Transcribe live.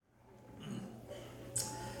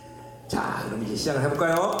자, 그럼 이제 시작을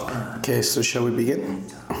해볼까요? Okay, so shall we begin?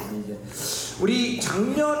 우리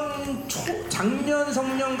작년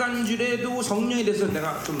성령 간주에도 성령에 대해서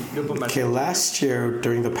내가 좀 몇 번 Okay, last year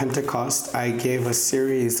during the Pentecost, I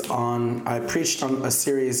preached on a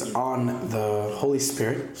series on the Holy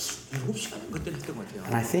Spirit. 7시간 그때 했던 것 같아요.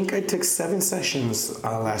 And I think I took 7 sessions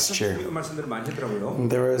last year. 말씀들을 많이 했더라고요.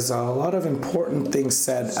 There was a lot of important things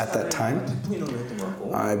said at that time.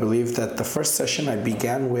 I believe that the first session I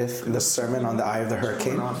began with the sermon on the eye of the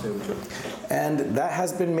hurricane. And that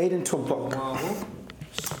has been made into a book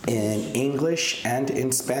in English and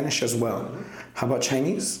in Spanish as well. How about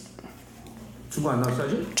Chinese? 중국 안 나왔어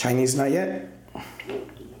아직? Chinese not yet?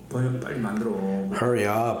 번역 빨리 만들어. Hurry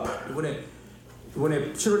up.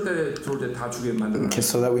 이번에 7월 달에 들어올 때 다 주게 만들어. Okay,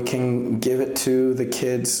 so that we can give it to the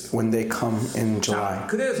kids when they come in July.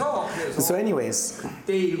 So anyways, at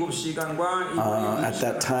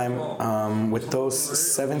that time, with those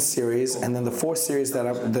 7 series and then the 4 series that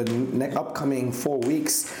are the upcoming 4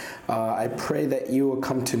 weeks, I pray that you will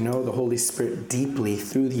come to know the Holy Spirit deeply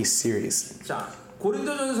through these series.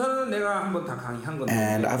 고린도전서는 내가 한번 다 강의한 건데.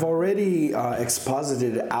 And I've already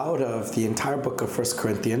exposited out of the entire book of 1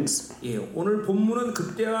 Corinthians. 예, 오늘 본문은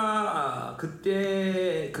그때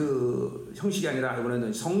그 형식이 아니라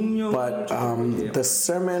이번에는 성령. But the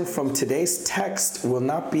sermon from today's text will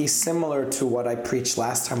not be similar to what I preached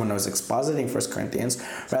last time when I was expositing 1 Corinthians.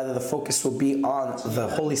 Rather, the focus will be on the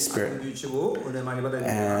Holy Spirit.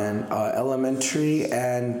 And elementary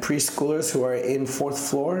and preschoolers who are in 4th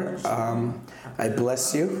floor, I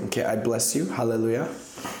bless you. Okay, I bless you. Hallelujah.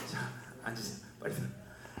 자, 앉으세요. 빨리.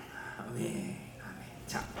 아멘.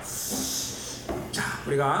 자,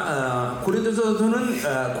 우리가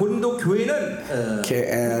고린도서는 고린도 교회는 Okay,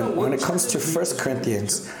 and when it comes to 1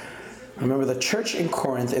 Corinthians, remember the church in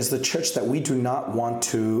Corinth is the church that we do not want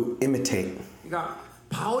to imitate. 그러니까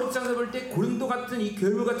바울 입장에서 볼 때 고린도 같은 이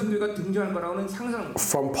교회 같은 교회가 등장할 거라고는 상상.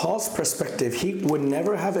 From Paul's perspective, he would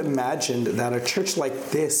never have imagined that a church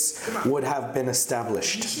like this would have been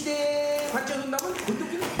established. 시대 관점에서 본다면 고린도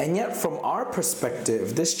교회. And yet, from our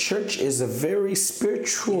perspective, this church is a very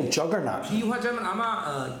spiritual juggernaut. 비유하자면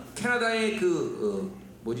아마 캐나다의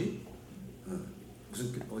무슨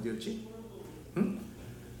어디였지? 응?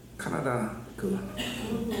 카나다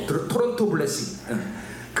토론토 블레싱.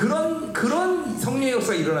 그런 성령의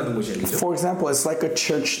역사가 일어나는 곳이에요. For example, it's like a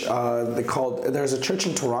church there's a church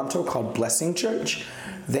in Toronto called Blessing Church.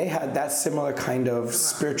 They had that similar kind of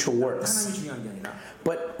spiritual works.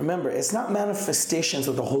 But remember, it's not manifestations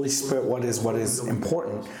of the Holy Spirit what is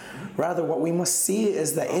important. Rather, what we must see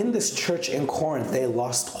is that in this church in Corinth, they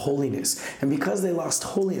lost holiness. And because they lost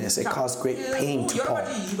holiness, it caused great pain to Paul.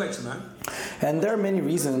 And there are many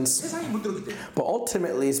reasons, but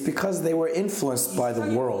ultimately it's because they were influenced by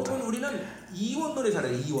the world.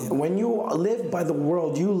 When you live by the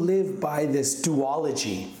world, you live by this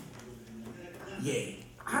duology.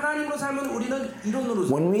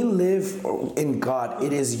 When we live in God,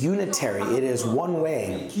 it is unitary, it is one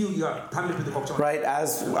way. Right,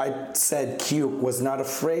 as I said, Kyuk was not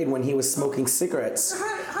afraid when he was smoking cigarettes,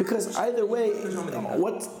 because either way,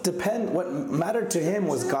 what mattered to him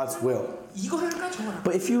was God's will.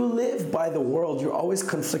 But if you live by the world, you're always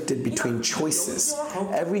conflicted between choices.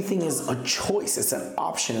 Everything is a choice, it's an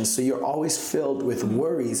option, and so you're always filled with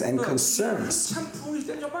worries and concerns.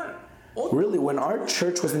 Really, when our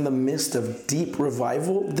church was in the midst of deep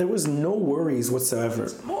revival, there was no worries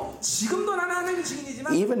whatsoever.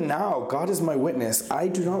 Even now, God is my witness, I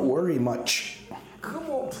do not worry much.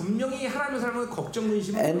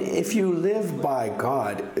 And if you live by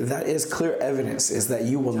God, that is clear evidence, is that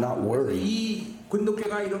you will not worry. And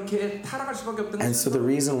so the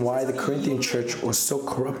reason why the Corinthian church was so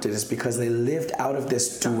corrupted is because they lived out of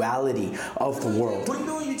this duality of the world.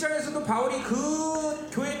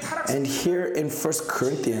 And here in 1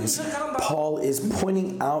 Corinthians, Paul is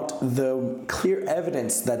pointing out the clear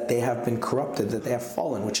evidence that they have been corrupted, that they have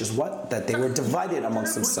fallen, which is what? That they were divided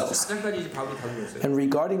amongst themselves. And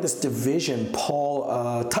regarding this division, Paul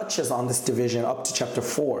touches on this division up to chapter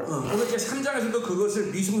 4.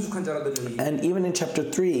 And even in chapter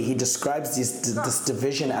 3, he describes this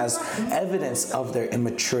division as evidence of their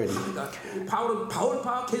immaturity.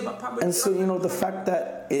 And so, the fact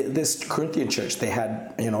that this Corinthian church, they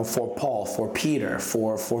had, for Paul, for Peter,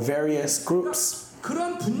 for various groups.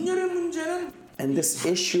 And this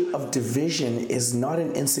issue of division is not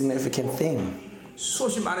an insignificant thing.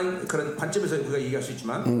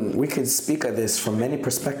 We can speak of this from many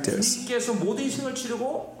perspectives.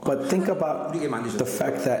 But think about the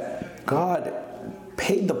fact that God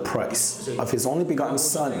paid the price of his only begotten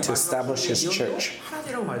Son to establish his church.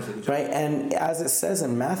 Right? And as it says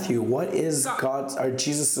in Matthew, what is God's or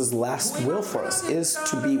Jesus' last will for us is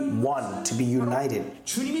to be one, to be united.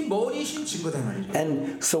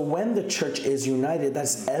 And so when the church is united,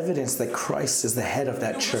 that's evidence that Christ is the head of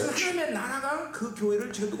that church.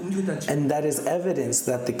 And that is evidence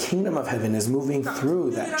that the kingdom of heaven is moving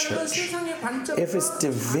through that church. If it's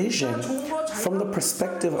division, from the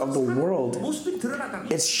perspective of the world,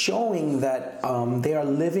 it's showing that they are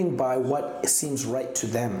living by what seems right to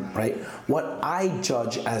them, right? What I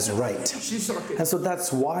judge as right. And so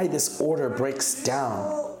that's why this order breaks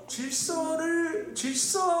down.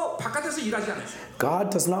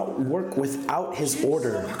 God does not work without his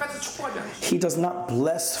order. He does not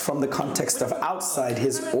bless from the context of outside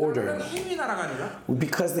his order.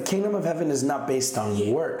 Because the kingdom of heaven is not based on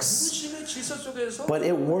works, but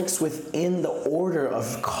it works within the order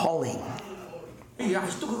of calling.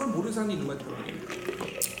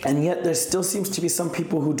 And yet there still seems to be some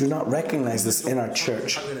people who do not recognize this in our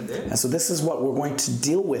church. And so this is what we're going to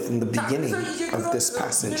deal with in the beginning of this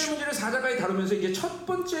passage.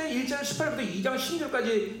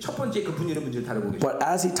 But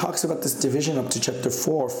as he talks about this division up to chapter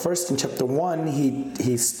 4, first in chapter 1,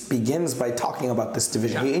 he begins by talking about this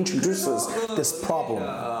division. He introduces this problem.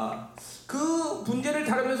 그 문제를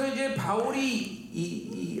다루면서 이제 바울이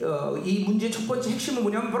이 문제의 첫 번째 핵심은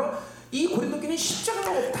뭐냐면 바로 이 고린도 교회는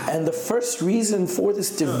십자가가 없다. And the first reason for this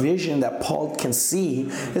division that Paul can see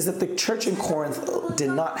is that the church in Corinth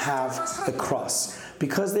did not have the cross.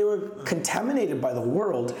 Because they were contaminated by the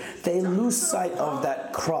world, they lose sight of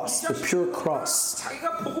that cross, the pure cross.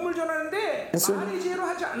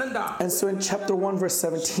 And so in chapter 1 verse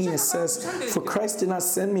 17 it says, "For Christ did not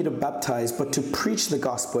send me to baptize, but to preach the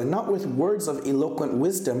gospel, and not with words of eloquent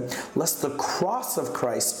wisdom, lest the cross of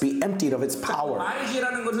Christ be emptied of its power."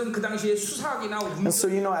 And so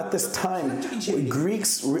at this time,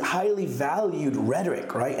 Greeks highly valued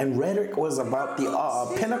rhetoric, right? And rhetoric was about the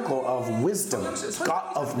pinnacle of wisdom,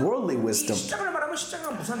 of worldly wisdom.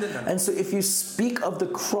 And so if you speak of the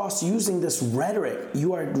cross using this rhetoric,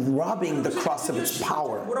 you are robbing the cross of its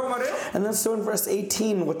power. And then so in verse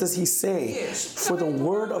 18, what does he say? "For the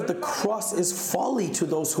word of the cross is folly to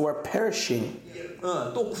those who are perishing,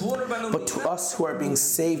 but to us who are being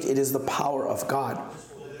saved, it is the power of God."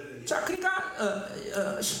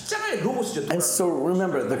 And so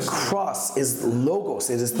remember, the cross is logos,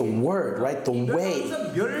 it is the word, right? The way.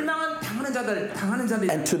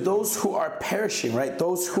 And to those who are perishing, right?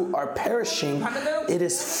 Those who are perishing, it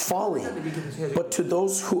is folly. But to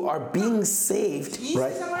those who are being saved,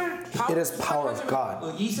 right? It is power of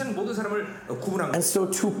God. And so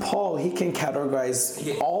to Paul, he can categorize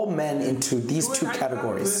all men into these two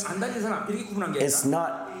categories. It's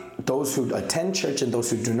not those who attend church and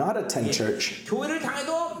those who do not attend church.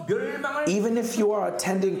 Even if you are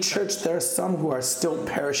attending church, there are some who are still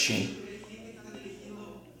perishing.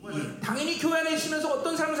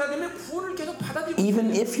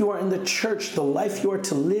 Even if you are in the church, the life you are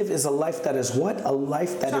to live is a life that is what? A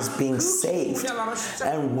life that is being saved.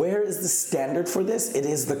 And where is the standard for this? It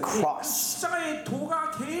is the cross.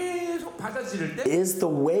 Is the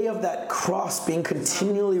way of that cross being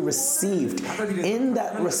continually received. In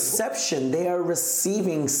that reception, they are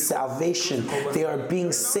receiving salvation. They are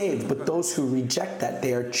being saved. But those who reject that,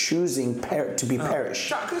 they are choosing to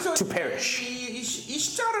perish.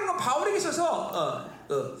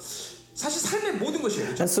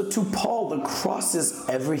 And so to Paul, the cross is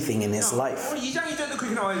everything in his life.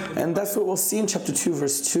 And that's what we'll see in chapter 2,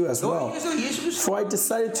 verse 2 as well. "For I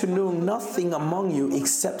decided to know nothing among you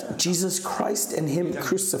except Jesus Christ and Him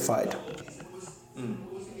crucified."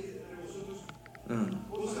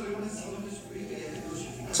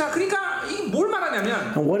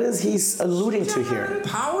 And what is he alluding to here?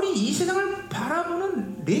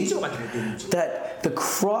 That the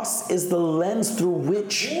cross is the lens through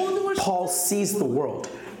which Paul sees the world.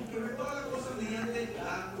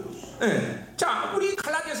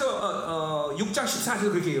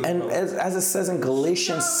 And as it says in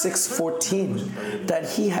Galatians 6:14, that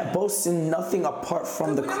he boasts in nothing apart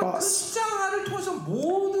from the cross.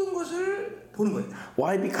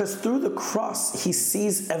 Why? Because through the cross he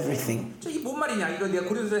sees everything.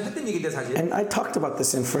 And I talked about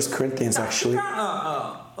this in 1 Corinthians actually.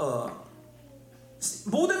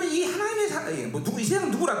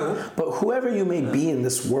 But whoever you may be in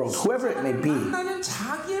this world, whoever it may be,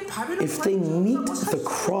 if they meet the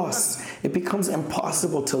cross, it becomes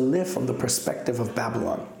impossible to live from the perspective of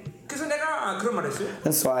Babylon.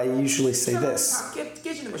 And so I usually say this,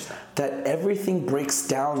 that everything breaks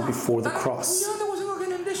down before the cross.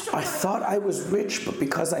 I thought I was rich, but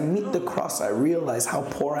because I meet the cross, I realize how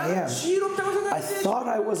poor I am. I thought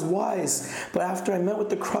I was wise, but after I met with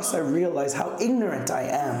the cross, I realized how ignorant I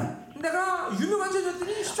am.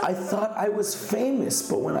 I thought I was famous,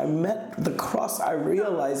 but when I met the cross, I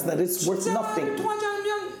realized that it's worth nothing.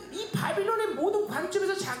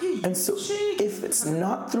 And so if it's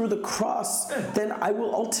not through the cross, then I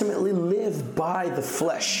will ultimately live by the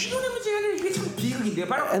flesh.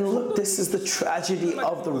 And look, this is the tragedy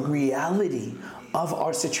of the reality of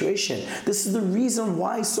our situation. This is the reason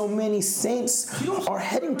why so many saints are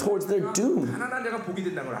heading towards their doom.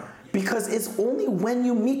 Because it's only when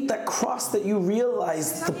you meet that cross that you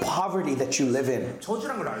realize the poverty that you live in.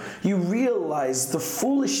 You realize the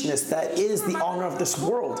foolishness that is the honor of this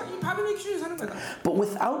world. But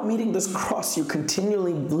without meeting this cross, you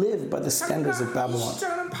continually live by the standards of Babylon.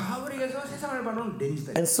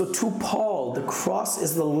 And so to Paul, the cross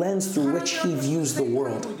is the lens through which he views the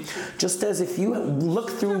world. Just as if you look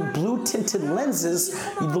through blue-tinted lenses,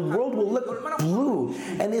 the world will look blue.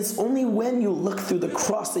 And it's only when you look through the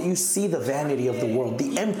cross that you see the vanity of the world,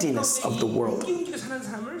 the emptiness of the world.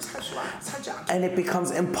 And it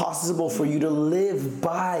becomes impossible for you to live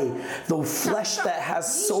by the flesh that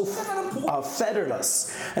has so fettered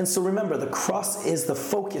us. And so remember, the cross is the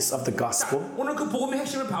focus of the gospel.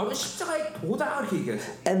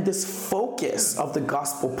 And this focus of the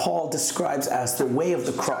gospel, Paul describes as the way of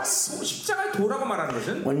the cross.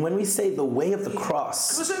 When we say the way of the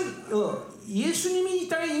cross, 예수님이 이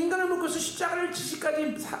땅에 인간을 묶어서 십자가를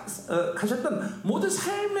지시까지 가셨던 모든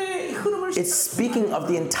삶의 흐름을 It's speaking of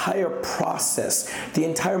the entire process, the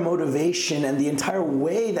entire motivation, and the entire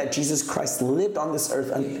way that Jesus Christ lived on this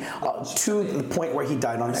earth to the point where he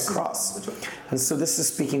died on that cross. And so this is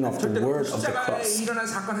speaking of the word of the cross.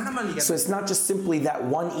 So it's not just simply that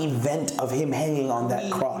one event of him hanging on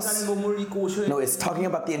that cross. No, it's talking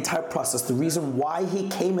about the entire process, the reason why he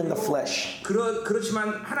came in the flesh.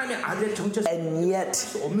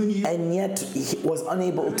 And yet he was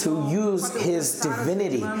unable to use his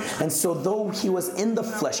divinity. And so though he was in the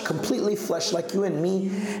flesh, completely flesh like you and me,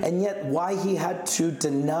 and yet why he had to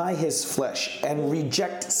deny his flesh and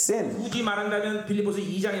reject sin.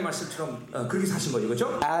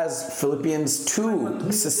 As Philippians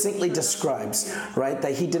 2 succinctly describes, right,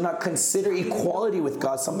 that he did not consider equality with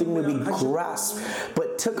God something to be grasped,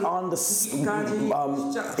 but took on the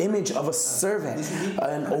image of a servant,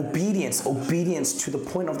 and obedience to the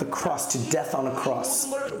point of the cross, to death on a cross.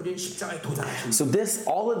 So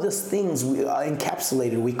all of these things we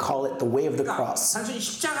encapsulated, we call it the way of the cross.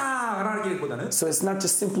 So it's not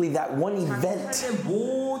just simply that one event,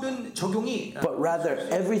 but rather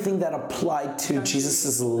everything that applied to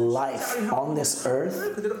Jesus' life on this earth,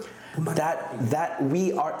 that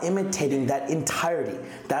we are imitating that entirety,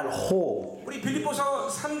 that whole.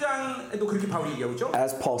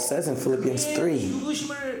 As Paul says in Philippians 3,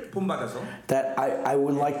 that I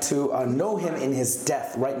would like to know him in his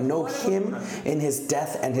death, right? Know him in his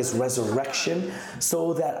death and his resurrection,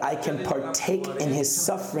 so that I can partake in his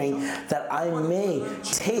suffering, that I may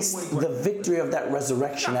taste the victory of that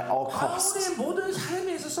resurrection at all costs.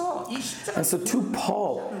 And so to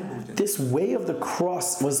Paul, this way of the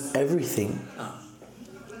cross was everything.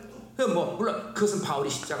 Now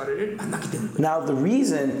the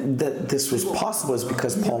reason that this was possible is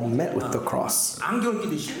because Paul met with the cross.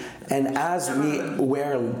 And as we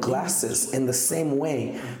wear glasses, in the same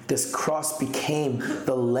way, this cross became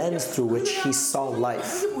the lens through which he saw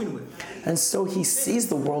life. And so he sees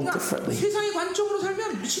the world differently.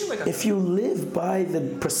 If you live by the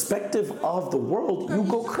perspective of the world, you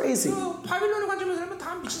go crazy.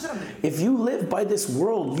 If you live by this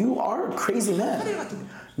world, you are a crazy man.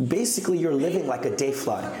 Basically, you're living like a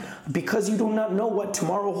dayfly. Because you do not know what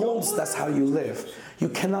tomorrow holds, that's how you live. You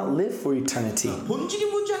cannot live for eternity.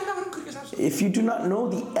 If you do not know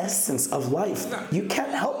the essence of life, you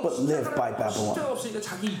can't help but live by Babylon.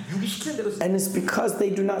 And it's because they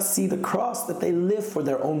do not see the cross that they live for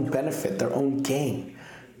their own benefit, their own gain,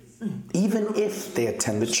 even if they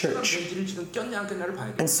attend the church.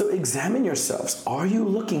 And so examine yourselves. Are you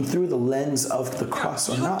looking through the lens of the cross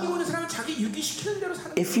or not?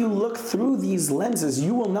 If you look through these lenses,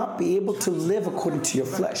 you will not be able to live according to your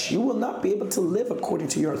flesh. You will not be able to live according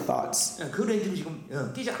to your thoughts.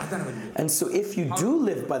 And so if you do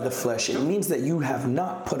live by the flesh, it means that you have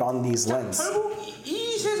not put on these lenses.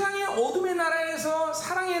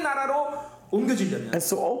 And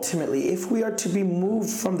so ultimately, if we are to be moved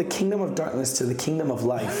from the kingdom of darkness to the kingdom of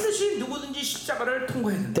life,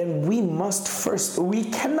 then we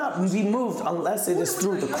cannot be moved unless it is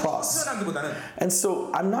through the cross. And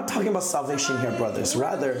so I'm not talking about salvation here, brothers.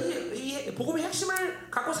 Rather, 복음의 핵심을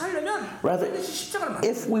갖고 살려면 반드시 십자가를 만나야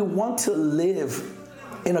if we want to live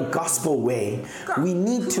in a gospel way, we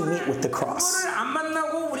need to meet with the cross. 그거를 안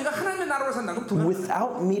만나고 우리가 하나님의 나라로 산다. 그럼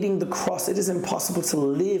Without meeting the cross, it is impossible to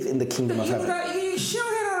live in the kingdom of heaven. 이게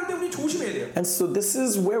신앙생활할 때 우리 조심해야 돼요. And so this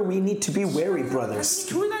is where we need to be wary, brothers.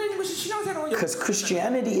 교회 다니는 것이 신앙생활이에요. Because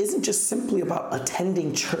Christianity isn't just simply about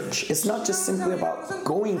attending church. It's not just simply about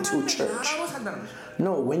going to church.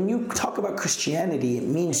 No, when you talk about Christianity, it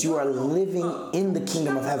means you are living in the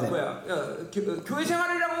kingdom of heaven. 교회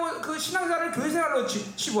생활이라고 그 신앙생활을 교회 생활로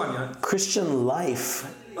치부하면 Christian life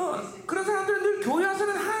그런 사람들은 늘 교회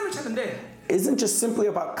와서는 하나님을 찾는데 isn't just simply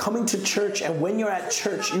about coming to church, and when you're at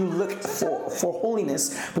church you look for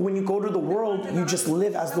holiness, but when you go to the world you just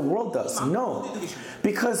live as the world does. No,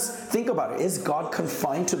 because think about it, is God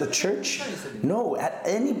confined to the church? No, at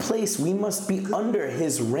any place we must be under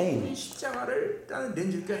his reign.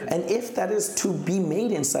 And if that is to be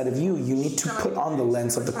made inside of you, you need to put on the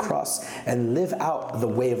lens of the cross and live out the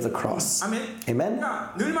way of the cross. Amen?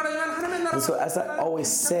 And so as I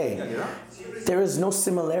always say, there is no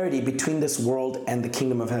similarity between this world and the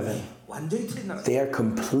kingdom of heaven. They are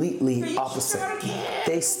completely opposite.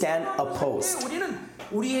 They stand opposed.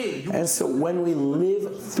 And so when we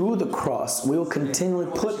live through the cross, we will continually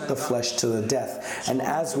put the flesh to the death. And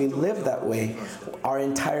as we live that way, our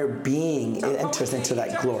entire being enters into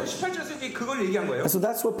that glory. And so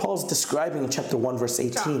that's what Paul's describing in chapter 1, verse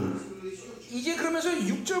 18. 이제 그러면서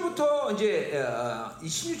 6절부터 이제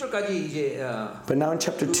 16절까지 이제 But now in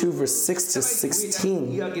chapter 2 verse 6 to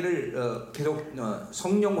 16 이야기를 계속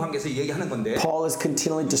성령 관계에서 얘기하는 건데 Paul is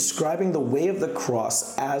continually describing the way of the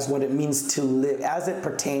cross as what it means to live as it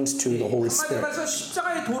pertains to the Holy Spirit. 그래서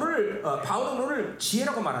십자가의 도를 바울은 오늘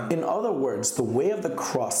지혜라고 말하는 거예요. In other words, the way of the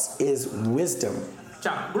cross is wisdom.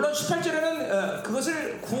 자, 물론 18절에는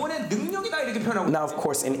그것을 구원의 능력이다 이렇게 표현하고 Now of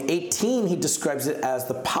course in 18 he describes it as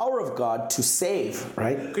the power of God to save,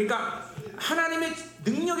 right? 그러니까 하나님의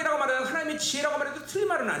능력이라고 말하는 하나님의 지혜라고 말해도 틀린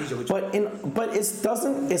말은 아니죠. 그렇죠? But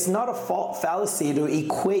it's not a fallacy to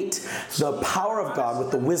equate the power of God with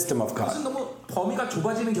the wisdom of God. 그것은 너무 범위가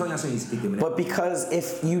좁아지는 경향성이 있기 때문에. But because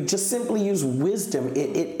if you just simply use wisdom,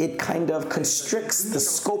 it kind of constricts the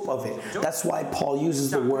scope of it. That's why Paul uses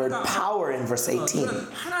the word power in verse 18.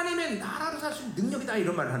 하나님의 나라로 살 수 있는 능력이다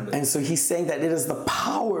이런 말을 하는 거예요. And so he's saying that it is the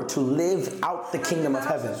power to live out the kingdom of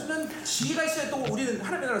heaven. 지혜가 있어야 또 우리는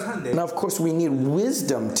하나님의 나라를 사는데. Now of course we need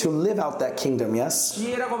wisdom to live out that kingdom, yes?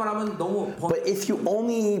 지혜라고 말하면 너무 But if you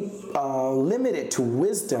only limit it to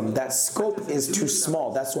wisdom, that scope is too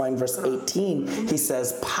small. That's why in verse 18 he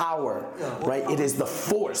says power, right? It is the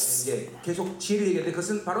force. 계속 지혜를 얘기하는데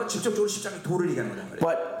그것은 바로 직접적으로 십자가의 도를 얘기하는 거란 말이에요.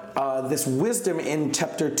 But this wisdom in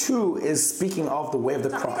chapter 2 is speaking of the way of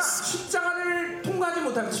the cross. 십자가를 통과하지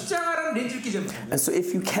못하면 십자가라는 렌즈를 끼지 못하면 And so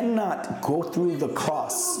if you cannot go through the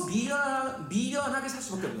cross, 미련하게 살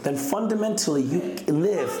수밖에 없는 then fundamentally you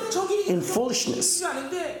live in foolishness.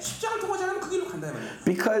 십자가를 통과하지 않으면 그 길로 간다 말이야.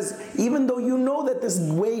 Because even though you know that this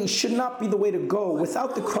way should not be the way to go,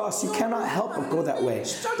 without the cross you cannot help but go that way.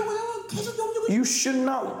 십자가를 통과하면 계속 염려가 You should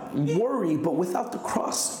not worry, but without the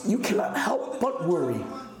cross you cannot help but worry.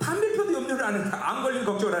 담배 피워도 염려를 안 걸리는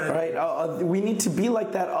걱정을 안 해. Right? We need to be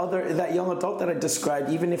like that young adult that I described.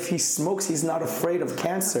 Even if he smokes, he's not afraid of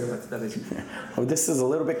cancer. Oh, this is a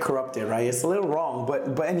little bit corrupted, right? It's a little wrong,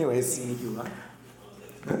 but anyways.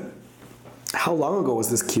 How long ago was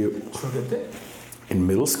this cute? In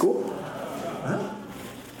middle school?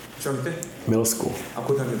 Middle school.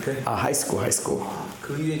 고등학교 때? High school.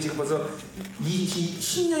 그 이후에 지금 벌써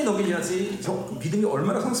 10년이 넘게 지났으니 믿음이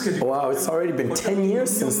얼마나 성숙해지고. Wow, it's already been 10 years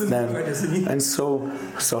since then. And so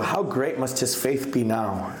how great must his faith be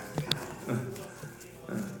now?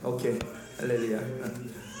 오케이. 할렐루야.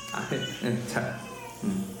 자.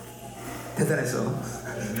 대단했어.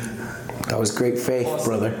 That was great faith,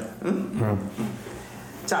 brother.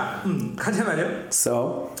 자, 가자 말이요.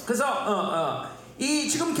 So, 그래서 이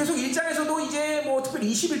지금 계속 1장에서도 이제 뭐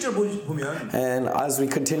특별히 21절 보면 and as we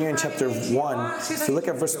continue in chapter 1, if you look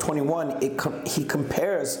at verse 21, he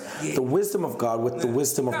compares the wisdom of God with the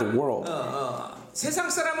wisdom of the world.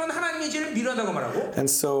 세상 사람은 하나님의 지혜를 미련하다고 말하고. And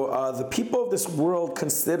so the people of this world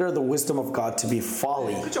consider the wisdom of God to be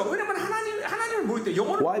folly. 그렇죠. 왜냐면 하나님을 모를 때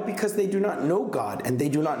영원을. Why? Because they do not know God and they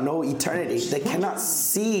do not know eternity. They cannot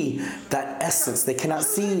see that essence. They cannot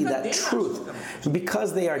see that truth.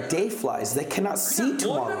 Because they are day flies, they cannot see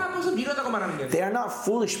tomorrow. They are not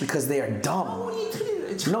foolish because they are dumb.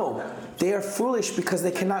 No, they are foolish because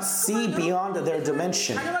they cannot see beyond their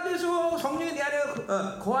dimension. 자녀가 돼서 성령의 내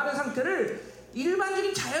안에 거하는 상태를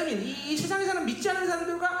일반적인 자연인 이 세상에 사는 믿지 않는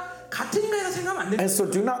사람들과 같은 인간이라 생각하면 안 돼요. And so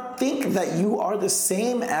do not think that you are the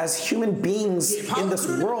same as human beings in this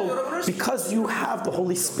world because you have the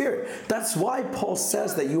Holy Spirit. That's why Paul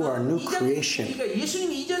says that you are a new creation.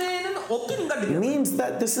 예수님 이전에는 없던 인간들이에요. It means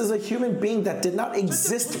that this is a human being that did not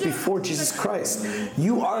exist before Jesus Christ.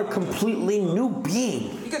 You are a completely new being.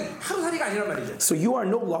 그러니까 하루살이가 아니란 말이죠. So you are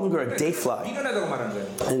no longer a dayfly. 미련하다고 말하는 거예요.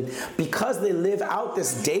 And because they live out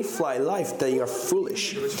this dayfly life, they are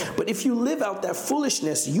foolish. But if you live out that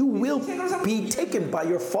foolishness, you will be taken by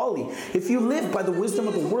your folly. If you live by the wisdom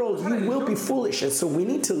of the world, you will be foolish. And so we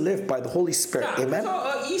need to live by the Holy Spirit. Amen?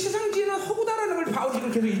 그래서 이 세상지는 허구다라는 걸 바울이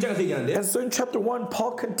지금 계속 1장에서 얘기하는데. And so in chapter 1,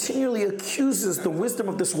 Paul continually accuses the wisdom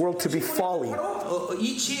of this world to be folly.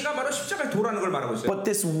 이 지혜가 바로 십자가를 도라는 걸 말하고 있어요. But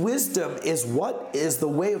this wisdom is what is the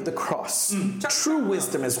way of the cross. True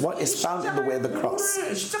wisdom is what is found in the way of the cross.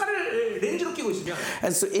 십자가를 렌즈로 끼고 있으면.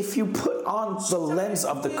 And so if you put on the lens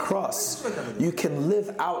of the cross, you can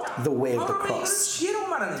live out the way of the cross. 지혜라고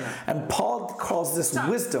말하느냐? And Paul calls this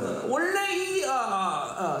wisdom. 원래 이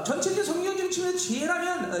전체적인 성경적인 측면에서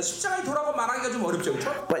지혜라면 십자가의 도라고 말하기가 좀 어렵죠,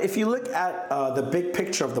 그렇죠? But if you look at the big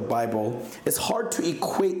picture of the Bible, it's hard to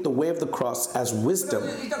equate the way of the cross as wisdom.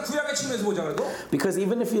 일단 구약의 측면에서 보자 그래도. Because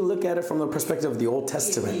even if you look at it from the perspective of the Old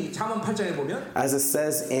Testament, 이 잠언 8장에 보면 as it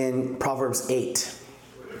says in Proverbs 8,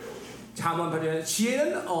 잠언 8장에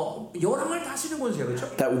지혜는 열왕을 다스리는 권세야,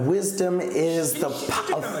 그렇죠? that wisdom is the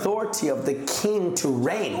authority of the king to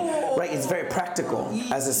reign, right? It's very practical,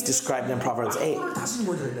 as it's described in Proverbs 8.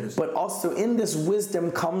 But also in this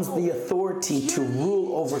wisdom comes the authority to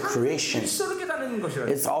rule over creation.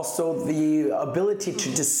 It's also the ability to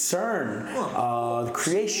discern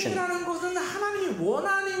creation.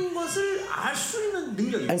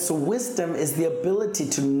 And so wisdom is the ability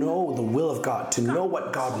to know the will of God, to know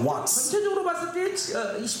what God wants. 전체적으로 봤을 때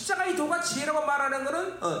십자가의 도가 지혜라고 말하는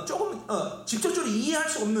거는 조금 직접적으로 이해할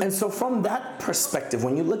수 없는. And so from that perspective,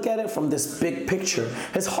 when you look at it from this big picture,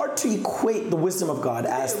 it's hard to equate the wisdom of God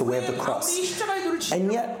as the way of the cross.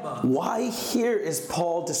 And yet, why here is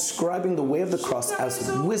Paul describing the way of the cross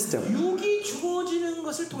as wisdom? 육이 주어지는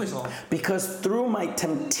것을 통해서. Because through my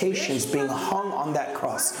temptations being hung on that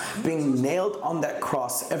cross, being nailed on that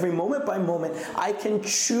cross, every moment by moment, I can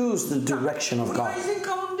choose the direction of God.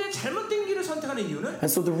 And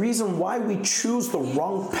so the reason why we choose the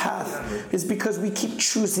wrong path is because we keep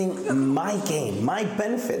choosing my gain, my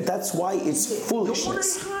benefit. That's why it's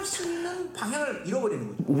foolishness.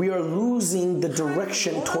 We are losing the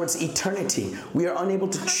direction towards eternity. We are unable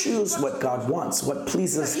to choose what God wants, what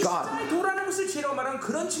pleases God.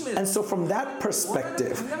 And so from that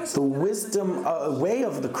perspective, the wisdom way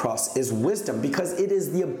of the cross is wisdom because it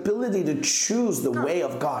is the ability to choose the way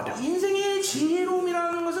of God.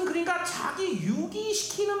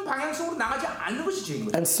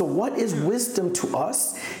 And so what is wisdom to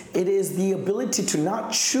us? It is the ability to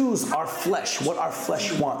not choose our flesh, what our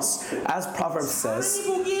flesh wants. As Proverbs says,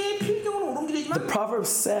 the Proverb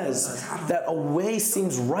says that a way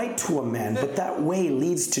seems right to a man, but that way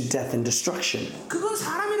leads to death and destruction.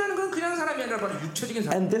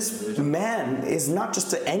 And this man is not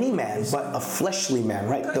just any man, but a fleshly man,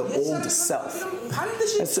 right? The old self.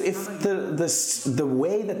 And so if the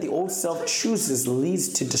way that the old self chooses leads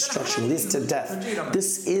to destruction, leads to death,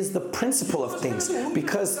 this is the principle of things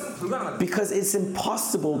because it's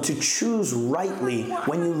impossible to choose rightly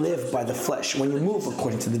when you live by the flesh, when you move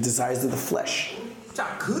according to the desires of the flesh.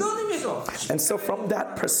 And so from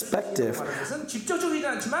that perspective,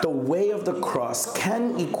 the way of the cross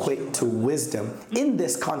can equate to wisdom in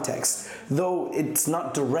this context, though it's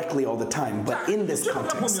not directly all the time, but in this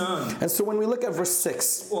context. And so when we look at verse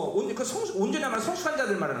 6,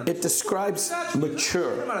 it describes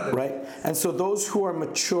mature, right? And so those who are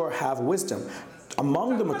mature have wisdom.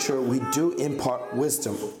 Among the mature, we do impart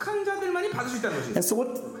wisdom. And so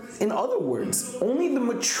what? In other words, only the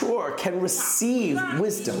mature can receive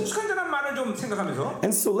wisdom.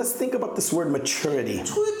 And so let's think about this word maturity.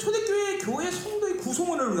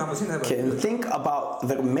 Okay, and think about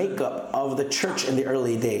the makeup of the church in the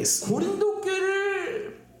early days.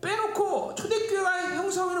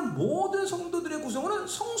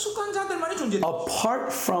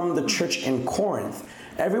 Apart from the church in Corinth,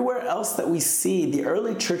 everywhere else that we see, the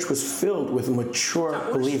early church was filled with mature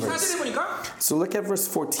believers. So look at verse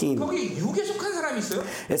 14.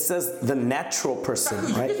 It says the natural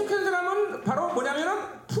person, right?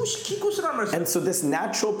 And so this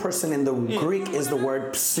natural person in the Greek is the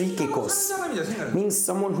word psychikos. It means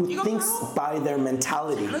someone who thinks by their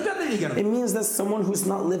mentality. It means that someone who's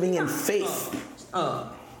not living in faith.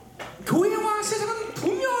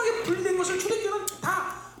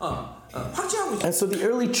 알고 있어요. And so the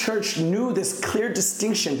early church knew this clear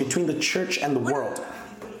distinction between the church and the world.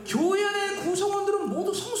 교회 안에 구성원들은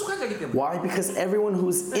모두 성숙한 자이기 때문에. Why? Because everyone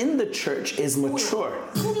who's in the church is mature.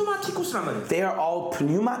 pneumaticos란 말이에요. They are all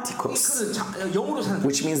pneumaticos, 영으로 사는.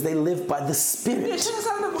 which means they live by the Spirit. 세상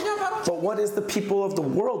사람은 뭐냐 바로. But what is the people of the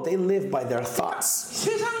world? They live by their thoughts.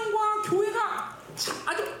 세상과 교회가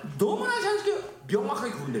아주 너무나 자연스럽게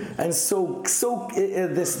명확하게 구분됩니다. And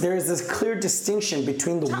there is this clear distinction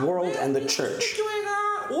between the world and the church. 교회가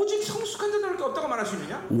오직 성숙한 자들밖에 없다고 말할 수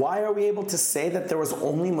있느냐? Why are we able to say that there was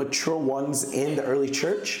only mature ones in the early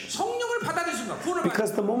church? 성령을 받아들인 순간 구원을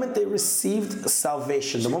Because the moment they received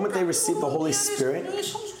salvation, the moment they received the Holy Spirit,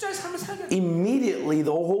 성숙자의 삶을 살게 돼. immediately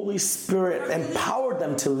the Holy Spirit empowered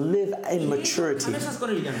them to live in maturity.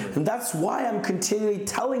 And that's why I'm continually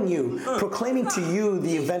telling you, proclaiming to you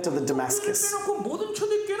the event of the Damascus. 모든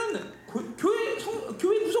초대교회는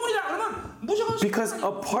교회 구성원이다 그러면 무조건. Because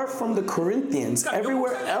apart from the Corinthians,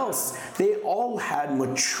 everywhere else, they all had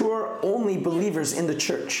mature only believers in the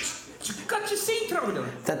church. 같이 세인트라고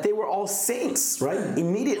그러잖아요. That they were all saints, right?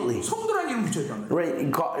 Immediately. 성도라는 이름 붙여있잖아요.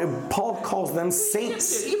 Right? Paul calls them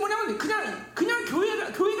saints. 이게 뭐냐면 그냥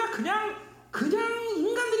교회가 그냥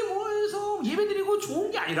인간들이 모여서 예배드리고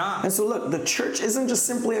좋은 게 아니라. And so look, the church isn't just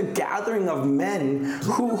simply a gathering of men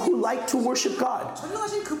who like to worship God.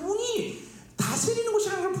 전능하신 그분이 다스리는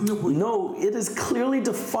곳이라는 걸 분명 보여요. No, it is clearly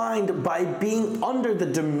defined by being under the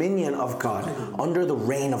dominion of God, under the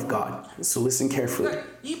reign of God. So listen carefully.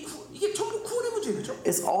 이게 전부 구원의 문제예요, 그렇죠?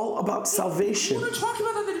 It's all about salvation. 구원을 정확히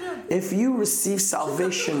받아들이면 If you receive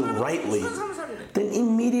salvation rightly, then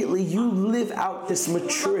immediately you live out this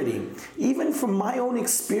maturity. Even from my own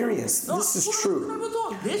experience, this is true.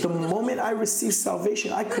 The moment I received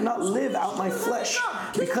salvation, I could not live out my flesh.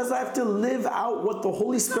 Because I have to live out what the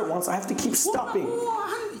Holy Spirit wants, I have to keep stopping.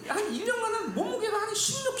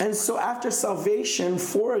 And so after salvation,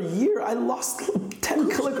 for a year, I lost 10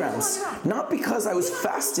 kilograms. Not because I was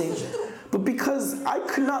fasting, but because I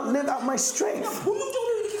could not live out my strength.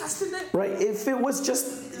 Right? If it was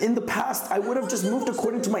just in the past, I would have just moved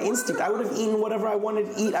according to my instinct. I would have eaten whatever I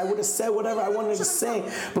wanted to eat. I would have said whatever I wanted to say.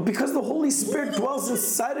 But because the Holy Spirit dwells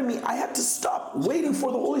inside of me, I had to stop waiting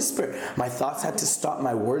for the Holy Spirit. My thoughts had to stop.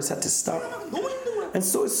 My words had to stop. And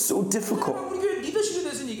so it's so difficult.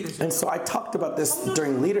 And so I talked about this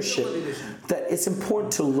during leadership, that it's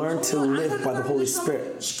important to learn to live by the Holy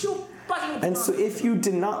Spirit. And so if you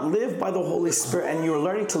did not live by the Holy Spirit and you're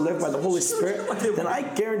learning to live by the Holy Spirit, then I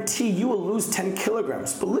guarantee you will lose 10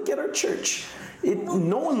 kilograms. But look at our church.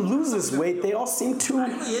 No one loses weight. They all seem to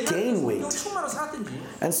gain weight.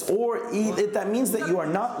 And that means that you are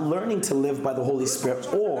not learning to live by the Holy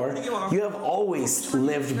Spirit, or you have always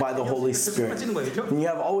lived by the Holy Spirit. And you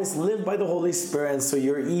have always lived by the Holy Spirit, and so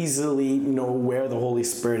you're easily know where the Holy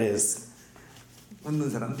Spirit is.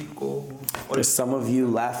 There's some of you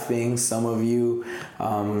laughing, some of you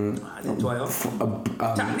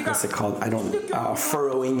what's it called?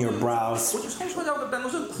 Furrowing your brows.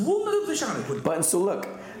 But so look,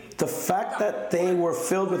 the fact that they were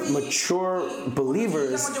filled with mature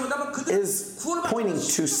believers is pointing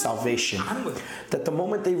to salvation. That the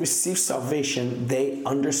moment they received salvation, they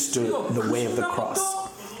understood the way of the cross.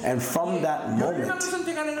 And from that moment,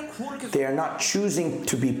 they are not choosing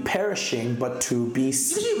to be perishing, but to be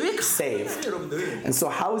saved. And so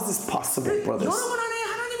how is this possible, brothers?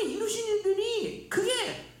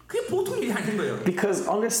 Because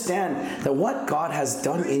understand that what God has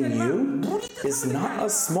done in you is not a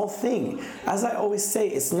small thing. As I always say,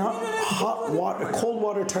 it's not cold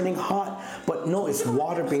water turning hot, but no, it's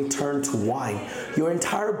water being turned to wine. Your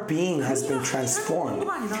entire being has been transformed.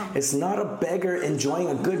 It's not a beggar enjoying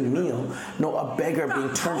a good meal, no, a beggar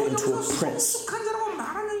being turned into a prince.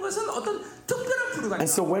 And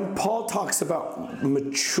so when Paul talks about the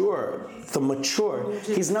mature,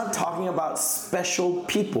 he's not talking about special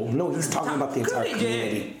people. No, he's talking about the entire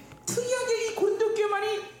community.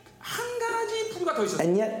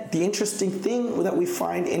 And yet, the interesting thing that we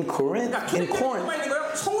find in Corinth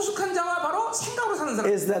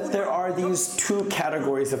is that there are these two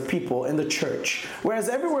categories of people in the church. Whereas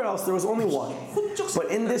everywhere else there was only one.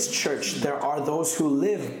 But in this church there are those who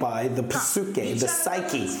live by the psyche, the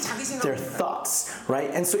psyche, their thoughts,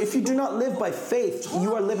 right? And so if you do not live by faith,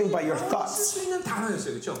 you are living by your thoughts.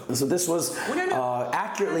 And so this was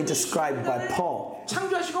accurately described by Paul.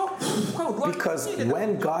 Because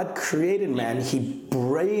when God created man, he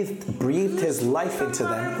breathed his life into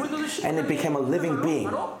them, and it became a living being.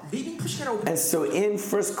 And so in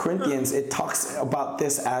 1 Corinthians, it talks about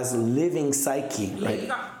this as living psyche, right?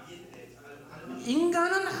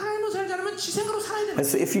 인간은 하나님으로 살지 않으면 지 생각으로 살아야 된다. And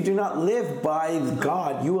so if you do not live by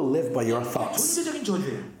God, you will live by your thoughts. 존재적인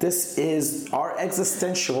저주예요. This is our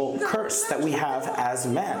existential curse that we have as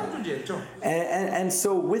man. And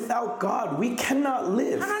so without God, we cannot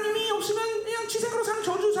live. 하나님이 없으면 그냥 지 생각으로 사는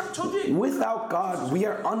저주예요. Without God, we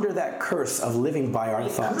are under that curse of living by our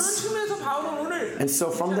thoughts. And so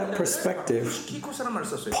from that perspective,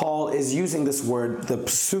 Paul is using this word, the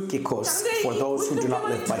psychikos, for those who do not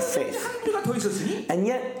live by faith. And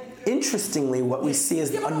yet, interestingly, what we see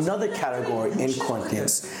is another category in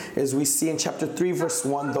Corinthians, is we see in chapter 3, verse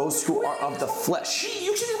 1, those who are of the flesh.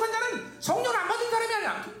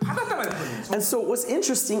 And so what's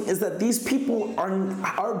interesting is that these people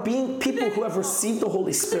are being people who have received the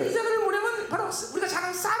Holy Spirit.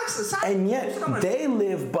 And yet they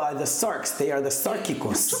live by the sarx. They are the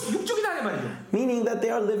sarkikos. Meaning that they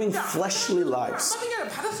are living fleshly lives.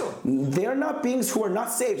 They are not beings who are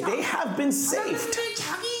not saved. They have been saved.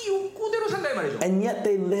 And yet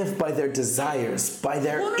they live by their desires, by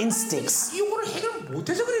their instincts.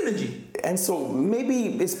 And so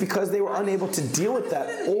maybe it's because they were unable to deal with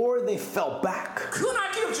that, or they fell back.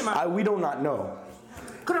 We do not know.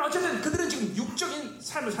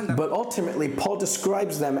 But ultimately, Paul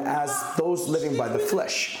describes them as those living by the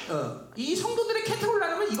flesh.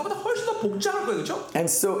 And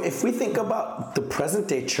so if we think about the present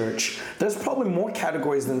day church, there's probably more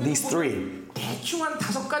categories than these three.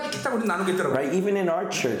 Right? Even in our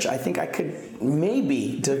church, I think I could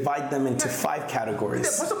maybe divide them into 5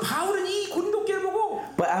 categories.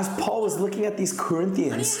 But as Paul was looking at these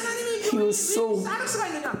Corinthians, he was so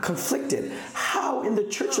conflicted. How in the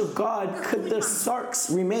church of God could the sarx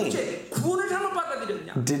remain?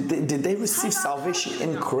 Did they receive salvation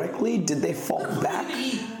incorrectly? Did they fall back?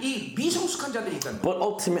 But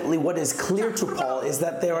ultimately, what is clear to Paul is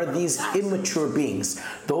that there are these immature beings,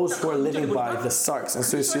 those who are living by the sarx. And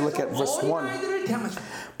so as you look at verse 1,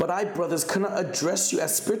 but I, brothers, cannot address you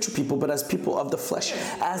as spiritual people, but as people of the flesh,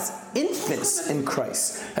 as infants in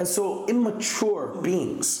Christ. And so immature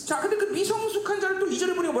beings.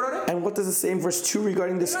 And what does it say in verse 2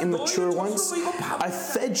 regarding this immature ones? I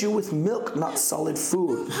fed you with milk, not solid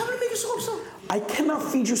food. I cannot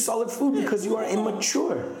feed you solid food because you are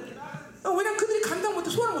immature.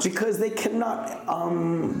 Because they cannot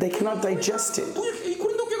digest it.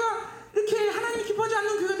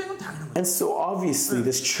 And so obviously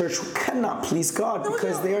this church cannot please God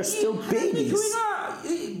because they are still babies.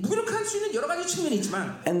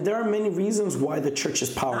 And there are many reasons why the church is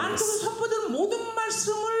powerless.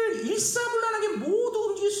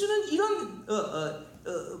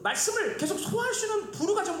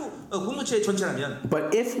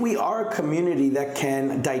 But if we are a community that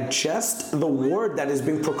can digest the word that is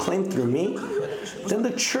being proclaimed through me, then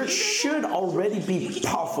the church should already be a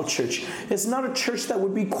powerful church. It's not a church that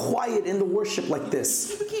would be quiet in the worship like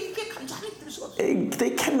this.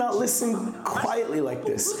 They cannot listen quietly like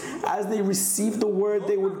this. As they receive the word,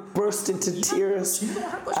 they would burst into tears.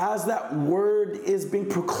 As that word is being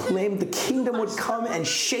proclaimed, the kingdom would come and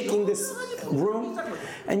shaking this room.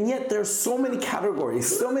 And yet there are so many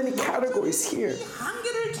categories here.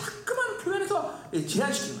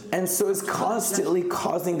 And so it's constantly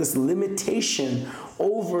causing this limitation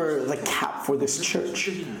over the cap for this church.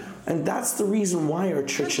 And that's the reason why our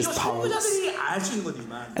church is powerless.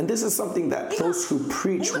 And this is something that those who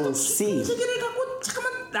preach will see.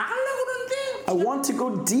 I want to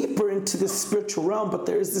go deeper into this spiritual realm, but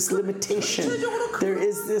there is this limitation. There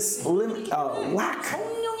is this lack.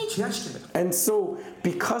 And so,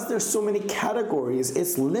 because there's so many categories,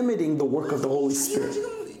 it's limiting the work of the Holy Spirit.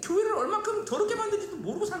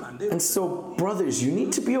 And so, brothers, you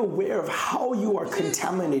need to be aware of how you are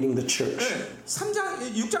contaminating the church.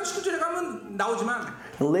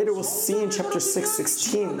 And later we'll see in chapter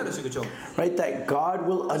 6:16, right, that God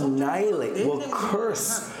will annihilate, will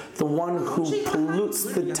curse the one who pollutes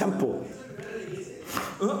the temple.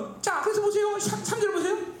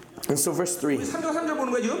 And so verse 3,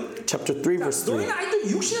 chapter 3, verse 3,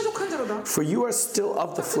 for you are still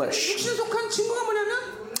of the flesh.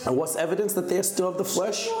 And what's evidence that they are still of the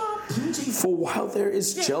flesh? For while there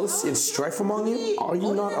is jealousy and strife among you, are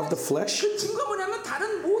you not of the flesh?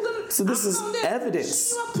 So this is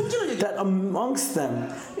evidence that amongst them,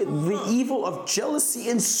 the evil of jealousy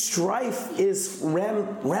and strife is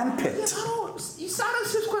rampant.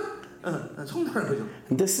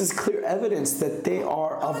 This is clear evidence that they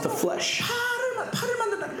are of the flesh.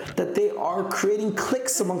 That they are creating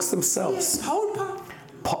cliques amongst themselves.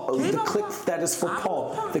 the clique that is for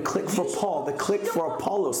Paul, the clique for Paul, the clique for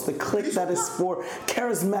Apollos, the clique that is for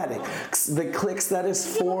charismatic, the cliques that is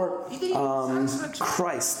for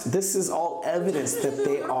Christ. This is all evidence that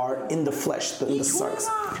they are in the flesh, in the sarks.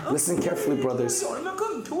 Listen carefully, brothers.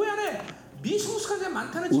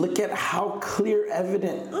 Look at how clear,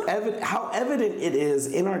 how evident it is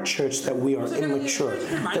in our church that we are immature,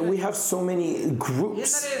 that we have so many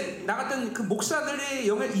groups. 나갔던 그 목사들의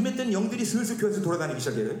영에 임했던 영들이 슬슬 교회에서 돌아다니기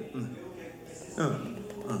시작해요.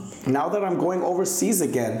 Now that I'm going overseas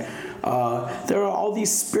again, there are all these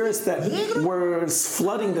spirits that were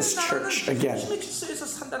flooding this church again.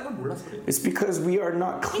 It's because we are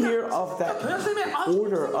not clear of that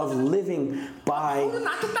order of living by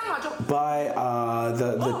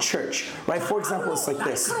the church. Right? For example, it's like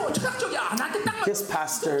this. This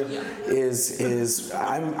pastor is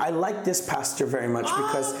I like this pastor very much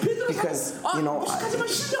because you know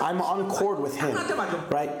I'm on chord with him.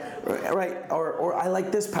 Right? Or I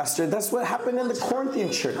like this pastor. That's what happened in the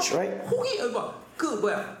Corinthian church, right?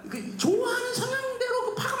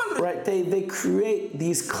 Right, they create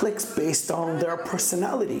these cliques based on their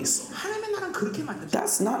personalities.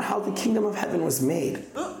 That's not how the kingdom of heaven was made.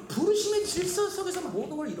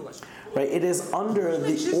 Right, it is under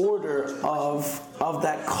the order of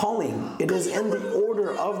that calling. It is in the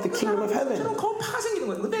order of the kingdom of heaven.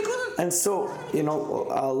 And so, you know,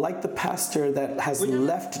 like the pastor that has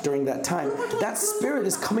left during that time, that spirit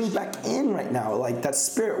is coming back in right now. Like that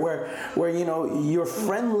spirit where you know you're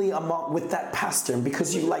friendly with that pastor, and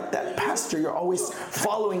because you like that pastor, you're always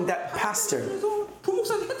following that pastor.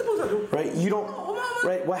 Right? You don't.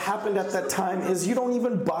 Right? What happened at that time is you don't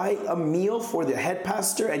even buy a meal for the head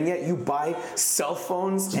pastor, and yet you buy cell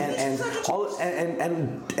phones and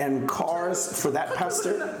cars for that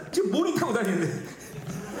pastor.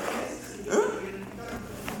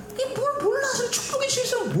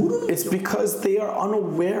 It's because they are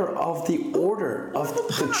unaware of the order of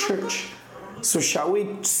the church. So shall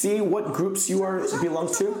we see what groups you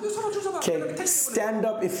belong to? Okay, stand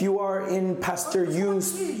up if you are in Pastor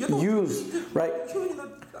Yu's, right?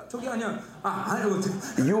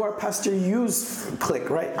 You are Pastor Yu's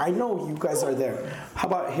clique, right? I know you guys are there. How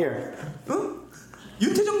about here?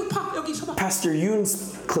 Pastor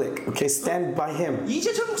Yoon's clique, okay, stand by him.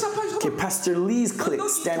 Okay, Pastor Lee's clique,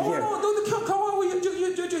 stand here.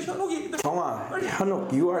 경아,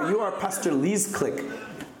 현옥, you are Pastor Lee's clique.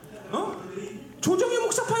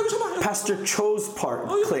 Pastor Cho's part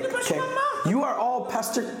clique, okay? You are all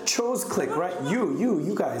Pastor Cho's clique, right?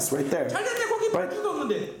 You guys, right there. Right?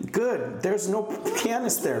 Good. There's no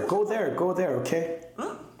pianist there. Go there, okay?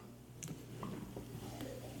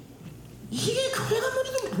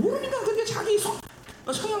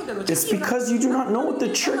 It's because you do not know what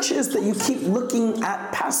the church is that you keep looking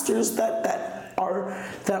at pastors that are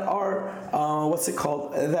what's it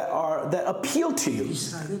called? That appeal to you.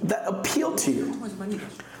 That appeal to you.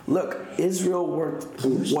 Look, Israel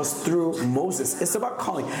was through Moses. It's about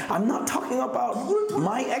calling. I'm not talking about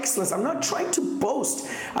my excellence. I'm not trying to boast.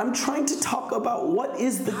 I'm trying to talk about what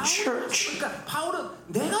is the church.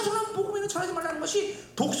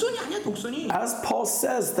 As Paul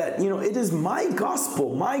says that, you know, it is my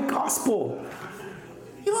gospel.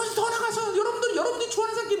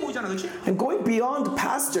 And going beyond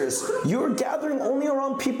pastors, you're gathering only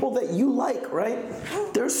around people that you like, right?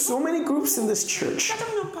 There's so many groups in this church,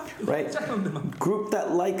 right? Group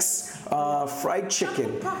that likes fried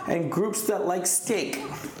chicken and groups that like steak.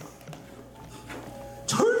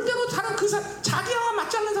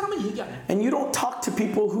 And you don't talk to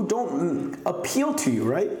people who don't appeal to you,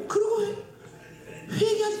 right?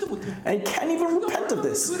 And can't even repent of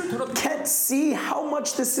this. Can't see how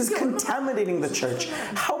much this is contaminating the church,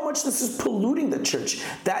 how much this is polluting the church.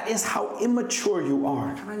 That is how immature you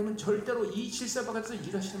are.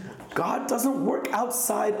 God doesn't work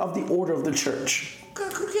outside of the order of the church.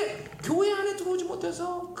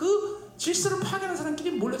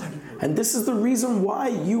 And this is the reason why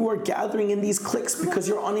you are gathering in these cliques, because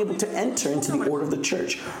you're unable to enter into the order of the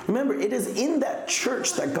church. Remember, it is in that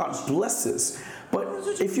church that God blesses. But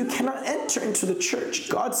if you cannot enter into the church,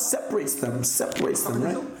 God separates them,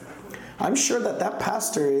 right? I'm sure that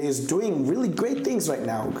pastor is doing really great things right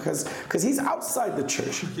now because he's outside the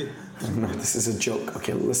church. No, this is a joke.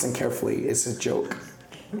 Okay, listen carefully. It's a joke.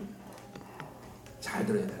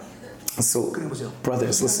 So,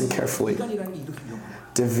 brothers, listen carefully.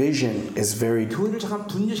 Division is very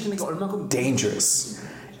dangerous.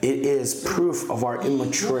 It is proof of our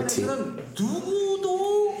immaturity.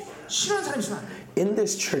 In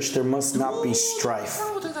this church, there must not be strife.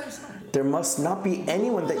 There must not be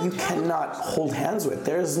anyone that you cannot hold hands with.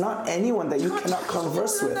 There is not anyone that you cannot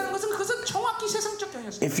converse with.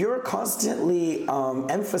 If you're constantly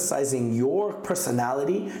emphasizing your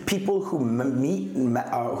personality, people who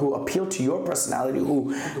who appeal to your personality,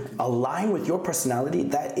 who align with your personality,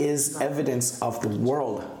 that is evidence of the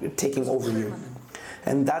world taking over you.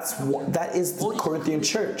 And that is the Corinthian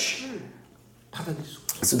church.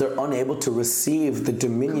 So they're unable to receive the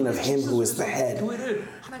dominion of Him who is the head.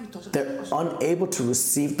 They're unable to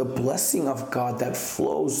receive the blessing of God that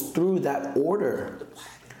flows through that order.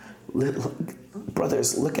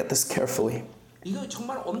 Brothers, look at this carefully. We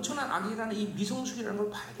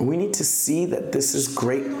need to see that this is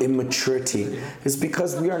great immaturity. It's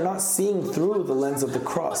because we are not seeing through the lens of the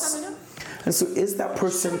cross. And so is that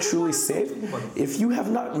person truly saved? If you have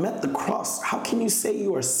not met the cross, how can you say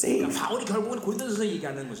you are saved?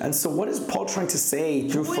 And so what is Paul trying to say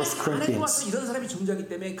through 1 Corinthians?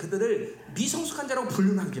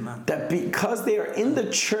 That because they are in the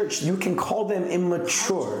church, you can call them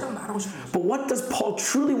immature. But what does Paul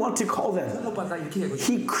truly want to call them?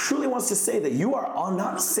 He truly wants to say that you are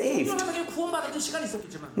not saved.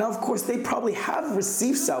 Now, of course, they probably have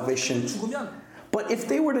received salvation. But if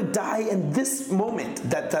they were to die in this moment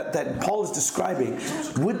that Paul is describing,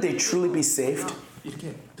 would they truly be saved?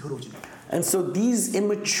 And so these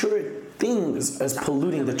immature things is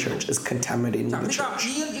polluting the church, is contaminating the church.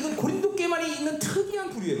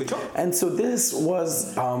 And so this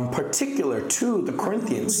was particular to the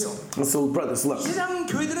Corinthians. And so brothers, look.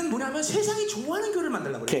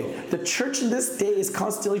 Okay, the church in this day is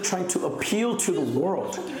constantly trying to appeal to the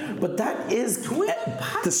world. But that is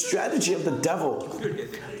the strategy of the devil.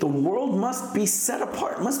 The world must be set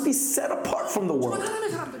apart from the world.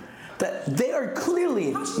 That they are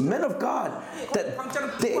clearly men of God, that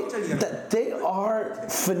they are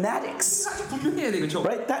fanatics,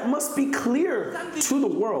 right? That must be clear to the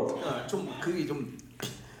world.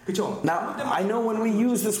 Now, I know when we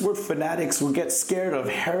use this word fanatics, we get scared of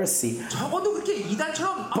heresy.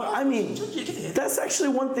 But I mean, that's actually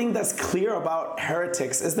one thing that's clear about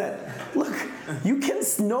heretics is that, look, you can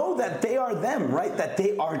know that they are them, right? That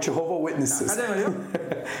they are Jehovah's Witnesses.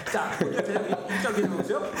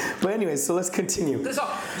 But anyway, so let's continue.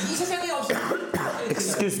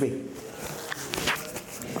 Excuse me.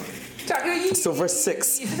 So verse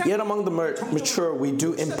 6, yet among the mature we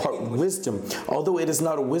do impart wisdom, although it is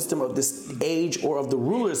not a wisdom of this age or of the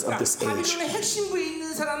rulers of this age.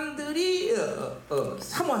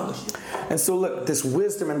 And so look, this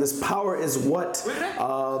wisdom and this power is what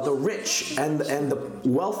the rich and the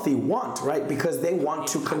wealthy want, right? Because they want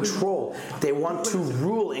to control, they want to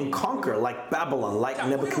rule and conquer like Babylon, like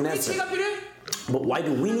Nebuchadnezzar. But why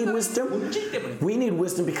do we need wisdom? We need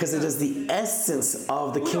wisdom because it is the essence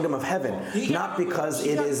of the kingdom of heaven, not because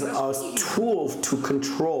it is a tool to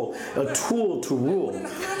control, a tool to rule.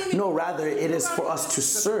 No, rather it is for us to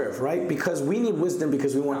serve, right? Because we need wisdom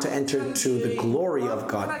because we want to enter into the glory of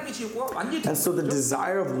God. And so the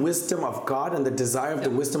desire of wisdom of God and the desire of the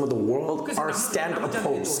wisdom of the world are stand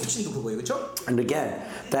opposed. And again,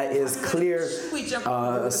 that is clear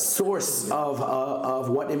source of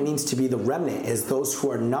what it means to be the remnant, is those who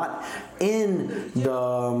are not in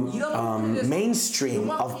the mainstream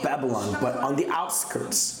of Babylon, but on the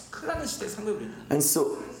outskirts. And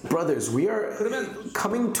so, brothers, we are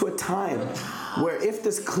coming to a time where if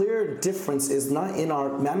this clear difference is not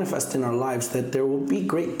manifest in our lives, that there will be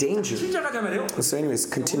great danger. So anyways,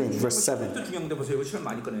 continuing, verse 7.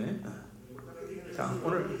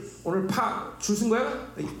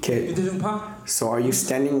 Okay, so are you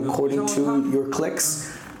standing according to your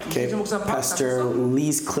cliques? Okay, Pastor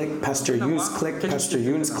Lee's clique, Pastor Yu's clique, Pastor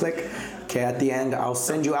Yoon's clique. Okay, at the end, I'll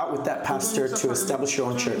send you out with that pastor to establish your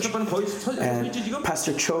own church. And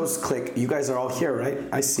Pastor Cho's clique, you guys are all here, right?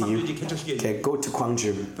 I see you. Okay, go to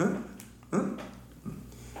Gwangju.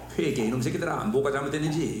 회개 이놈 새끼들아, 뭐가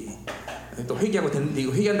잘못됐는지 또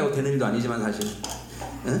회개한다고 되는 일도 아니지만 사실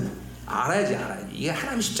알아야지. 이게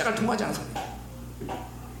하나님 십자가를 통과하지 않아서.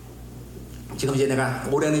 지금 이제 내가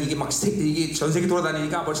올해는 이게 막 이게 전 세계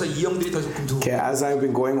돌아다니니까 벌써 이 영들이 더 금투. Okay, as I've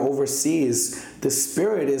been going overseas, the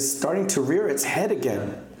spirit is starting to rear its head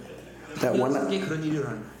again.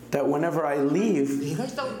 That whenever I leave,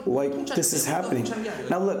 like this is happening.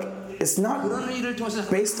 Now look, it's not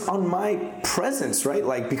based on my presence, right?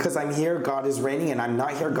 Like because I'm here, God is reigning, and I'm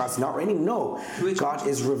not here, God's not reigning. No, God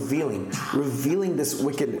is revealing this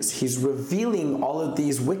wickedness. He's revealing all of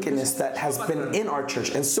these wickedness that has been in our church.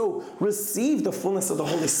 And so receive the fullness of the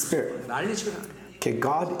Holy Spirit. Okay,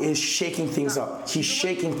 God is shaking things up. He's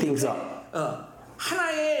shaking things up.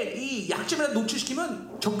 하나의 이 약점에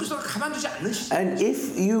노출시키면 적그리스도가 가만두지 않는 시점. And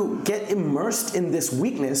if you get immersed in this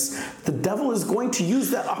weakness, the devil is going to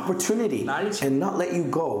use that opportunity and not let you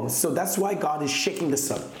go. So that's why God is shaking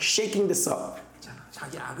this up.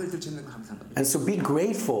 자기 악을 들추는 거 감사합니다. And so be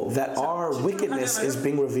grateful that our wickedness is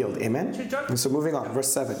being revealed. Amen? And so moving on,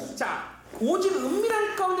 verse 7. 자, 오직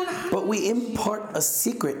은밀한 가운데는 But we impart a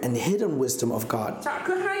secret and hidden wisdom of God. 자,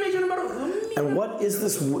 그 하나님의 저는 바로 And what is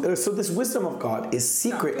this? So this wisdom of God is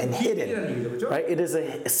secret and hidden, right? It is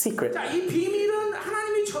a secret. 자, 이 비밀은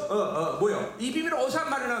하나님이 뭐요? 이 비밀은 어디서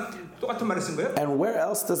말하나 똑같은 말을 쓴 거예요? And where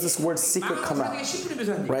else does this word secret come out?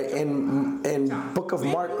 Right, in book of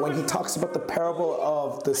Mark, when he talks about the parable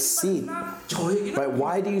of the seed, right?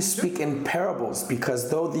 Why do you speak in parables? Because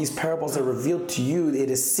though these parables are revealed to you,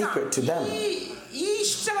 it is secret to them. 이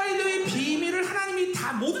십자가의 비밀을 하나님이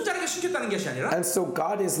다 모든 자에게 숨겼다는 것이 아니라. And so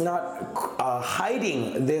God is not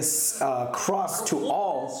hiding this cross to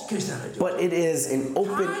all, but it is an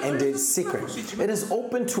open-ended secret. It is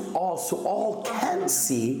open to all, so all can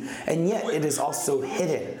see, and yet it is also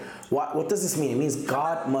hidden. What does this mean? It means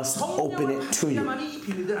God must open it to you.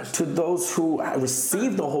 To those who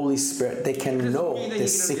receive the Holy Spirit, they can know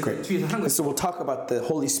this secret. And so we'll talk about the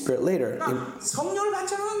Holy Spirit later.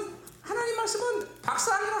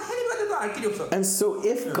 And so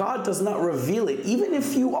if God does not reveal it, even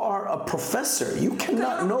if you are a professor, you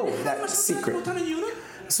cannot know that secret.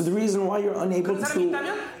 So the reason why you're unable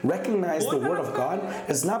to recognize the Word of God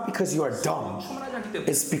is not because you are dumb.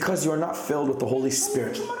 It's because you are not filled with the Holy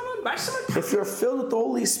Spirit. If you're filled with the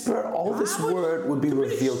Holy Spirit, all this Word would be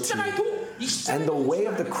revealed to you. And the way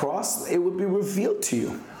of the cross, it would be revealed to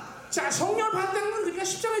you.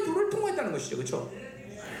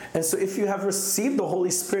 And so if you have received the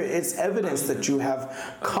Holy Spirit, it's evidence that you have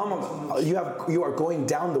you are going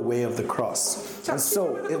down the way of the cross. And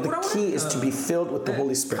so the key is to be filled with the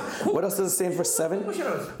Holy Spirit. What else does it say in verse 7?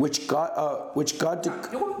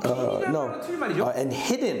 And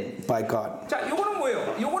hidden by God. 자, 요거는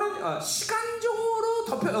뭐예요? 요거는 시간적으로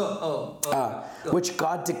which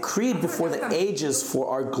God decreed before the ages for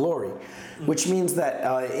our glory. Which means that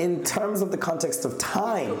in terms of the context of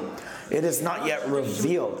time, it is not yet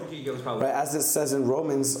revealed. Right? As it says in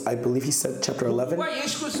Romans, I believe he said chapter 11,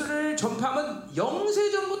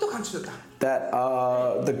 that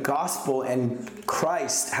the gospel and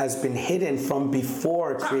Christ has been hidden from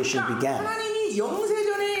before creation began.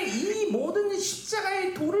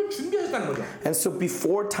 And so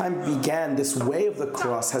before time began, this way of the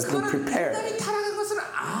cross has been prepared.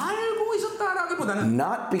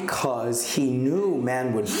 Not because he knew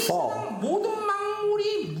man would fall,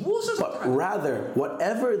 but rather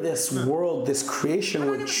whatever this world, this creation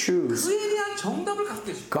would choose,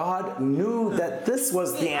 God knew that this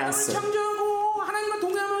was the answer.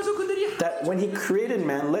 That when he created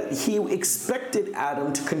man, he expected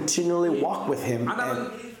Adam to continually walk with him.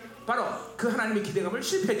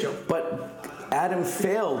 But Adam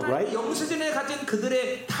failed, right?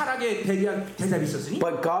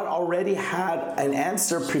 But God already had an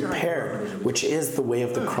answer prepared, which is the way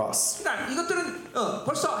of the cross.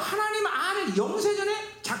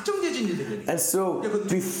 And so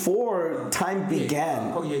before time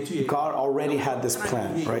began, God already had this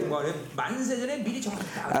plan, right?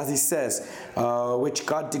 As he says, which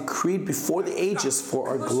God decreed before the ages for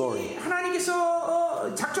our glory.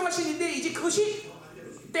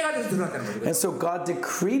 And so God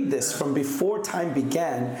decreed this from before time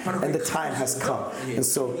began, and the time has come. And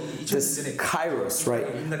so this kairos, right?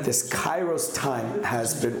 This kairos time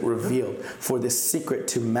has been revealed for this secret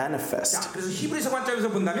to manifest.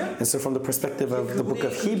 And so from the perspective of the book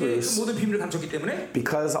of Hebrews,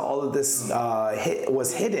 because all of this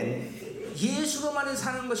was hidden,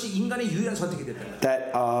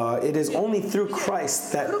 that it is only through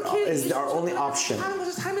Christ that is our only option.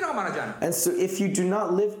 And so if you do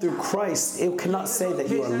not live through Christ, it cannot say that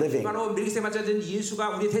you are living.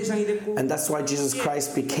 And that's why Jesus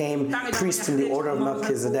Christ became priest in the order of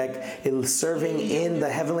Melchizedek, serving in the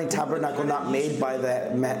heavenly tabernacle not made by the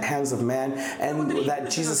hands of man, and that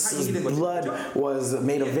Jesus' blood was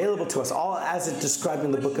made available to us, all as it described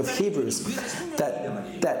in the book of Hebrews,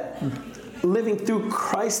 that living through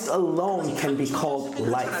Christ alone can be called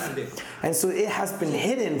life. And so it has been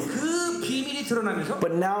hidden.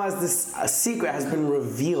 But now as this secret has been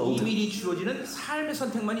revealed,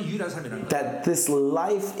 that this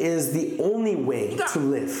life is the only way to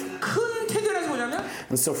live. 뭐냐면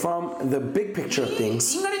And so from the big picture of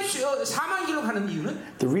things, 인간의 사망의 길로 가는 이유는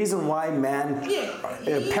the reason why man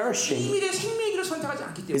perishing 비밀의 생명의 길을 선택하지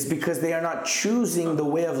않기 때문에 is because they are not choosing the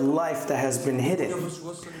way of life that has been hidden.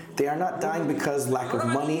 They are not dying because lack of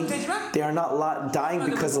money. They are not dying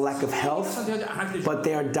because of lack of health. But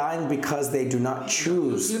they are dying because they do not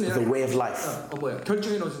choose the way of life.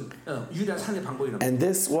 And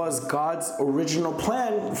this was God's original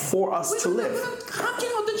plan for us to live.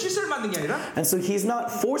 And so He's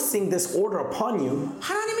not forcing this order upon you.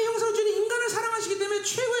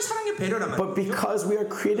 But because we are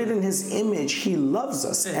created in His image, He loves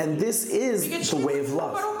us. And this is the way of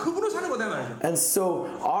love. And so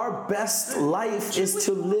our best life is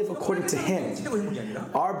to live according to Him.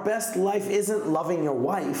 Our best life isn't loving your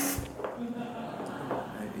wife.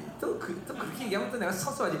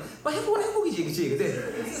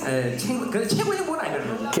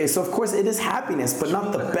 Okay, so of course it is happiness, but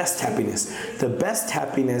not the best happiness. The best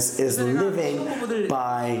happiness is living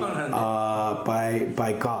by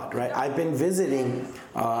God, right? I've been visiting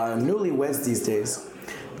newlyweds these days.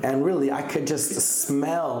 And really, I could just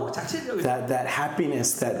smell that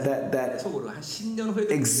happiness that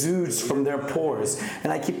exudes from their pores.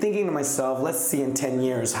 And I keep thinking to myself, let's see in 10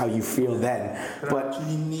 years how you feel then. But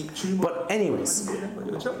anyways,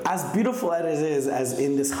 as beautiful as it is as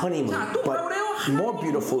in this honeymoon, but more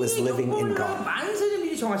beautiful is living in God.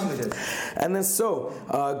 And then so,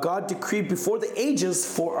 God decreed before the ages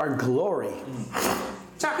for our glory.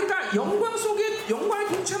 자, 그러니까 영광 속에 영광을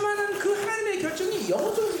동참하는 그 하나님의 결정이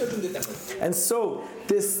영원토록 결정됐다는 거예요. And so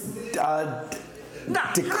this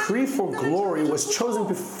decree for glory was chosen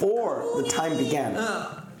before the time began.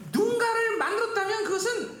 누군가를 만들었다면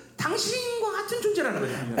그것은 당신과 같은 존재라는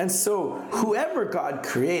거예요. And so whoever God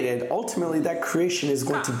created, ultimately that creation is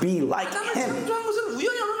going to be like Him. 창조한 것은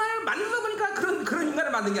우연히 어느 날 만들다 보니까 그런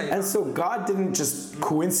인간을 만든 게 아니라. And so God didn't just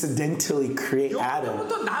coincidentally create Adam.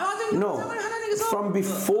 No. From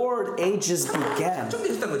before ages began,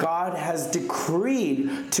 God has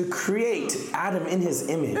decreed to create Adam in His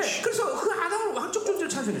image.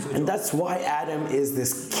 And that's why Adam is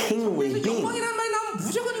this kingly being.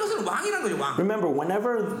 Remember,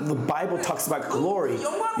 whenever the Bible talks about glory,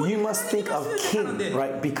 you must think of king,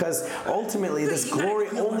 right? Because ultimately this glory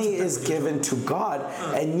only is given to God,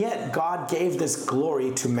 and yet God gave this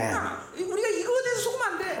glory to man.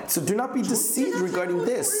 So do not be deceived regarding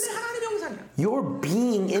this. Your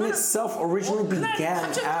being in itself originally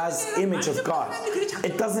began as image of God.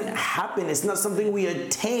 It doesn't happen. It's not something we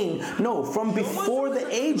attain. No, from before the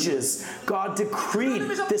ages, God decreed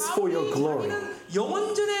this for your glory.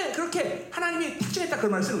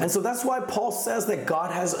 And so that's why Paul says that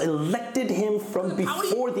God has elected him from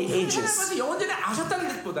before the ages.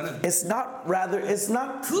 It's not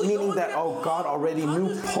meaning that, oh, God already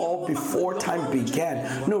knew Paul before time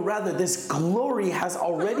began. No, rather, this glory has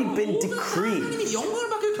already been decreed.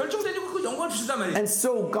 And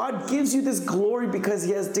so God gives you this glory because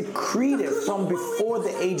He has decreed it from before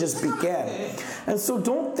the ages began. And so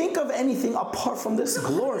don't think of anything apart from this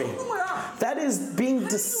glory. That is being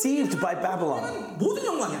deceived by Babylon.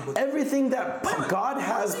 Everything that God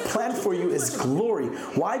has planned for you is glory.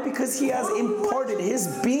 Why? Because He has imparted His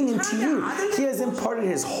being into you. He has imparted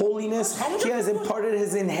His holiness. He has imparted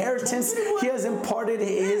His inheritance. He has imparted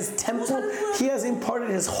His temple. He has imparted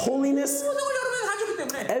His holiness.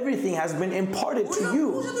 Everything has been imparted to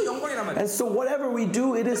you. And so whatever we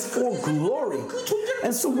do, it is for glory.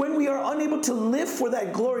 And so when we are unable to live for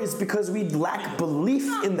that glory, it's because we lack belief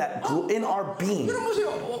in that in our being.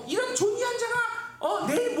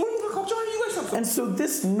 And so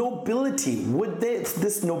this nobility, would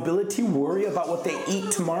this nobility worry about what they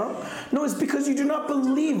eat tomorrow? No, it's because you do not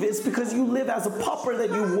believe. It's because you live as a pauper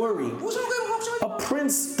that you worry. A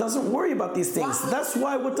prince doesn't worry about these things. That's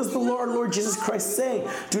why, what does the Lord Jesus Christ say?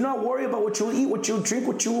 Do not worry about what you will eat, what you will drink,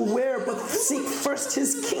 what you will wear, but seek first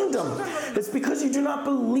His kingdom. It's because you do not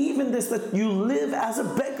believe in this that you live as a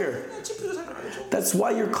beggar. That's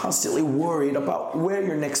why you're constantly worried about where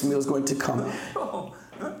your next meal is going to come.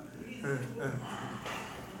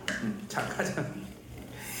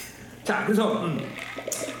 자, 그래서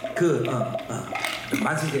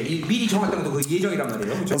미리 정했던 것도 그 예정이란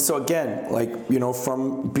말이에요. And so again, like,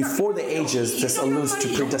 from before the ages, this alludes to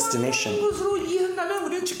predestination.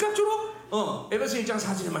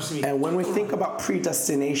 And when we think about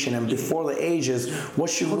predestination and before the ages, what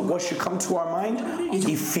should come to our mind?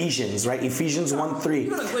 Ephesians, right? Ephesians 4 and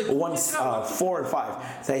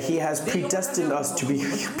 5, that He has predestined us to be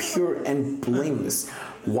pure and blameless.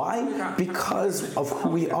 Why? Because of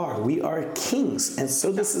who we are. We are kings. And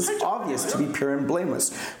so this is obvious to be pure and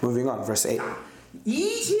blameless. Moving on, verse 8.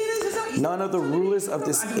 None of the rulers of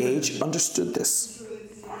this age understood this.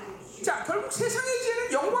 자, 결국 세상의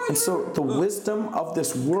지혜는 영광의 And so the wisdom of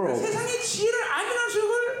this world, 세상의 지혜를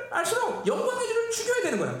알수록 영광의 지혜를 죽여야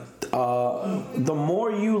되는 거야. the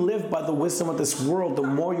more you live by the wisdom of this world, the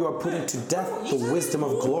more you are putting to death the wisdom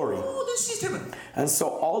of glory. 모든 시스템은 And so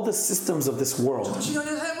all the systems of this world,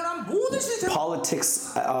 정치경제 사회문화 모든 시스템,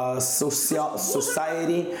 politics,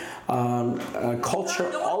 society,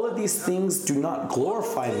 culture, all of these things do not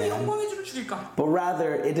glorify man, 영광의 지혜를 죽일까? but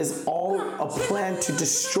rather it is all a plan to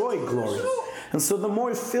destroy glory. And so the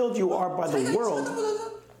more filled you are by the world,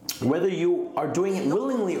 whether you are doing it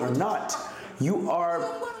willingly or not, you are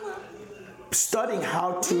studying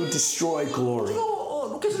how to destroy glory.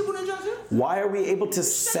 로켓을 보낸지 아세요? Why are we able to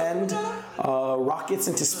send rockets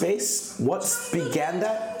into space? What began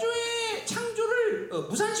that? 창조를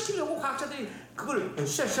무산시키려고 과학자들이 그걸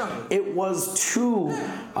시작한 거예요. It was to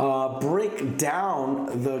break down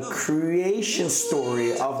the creation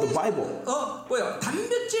story of the Bible.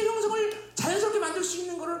 단백질 형성을 자연스럽게 만들 수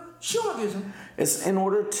있는 거를 시험하기 위해서. It's in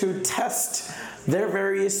order to test their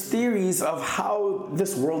various theories of how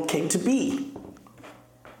this world came to be.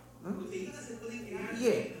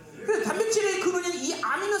 예. 그래서 단백질의 근원인 이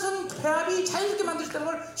아미노산 배합이 자연스럽게 만들 수 있다는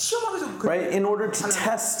걸 시험하기 위해서. Right, in order to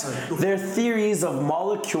test their theories of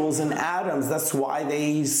molecules and atoms, that's why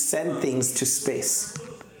they send things to space.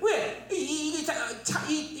 왜?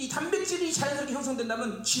 이 단백질이 자연스럽게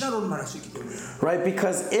형성된다면 진화론을 말할 수 있기 때문에. Right,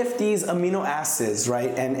 because if these amino acids,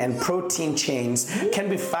 right, and protein chains can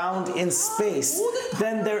be found in space,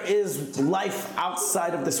 then there is life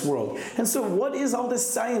outside of this world. And so what is all this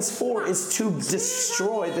science for is to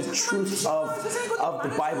destroy the truth of the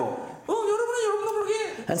Bible.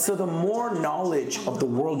 And so the more knowledge of the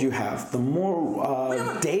world you have, the more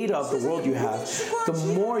data of the world you have, the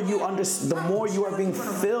more you are being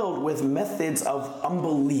filled with methods of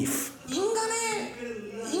unbelief.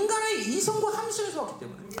 인간의 이성과 함성에서 왔기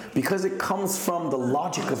때문에. Because it comes from the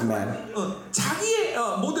logic of man. 자기의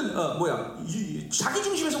모든 자기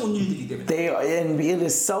중심에서 온 일들이기 때문에. And it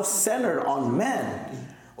is self-centered on man.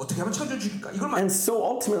 어떻게 하면 창조 죽일까? 이걸 말. And so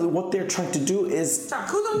ultimately, what they're trying to do is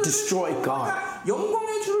destroy God.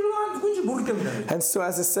 영광의 주가 누군지 모르기 때문에. And so,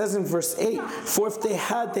 as it says in verse 8, for if they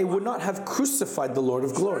had, they would not have crucified the Lord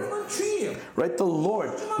of glory. Right? The Lord.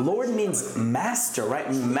 Lord means master, right?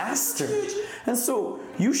 Master. And so,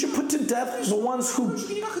 you should put to death the ones who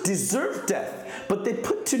deserve death. But they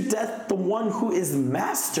put to death the one who is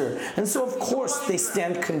master. And so, of course, they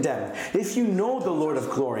stand condemned. If you know the Lord of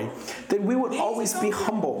glory, then we would always be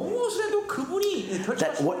humble.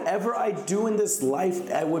 That whatever I do in this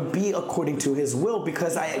life, I would be according to His will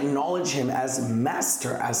because I acknowledge Him as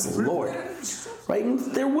master, as Lord. Right? And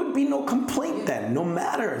there would be no complaint then, no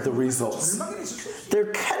matter the results.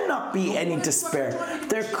 There cannot be any despair.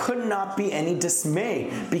 There could not be any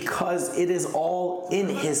dismay because it is all in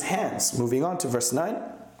His hands. Moving on to verse 9.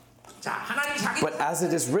 But as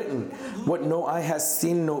it is written, what no eye has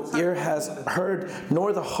seen, no ear has heard,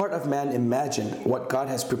 nor the heart of man imagined, what God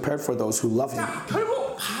has prepared for those who love Him.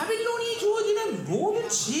 결국 바빌론이 주어지는 모든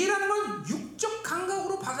지혜라는 건 육적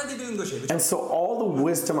감각으로 받아들이는 것이에요. And so all the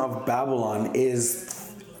wisdom of Babylon is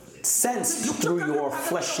sensed through your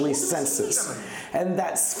fleshly senses. And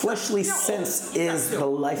that fleshly sense is the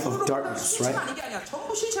life of darkness, right?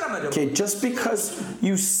 Okay, just because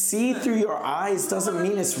you see through your eyes doesn't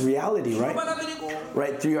mean it's reality, right?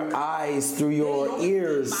 Right, through your eyes, through your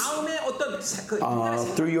ears,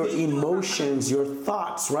 through your emotions, your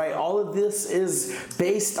thoughts, right? All of this is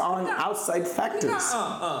based on outside factors.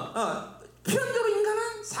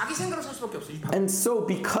 And so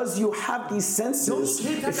because you have these senses,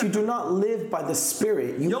 if you do not live by the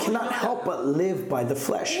Spirit, you cannot help but live by the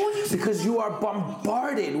flesh. Because you are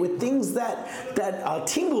bombarded with things that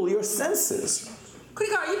tingle your senses.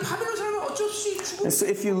 And so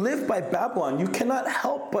if you live by Babylon, you cannot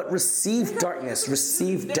help but receive darkness,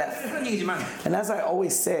 receive death. And as I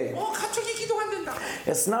always say,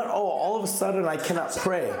 it's not, all of a sudden I cannot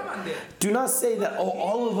pray. Do not say that,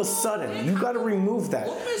 all of a sudden. You got to remove that.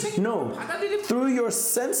 No. Through your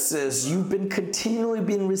senses, you've been continually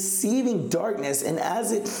receiving darkness, and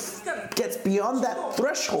as it gets beyond that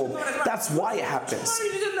threshold, that's why it happens.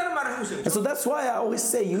 And so that's why I always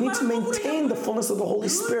say you need to maintain the fullness of the Holy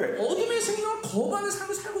Spirit.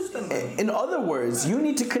 In other words, you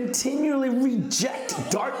need to continually reject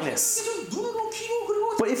darkness.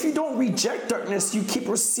 But if you don't reject darkness, you keep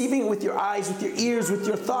receiving it with your eyes, with your ears, with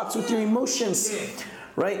your thoughts, with your emotions,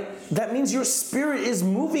 right? That means your spirit is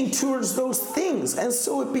moving towards those things. And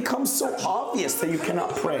so it becomes so obvious that you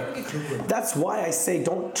cannot pray. That's why I say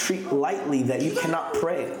don't treat lightly that you cannot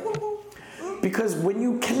pray. Because when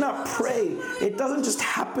you cannot pray, it doesn't just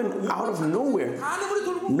happen out of nowhere.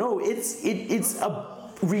 No, it's a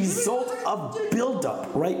result of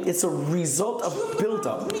buildup, right? It's a result of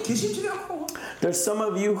buildup. There's some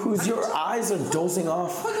of you whose your eyes are dozing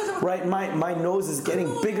off, right? My nose is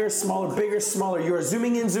getting bigger, smaller. You're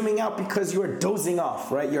zooming in, zooming out because you are dozing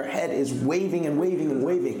off, right? Your head is waving and waving and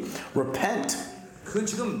waving. Repent.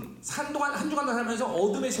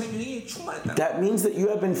 That means that you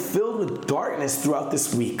have been filled with darkness throughout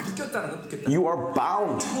this week. You are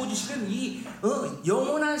bound.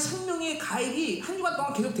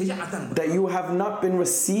 That you have not been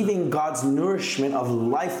receiving God's nourishment of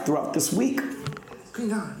life throughout this week. You've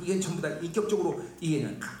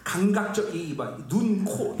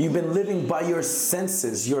been living by your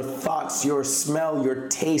senses, your thoughts, your smell, your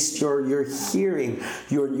taste, your hearing,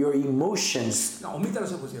 your emotions.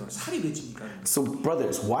 So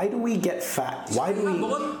brothers, why do we get fat? Why do we?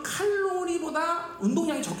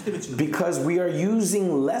 Because we are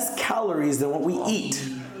using less calories than what we eat.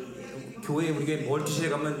 교회 우리 멀티실에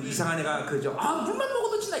가면 이상한 애가 그죠? 물만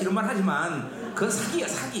먹어도 진다 이런 말 하지만 그건 사기야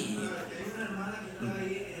사기.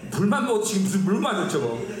 물만 먹어도 지금 무슨 물만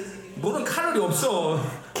먹죠? 물은 칼로리 없어.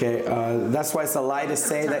 Okay, that's why it's a lie to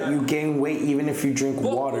say that you gain weight even if you drink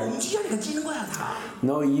water.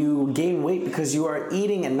 No, you gain weight because you are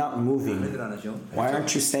eating and not moving. Why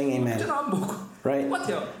aren't you saying amen? Right?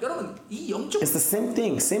 It's the same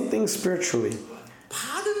thing spiritually.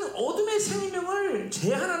 받은 어둠의 생명을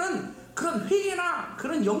제한하는 그런 회개나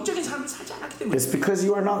그런 영적인 삶을 살지 않았기 때문에. It's because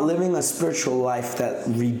you are not living a spiritual life that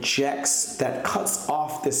rejects, that cuts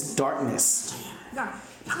off this darkness.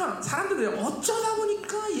 사람들이 어쩌다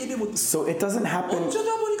보니까 예배 못. So it doesn't happen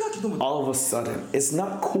어쩌다 보니까 기도 못. all of a sudden. It's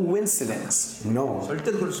not coincidence. No.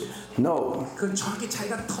 절대로 그럴 수 없어. No. 그 저기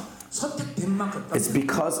자기가 It's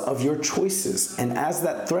because of your choices. And as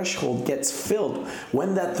that threshold gets filled,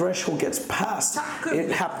 when that threshold gets passed, it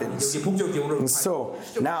happens. And so,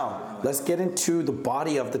 now, let's get into the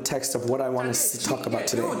body of the text of what I want to talk about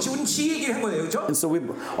today. And so,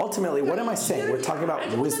 ultimately, what am I saying? We're talking about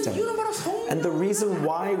wisdom. And the reason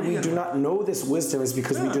why we do not know this wisdom is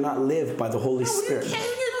because we do not live by the Holy Spirit.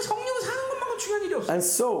 And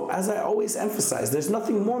so, as I always emphasize, there's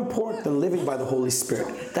nothing more important than living by the Holy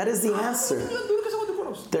Spirit. That is the answer.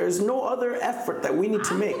 There is no other effort that we need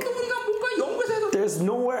to make. There's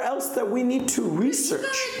nowhere else that we need to research.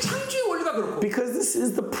 Because this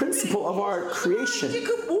is the principle of our creation.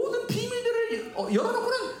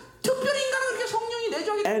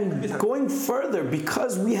 And going further,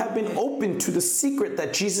 because we have been open to the secret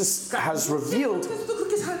that Jesus has revealed,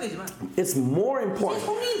 it's more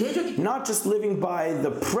important, not just living by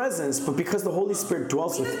the presence, but because the Holy Spirit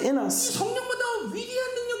dwells within us.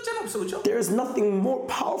 There is nothing more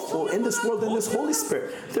powerful in this world than this Holy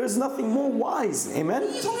Spirit. There is nothing more wise. Amen?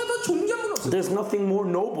 There's nothing more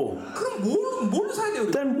noble.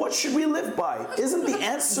 Then what should we live by? Isn't the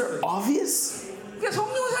answer obvious?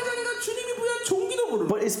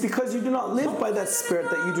 But it's because you do not live by that spirit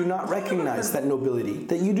that you do not recognize that nobility,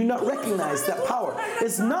 that you do not recognize that power.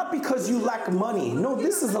 It's not because you lack money. No,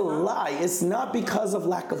 this is a lie. It's not because of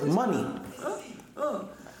lack of money.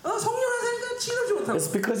 It's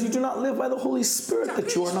because you do not live by the Holy Spirit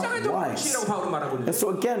that you are not wise. And so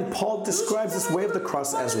again, Paul describes this way of the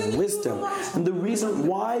cross as wisdom. And the reason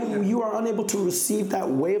why you are unable to receive that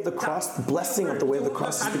way of the cross, the blessing of the way of the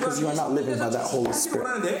cross, is because you are not living by that Holy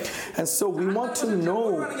Spirit. And so we want to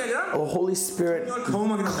know the Holy Spirit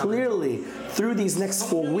clearly through these next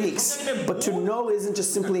 4 weeks. But to know isn't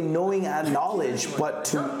just simply knowing and knowledge, but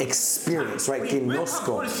to experience, right?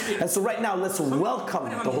 Ginosko. And so right now, let's welcome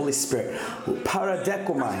the Holy Spirit.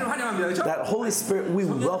 Paradekomai. That Holy Spirit, we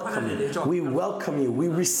welcome you. We welcome you. We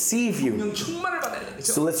receive you.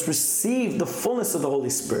 So let's receive the fullness of the Holy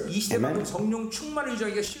Spirit. Amen.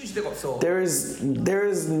 There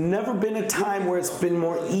is never been a time where it's been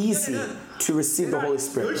more easy to receive the Holy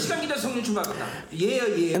Spirit.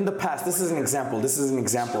 In the past, this is an example,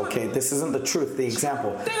 okay? This isn't the truth, the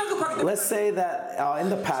example. Let's say that in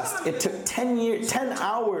the past, it took 10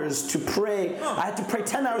 hours to pray. I had to pray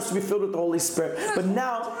 10 hours to be filled with the Holy Spirit. But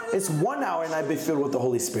now, it's 1 hour and I've been filled with the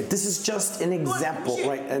Holy Spirit. This is just an example,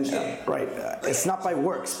 right? And it's not by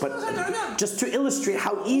works, but just to illustrate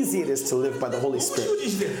how easy it is to live by the Holy Spirit.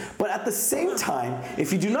 But at the same time,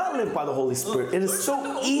 if you do not live by the Holy Spirit, it is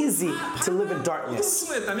so easy to live in darkness.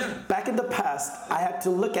 Back in the past, I had to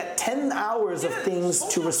look at 10 hours of things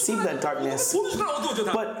to receive that darkness.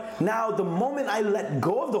 But now, the moment I let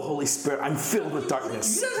go of the Holy Spirit, I'm filled with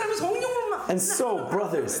darkness. And so,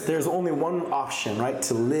 brothers, there's only one option, right?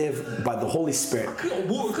 To live by the Holy Spirit,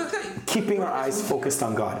 keeping our eyes focused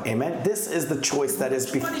on God. Amen? This is the choice that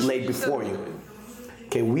is laid before you.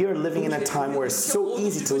 Okay, we are living in a time where it's so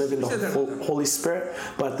easy to live in the Holy Spirit,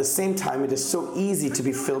 but at the same time, it is so easy to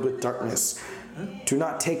be filled with darkness. Do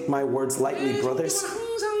not take my words lightly, brothers.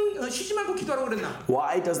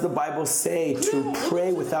 Why does the Bible say to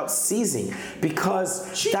pray without ceasing? Because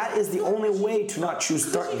that is the only way to not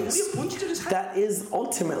choose darkness. That is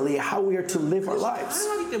ultimately how we are to live our lives,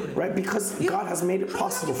 right? Because God has made it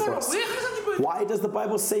possible for us. Why does the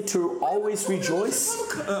Bible say to always rejoice?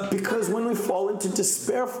 Because when we fall into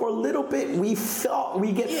despair for a little bit, we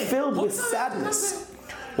get filled with sadness.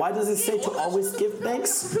 Why does it say to always give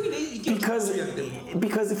thanks?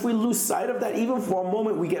 Because if we lose sight of that, even for a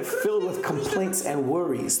moment, we get filled with complaints and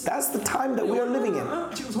worries. That's the time that we are living in.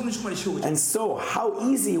 And so, how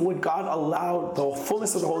easy would God allow the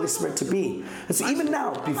fullness of the Holy Spirit to be? And so even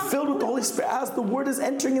now, be filled with the Holy Spirit as the Word is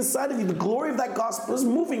entering inside of you. The glory of that gospel is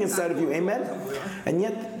moving inside of you. Amen? And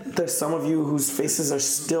yet, there's some of you whose faces are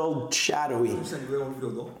still shadowy.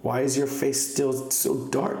 Why is your face still so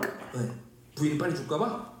dark?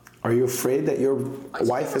 Are you afraid that your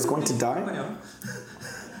wife is going to die?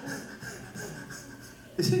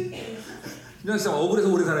 진짜 억울해서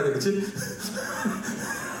오래 살아야 돼, 그렇지?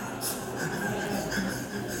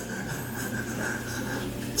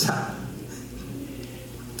 자,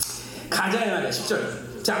 가자 이 말이야,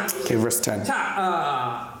 10절. 자, okay, verse 10.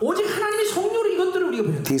 자, 오직 하나님의 성령으로 이것들을 우리가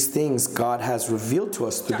보셨다. These things God has revealed to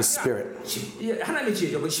us through the Spirit. 하나님의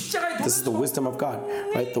지혜죠. 십자가의 This is the wisdom of God,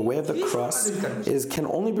 right? The way of the cross can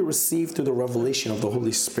only be received through the revelation of the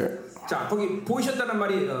Holy Spirit. 자, 거기 보이셨다는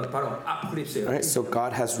말이 바로 아포칼립스예요. Right, so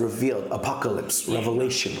God has revealed apocalypse,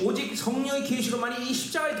 revelation. 오직 성령의 계시로만이 이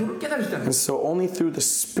십자가의 도를 깨달으셨다는. And so only through the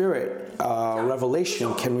Spirit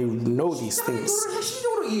revelation can we know these things.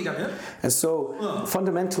 And so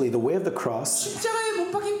fundamentally, the way of the cross 십자가에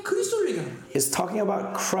못 박힌 그리스도를 얘기하는. is talking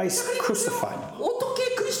about Christ crucified.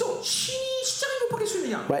 어떻게 그리스도 신이 십자가에 못 박힐 수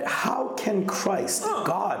있느냐? Right? How can Christ,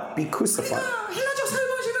 God, be crucified? 헬라적 사회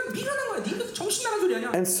방식은 미련한 거야. 니들 정신 나간 소리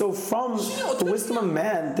아니야? And so from the wisdom of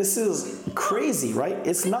man, this is crazy, right?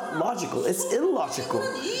 It's not logical. It's illogical.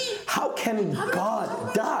 How can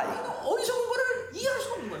God die?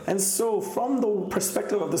 And so from the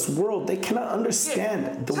perspective of this world, they cannot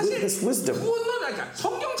understand this wisdom.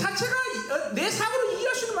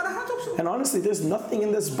 And honestly, there's nothing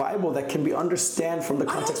in this Bible that can be understood from the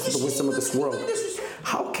context of the wisdom of this world.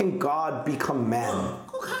 How can God become man?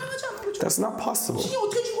 That's not possible.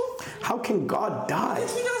 How can God die?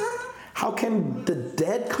 How can the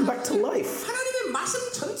dead come back to life?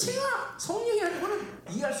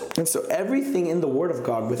 And so everything in the Word of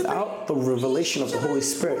God, without the revelation of the Holy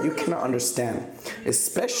Spirit, you cannot understand,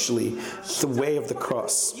 especially the way of the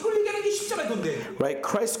cross. Right?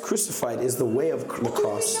 Christ crucified is the way of the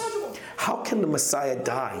cross. How can the Messiah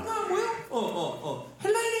die?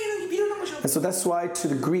 And so that's why to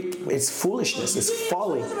the Greek it's foolishness, it's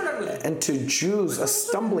folly, and to Jews a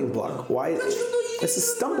stumbling block. Why? It's a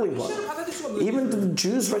stumbling block. Even the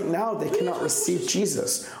Jews right now, they cannot receive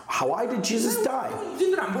Jesus. Why did Jesus die?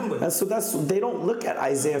 And so they don't look at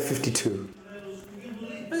Isaiah 52.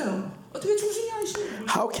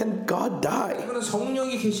 How can God die?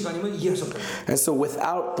 And so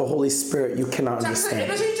without the Holy Spirit, you cannot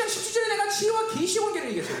understand.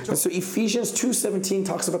 And so Ephesians 2:17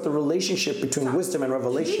 talks about the relationship between wisdom and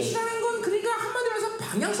revelation.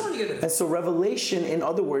 And so revelation, in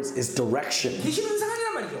other words, is direction.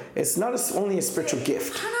 It's not only a spiritual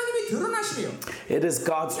gift. It is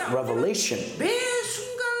God's revelation.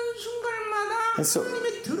 And so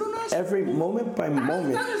every moment by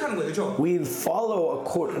moment, we follow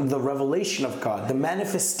the revelation of God, the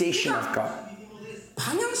manifestation of God.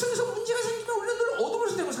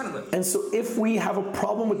 And so if we have a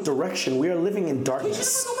problem with direction, we are living in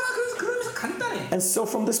darkness. And so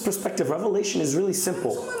from this perspective, revelation is really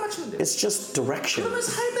simple. It's just direction.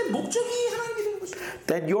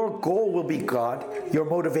 Then your goal will be God, your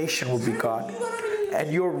motivation will be God,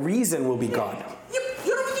 and your reason will be God.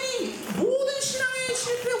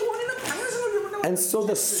 And so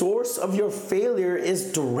the source of your failure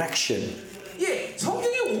is direction.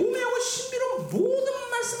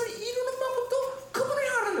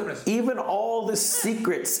 Even all the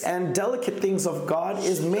secrets and delicate things of God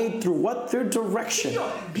is made through what? Through direction.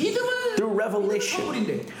 Through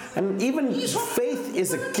revelation. And even faith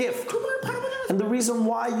is a gift. And the reason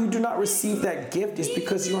why you do not receive that gift is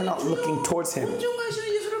because you are not looking towards Him.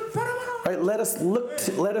 Right, let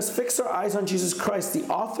us fix our eyes on Jesus Christ, the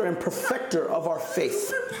author and perfecter of our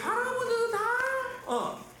faith.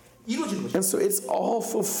 이루어지는 거죠. And so it's all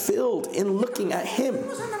fulfilled in looking at Him.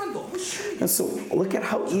 살아가면 너무 쉬워요. And so look at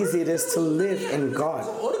how easy it is to live in God.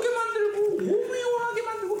 어렵게 만들고 오묘하게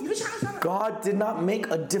만들고 이러지 않아요. God did not make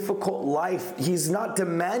a difficult life. He's not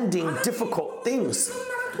demanding difficult things.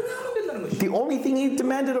 The only thing He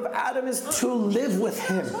demanded of Adam is to live with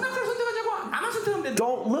Him.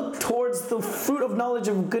 Don't look towards the fruit of knowledge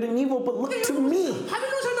of good and evil, but look to me.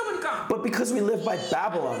 But because we live by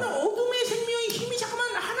Babylon,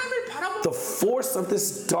 the force of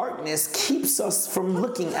this darkness keeps us from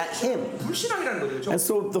looking at Him. And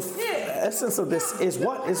so the essence of this is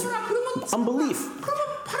what? Is unbelief.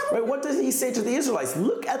 Right? What does He say to the Israelites?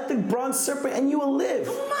 Look at the bronze serpent and you will live.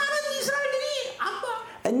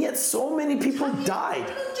 And yet so many people died.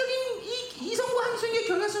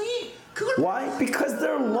 Why? Because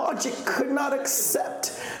their logic could not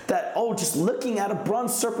accept that, oh, just looking at a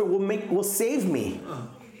bronze serpent will save me.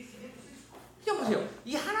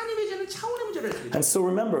 And so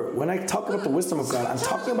remember, when I talk about the wisdom of God, I'm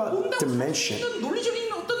talking about dimension.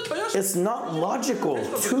 It's not logical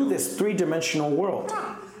to this three-dimensional world.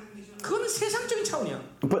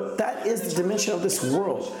 But that is the dimension of this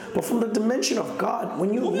world. But from the dimension of God,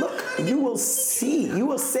 when you look, you will see, you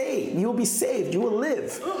will say, you will be saved, you will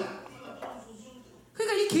live.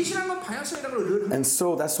 And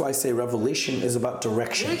so that's why I say revelation is about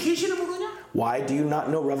direction. Why do you not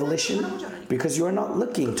know revelation? Because you are not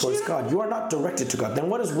looking towards God. You are not directed to God. Then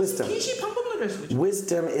what is wisdom?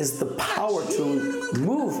 Wisdom is the power to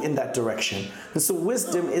move in that direction. And so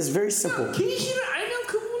wisdom is very simple.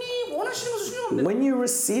 When you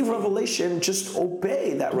receive revelation, just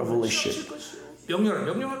obey that revelation.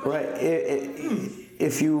 Right?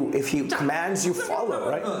 If He commands, you follow,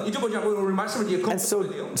 right? And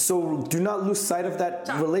so do not lose sight of that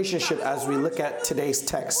relationship as we look at today's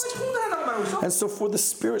text. And so for the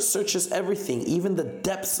Spirit searches everything, even the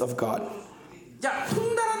depths of God.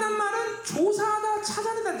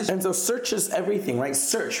 And so searches everything, right?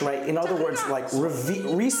 Search, right? In other words, like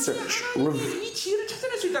research.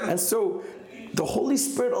 And so the Holy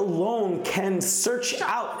Spirit alone can search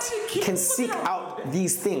out, can seek out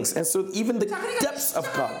these things. And so even the depths of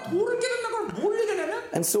God.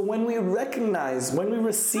 And so when we recognize, when we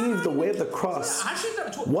receive the way of the cross,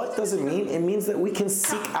 what does it mean? It means that we can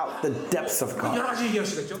seek out the depths of God.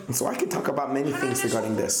 And so I can talk about many things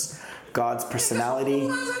regarding this. God's personality.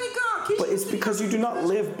 But it's because you do not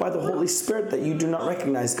live by the Holy Spirit that you do not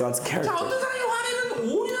recognize God's character.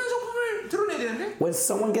 When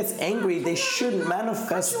someone gets angry, they should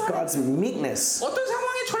manifest God's meekness.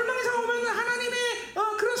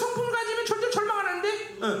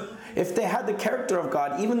 If they had the character of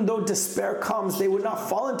God, even though despair comes, they would not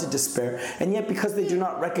fall into despair. And yet because they do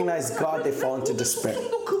not recognize God, they fall into despair.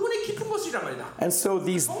 And so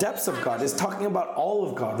these depths of God is talking about all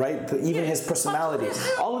of God, right? Even His personality.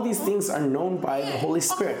 All of these things are known by the Holy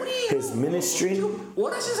Spirit. His ministry,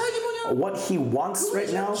 what He wants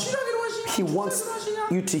right now. He wants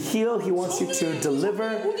you to heal. He wants you to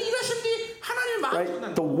deliver.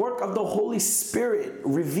 Right? The work of the Holy Spirit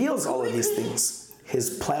reveals all of these things. His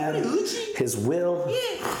plan, His will,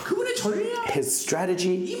 His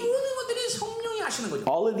strategy.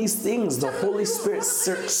 All of these things the Holy Spirit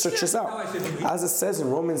searches out. As it says in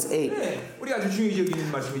Romans 8.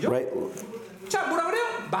 Right?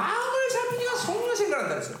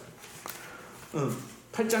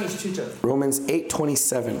 Romans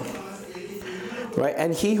 8:27. Right?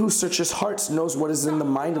 And He who searches hearts knows what is in the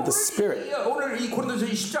mind of the Spirit.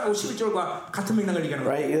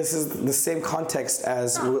 Right? This is the same context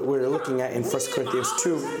as we're looking at in 1 Corinthians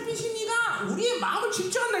 2.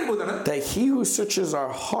 That He who searches our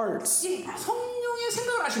hearts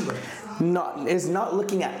is not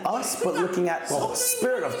looking at us, but looking at the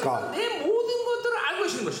Spirit of God.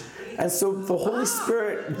 And so the Holy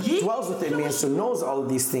Spirit dwells within me and so knows all of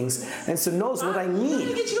these things and so knows what I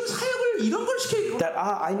need. That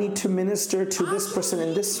I need to minister to this person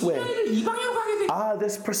in this way.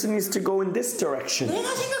 This person needs to go in this direction.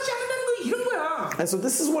 And so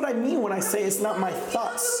this is what I mean when I say it's not my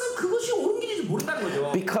thoughts.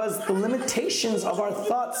 Because the limitations of our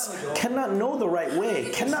thoughts cannot know the right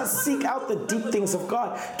way, cannot seek out the deep things of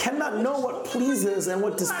God, cannot know what pleases and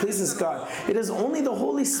what displeases God. It is only the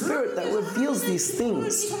Holy Spirit that reveals these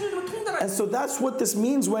things. And so that's what this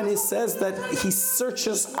means when it says that He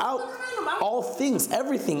searches out all things,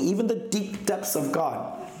 everything, even the deep depths of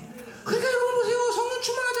God.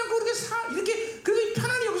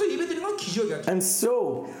 And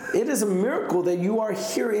so it is a miracle that you are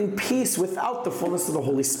here in peace without the fullness of the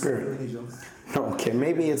Holy Spirit. Okay,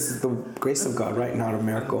 maybe it's the grace of God, right? Not a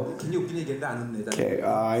miracle. Okay,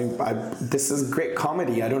 this is great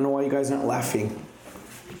comedy. I don't know why you guys aren't laughing.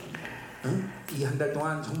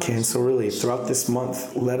 Okay, and so really, throughout this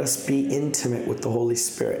month, let us be intimate with the Holy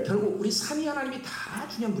Spirit.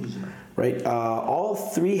 Right? All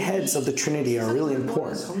three heads of the Trinity are really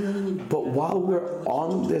important. But while we're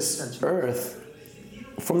on this earth,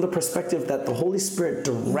 from the perspective that the Holy Spirit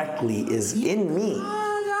directly is in me,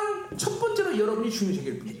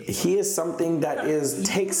 He is something that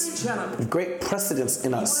takes great precedence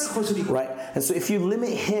in us, right? And so if you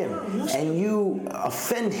limit Him and you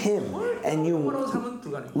offend Him and you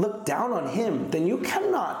look down on Him, then you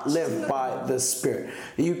cannot live by the Spirit.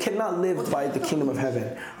 You cannot live by the kingdom of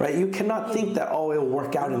heaven, right? You cannot think that, oh, it'll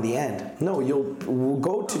work out in the end. No, you'll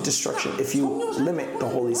go to destruction if you limit the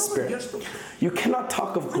Holy Spirit. You cannot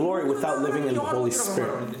talk of glory without living in the Holy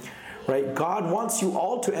Spirit. Right? God wants you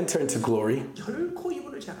all to enter into glory.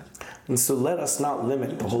 And so let us not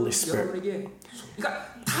limit the Holy Spirit.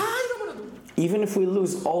 Even if we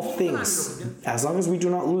lose all things, as long as we do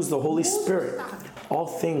not lose the Holy Spirit, all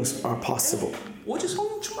things are possible.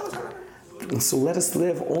 And so let us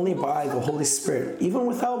live only by the Holy Spirit. Even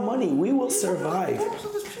without money, we will survive.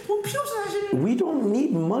 We don't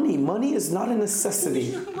need money. Money is not a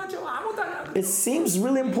necessity. It seems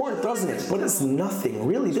really important, doesn't it? But it's nothing.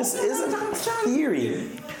 Really, this isn't theory.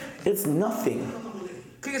 It's nothing.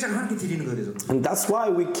 And that's why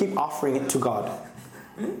we keep offering it to God.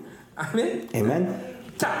 Amen.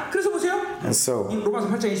 And so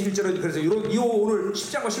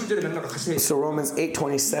Romans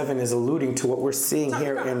 8:27 is alluding to what we're seeing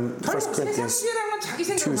here in 1 Corinthians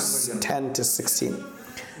 2:10 to 16.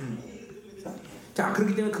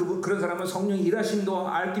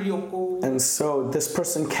 And so this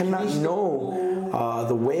person cannot know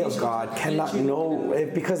the way of God, cannot know,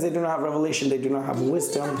 because they do not have revelation, they do not have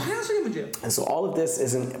wisdom. And so all of this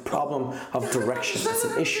is a problem of direction. It's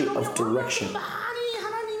an issue of direction.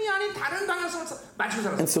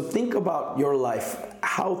 And so think about your life,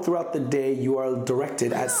 how throughout the day you are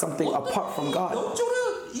directed at something apart from God.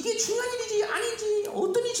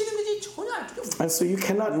 And so you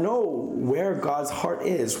cannot know where God's heart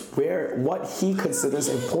is, what He considers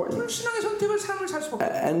important.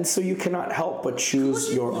 And so you cannot help but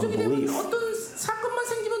choose your unbelief.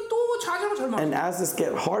 And as this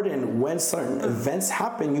gets hardened, when certain events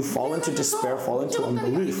happen, you fall into despair, fall into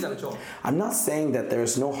unbelief. I'm not saying that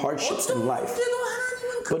there's no hardships in life.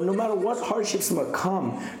 But no matter what hardships may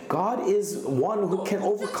come, God is one who can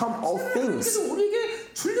overcome all things.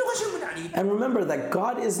 And remember that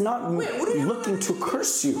God is not looking to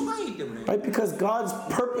curse you, right? Because God's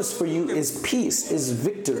purpose for you is peace, is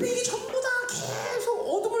victory.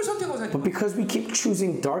 But because we keep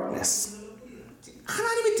choosing darkness,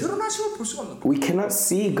 we cannot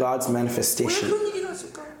see God's manifestation.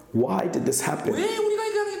 Why did this happen?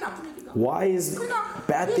 Why is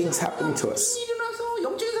bad things happening to us?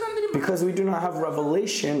 Because we do not have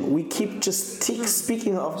revelation, we keep just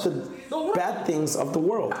speaking of the bad things of the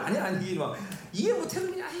world.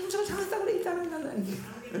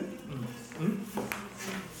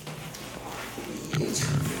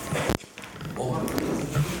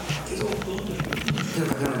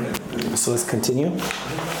 So let's continue.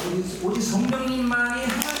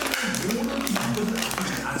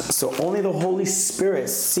 So only the Holy Spirit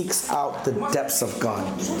seeks out the depths of God.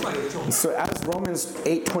 And so as Romans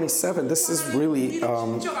 8:27, this is really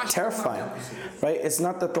terrifying, right? It's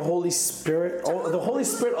not that the Holy Spirit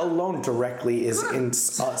alone directly is in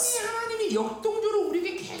us.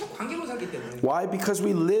 Why? Because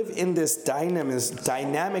we live in this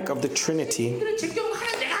dynamic of the Trinity.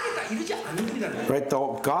 Right?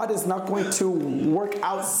 Though God is not going to work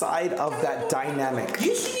outside of that dynamic.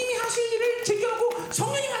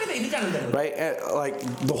 Right? Like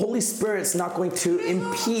the Holy Spirit is not going to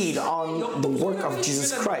impede on the work of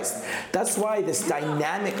Jesus Christ. That's why this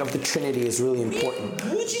dynamic of the Trinity is really important.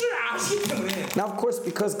 Now, of course,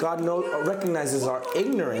 because God recognizes our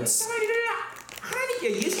ignorance,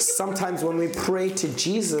 sometimes when we pray to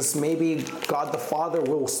Jesus, maybe God the Father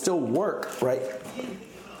will still work, right?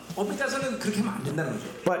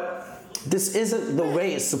 But this isn't the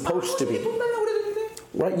way it's supposed to be.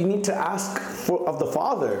 Right? You need to ask of the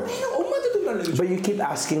Father, but you keep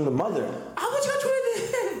asking the mother.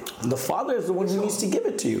 The Father is the one who needs to give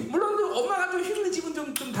it to you.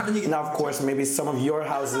 Now, of course, maybe some of your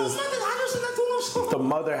houses, the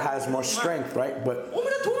mother has more strength, right? But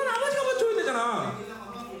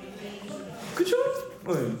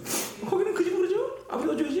거기는 그 집은 그러죠?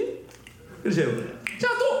 아버지가 줘야지. 그러세요. 자,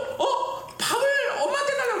 또 밥을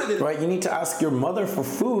엄마한테 달라고 그래야 돼. Right, you need to ask your mother for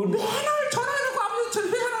food. 맨날 전화해서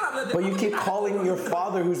But you keep calling your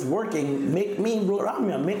father who's working, make me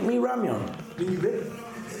ramen, make me ramen.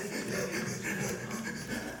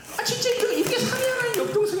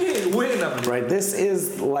 Right, this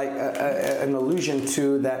is like an allusion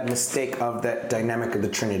to that mistake of that dynamic of the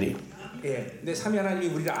Trinity.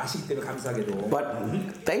 But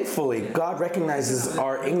thankfully, God recognizes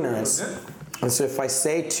our ignorance. And so if I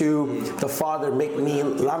say to the father, make me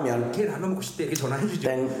ramyeon,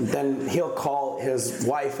 then he'll call his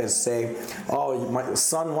wife and say, oh, my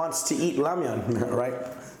son wants to eat ramyeon, right?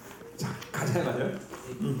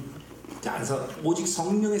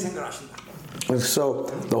 And so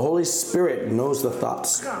the Holy Spirit knows the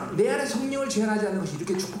thoughts.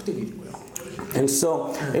 And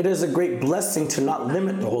so it is a great blessing to not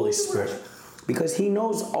limit the Holy Spirit, because He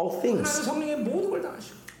knows all things.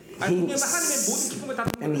 He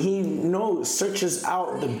searches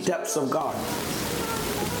out the depths of God.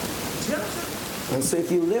 And so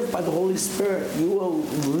if you live by the Holy Spirit, you will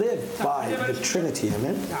live by the Trinity.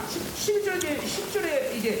 Amen?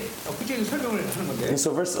 And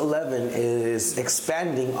so verse 11 is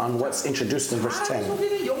expanding on what's introduced in verse 10.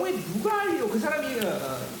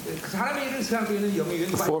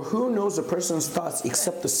 For who knows a person's thoughts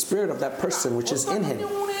except the spirit of that person which is in him?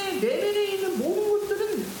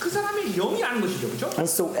 And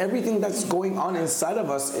so everything that's going on inside of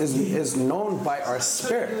us is known by our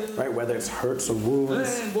spirit, right? Whether it's hurts or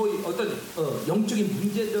wounds,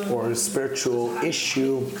 or a spiritual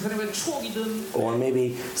issue, or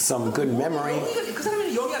maybe some good memory.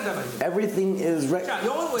 Everything is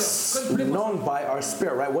known by our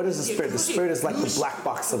spirit, right? What is the spirit? The spirit is like the black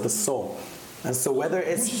box of the soul. And so whether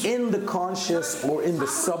it's in the conscious or in the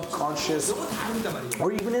subconscious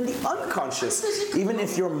or even in the unconscious, even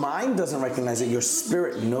if your mind doesn't recognize it, your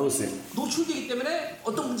spirit knows it.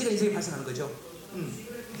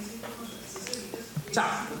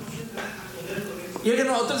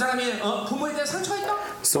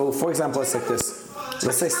 So for example, it's like this.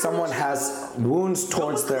 Let's say someone has wounds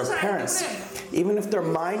towards their parents. Even if their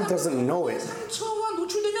mind doesn't know it,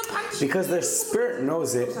 because their spirit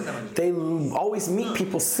knows it, they always meet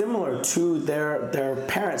people similar to their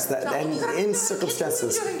parents and in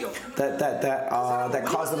circumstances that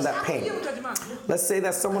cause them that pain. Let's say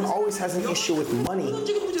that someone always has an issue with money.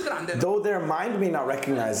 Though their mind may not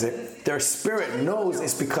recognize it, their spirit knows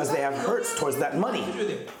it's because they have hurts towards that money.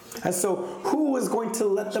 And so who is going to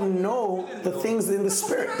let them know the things in the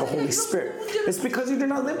Spirit? The Holy Spirit. It's because you do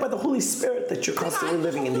not live by the Holy Spirit that you're constantly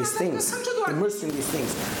living in these things, immersed in these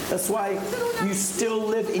things. That's why you still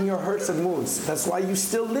live in your hurts and wounds. That's why you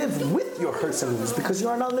still live with your hurts and wounds, because you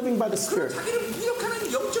are not living by the Spirit.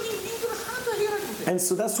 And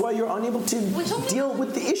so that's why you're unable to deal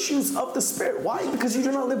with the issues of the Spirit. Why? Because you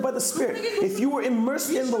do not live by the Spirit. If you were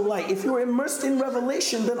immersed in the light, if you were immersed in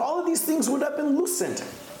revelation, then all of these things would have been loosened.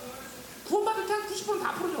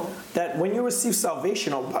 That when you receive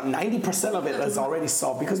salvation, about 90% of it is already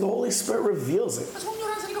solved because the Holy Spirit reveals it.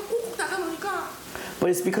 But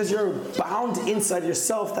it's because you're bound inside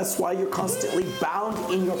yourself. That's why you're constantly bound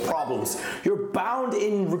in your problems. You're bound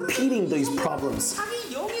in repeating these problems.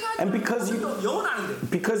 And because you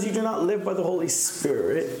do not live by the Holy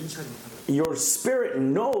Spirit, your spirit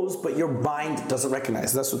knows, but your mind doesn't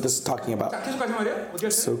recognize. That's what this is talking about.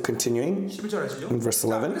 So continuing in verse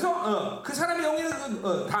 11.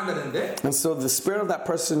 And so the spirit of that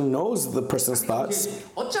person knows the person's thoughts.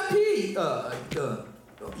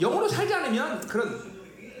 영으로 살지 않으면 그런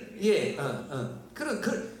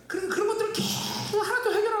것들을 계속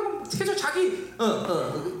하나도 해결하고 계속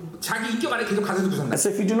자기 인격 안에 계속 가둬두고 산다. And so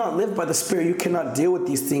if you do not live by the Spirit, you cannot deal with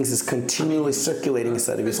these things. It's continually circulating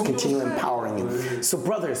inside of you. It's continually empowering you. So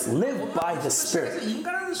brothers, live by the Spirit.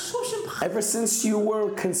 Ever since you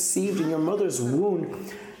were conceived in your mother's womb,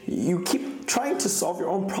 you keep trying to solve your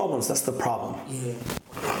own problems. That's the problem.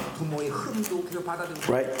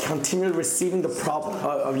 Right? Continually receiving the problem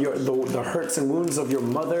of the hurts and wounds of your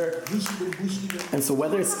mother. And so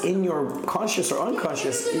whether it's in your conscious or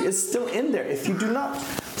unconscious, it's still in there. If you do not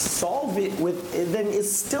solve it then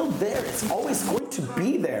it's still there. It's always going to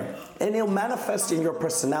be there. And it'll manifest in your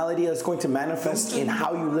personality. It's going to manifest in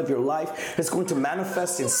how you live your life. It's going to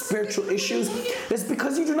manifest in spiritual issues. It's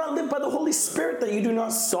because you do not live by the Holy Spirit that you do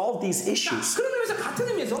not solve these issues.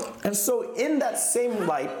 And so in that same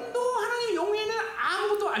light,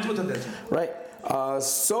 right?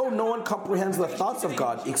 So no one comprehends the thoughts of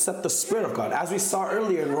God except the Spirit of God, as we saw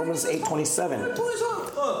earlier in Romans 8:27.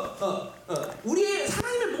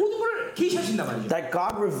 계시하신단 말이죠. That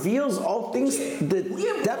God reveals all things, the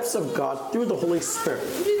depths of God through the Holy Spirit.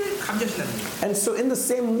 우리를 감지하신다는 거예요. And so in the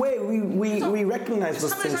same way, we recognize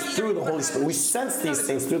those things through the Holy Spirit. We sense these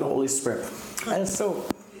things through the Holy Spirit. And so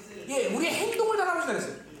예, 우리의 행동을 따라하신다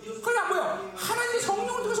그랬어요. 그러니까 뭐야? 하나님의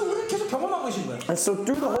성령을 통해서 우리를 계속 경험하고 계신 거예요. And so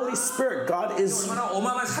through the Holy Spirit, God is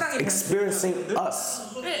어마어마한 사랑의 experiencing us.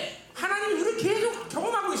 예, 하나님이 우리를 계속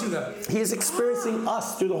경험하고 계신 거야. He is experiencing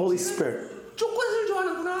us through the Holy Spirit. 초콜릿을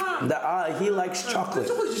좋아하는구나. That he likes chocolate.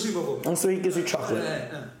 초콜릿 주신 거고. And so he gives you chocolate.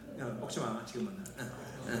 먹지 마 지금은.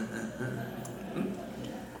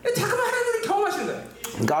 잠깐만 하나님을 경험하시는 거예요.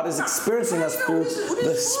 God is experiencing us through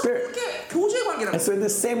the Spirit. 교제 관계라고. And so in the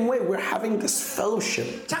same way, we're having this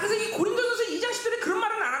fellowship. 자, 그래서 이 고린도전서 2장 10절에 그런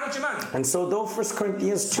말은 안 하고 있지만. And so though 1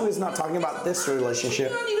 Corinthians 2 is not talking about this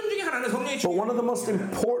relationship, but one of the most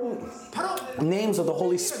important names of the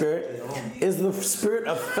Holy Spirit is the spirit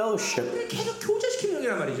of fellowship. 계속 교제시키는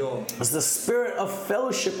거란 말이죠. It's the spirit of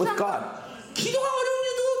fellowship with God. 기도가 어려운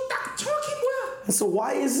이유도 딱 정확히 뭐야? And so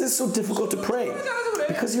why is this so difficult to pray?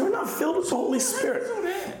 Because you're not filled with the Holy Spirit.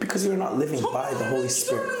 Because you're not living by the Holy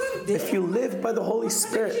Spirit. If you live by the Holy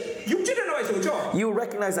Spirit, you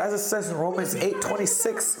recognize, as it says in Romans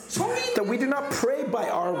 8:26, that we do not pray by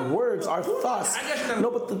our words, our thoughts.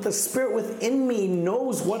 No, but that the Spirit within me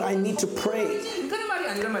knows what I need to pray.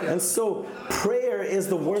 And so prayer is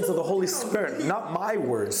the words of the Holy Spirit, not my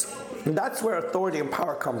words. And that's where authority and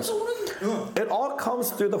power comes. It all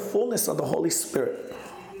comes through the fullness of the Holy Spirit.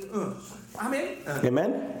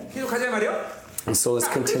 Amen? And so let's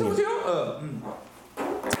continue.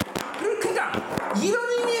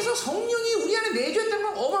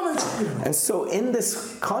 And so in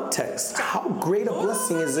this context, how great a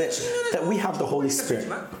blessing is it that we have the Holy Spirit?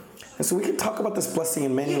 And so we can talk about this blessing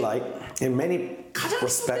in many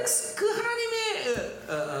respects.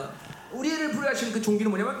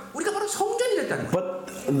 But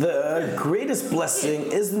the greatest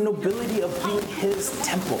blessing is the nobility of being His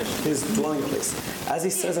temple, His dwelling place. As He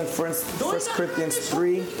says in 1 Corinthians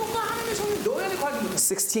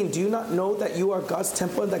 3:16, do you not know that you are God's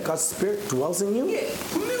temple and that God's Spirit dwells in you?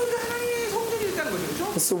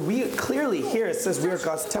 And so we clearly here it says we are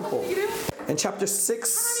God's temple. In chapter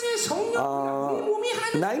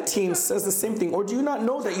 6:19 says the same thing. Or do you not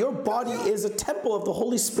know that your body is a temple of the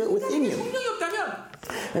Holy Spirit within you?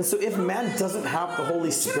 And so if man doesn't have the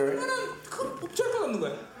Holy Spirit,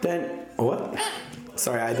 then what?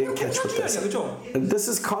 Sorry, I didn't catch what this is. This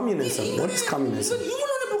is communism. What is communism?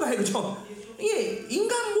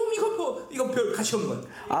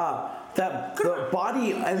 That the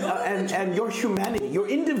body and your humanity, your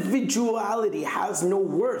individuality has no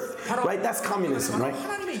worth, right? That's communism, right?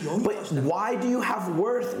 But why do you have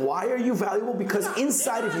worth? Why are you valuable? Because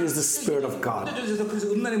inside of you is the Spirit of God.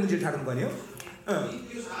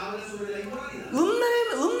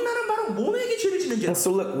 And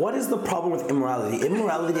so look, what is the problem with immorality?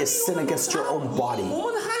 Immorality is sin against your own body.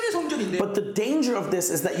 But the danger of this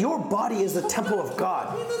is that your body is the temple of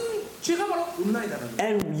God.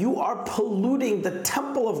 And you are polluting the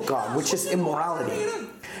temple of God, which is immorality.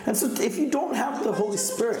 And so if you don't have the Holy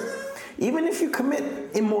Spirit, even if you commit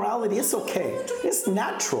immorality, it's okay. It's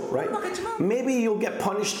natural, right? Maybe you'll get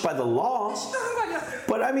punished by the law,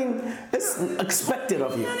 but I mean, it's expected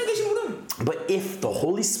of you. But if the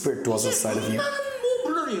Holy Spirit dwells inside of you,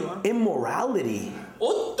 immorality,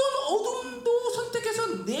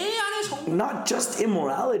 not just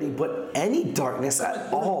immorality, but any darkness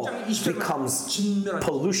at all becomes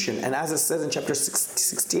pollution. And as it says in chapter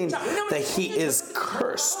 16, that he is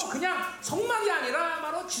cursed.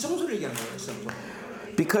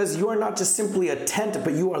 Because you are not just simply a tent,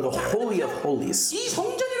 but you are the Holy of Holies.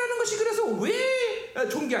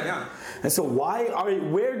 And so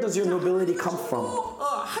where does your nobility come from?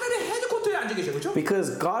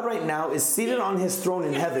 Because God right now is seated on His throne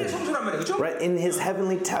in heaven, right? In His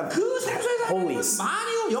heavenly holies.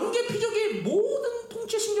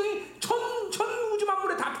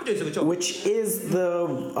 Which is the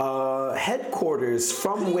headquarters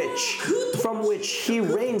from which He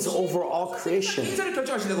reigns over all creation.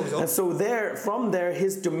 And so from there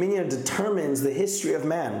His dominion determines the history of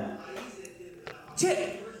man.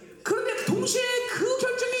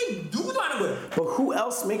 But who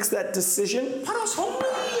else makes that decision?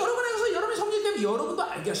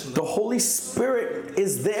 The Holy Spirit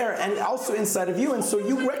is there and also inside of you, and so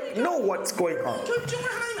you know what's going on.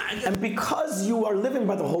 And because you are living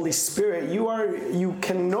by the Holy Spirit, you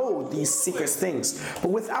can know these secret things.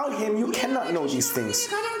 But without Him, you cannot know these things.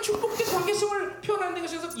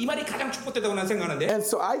 And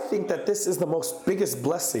so I think that this is the most biggest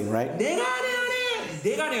blessing, right?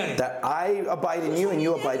 that I abide in you and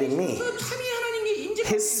you abide in me.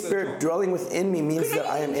 His Spirit dwelling within me means that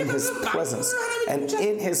I am in His presence. And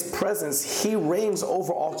in His presence, He reigns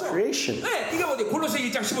over all creation.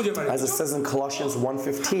 As it says in Colossians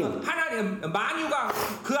 1:15,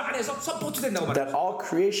 that all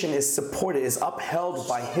creation is supported, is upheld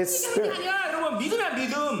by His Spirit.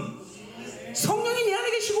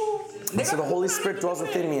 So the Holy Spirit dwells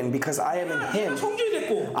within me, and because I am in Him,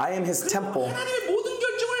 I am His temple.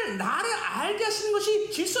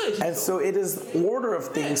 And so it is order of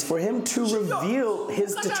things for Him to reveal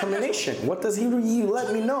His determination. What does He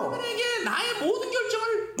let me know?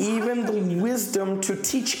 Even the wisdom to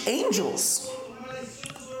teach angels.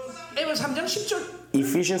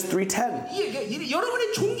 Ephesians 3:10.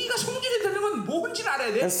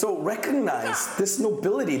 And so recognize this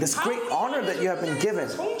nobility, this great honor that you have been given.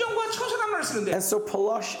 And so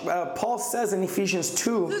Paul says in Ephesians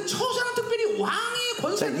 2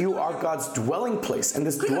 that you are God's dwelling place, and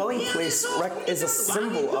this dwelling place is a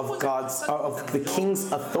symbol of the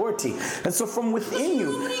King's authority. And so from within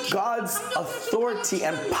you, God's authority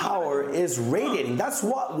and power is radiating. That's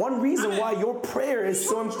one reason why your prayer is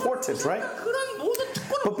so important, right?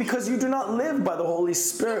 But because you do not live by the Holy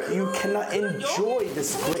Spirit, you cannot enjoy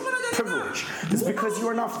this great privilege. It's because you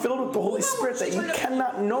are not filled with the Holy Spirit that you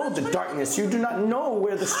cannot know the darkness. You do not know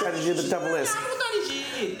where the strategy of the devil is.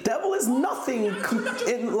 Devil is nothing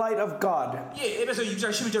in light of God.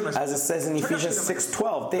 As it says in Ephesians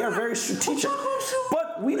 6:12, they are very strategic.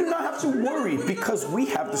 But we do not have to worry because we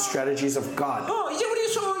have the strategies of God.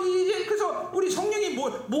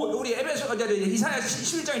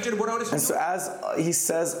 And so as he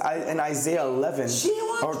says in Isaiah 11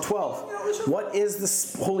 or 12, what is the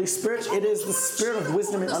Holy Spirit? It is the Spirit of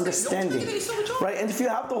wisdom and understanding, right? And if you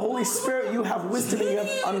have the Holy Spirit, you have wisdom and you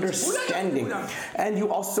have understanding. And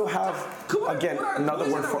you also have, again, another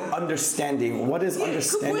word for understanding. What is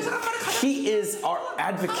understanding? He is our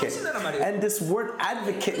advocate. And this word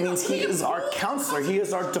advocate means He is our counselor. He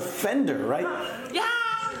is our defender, right?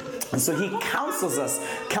 And so He counsels us.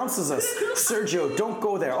 Sergio, don't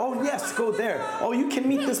go there. Oh, yes, go there. Oh, you can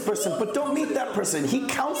meet this person, but don't meet that person. He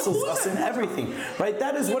counsels us in everything, right?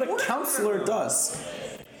 That is what a counselor does.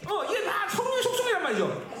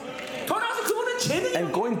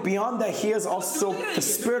 And going beyond that, He is also the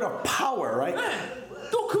Spirit of power, right?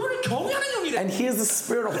 And He is the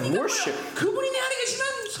Spirit of worship.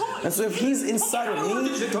 And so if He's inside of me,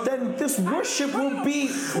 then this worship will be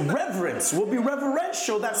reverence, will be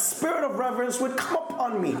reverential. That spirit of reverence would come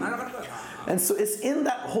upon me. And so it's in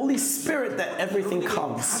that Holy Spirit that everything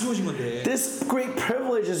comes. This great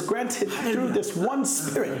privilege is granted through this one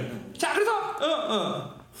Spirit.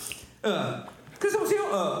 그래서 보세요.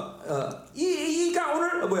 이가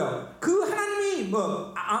오늘 그 하나님이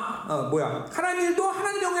하나님도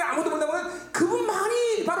하나님 영에 아무도 모른다면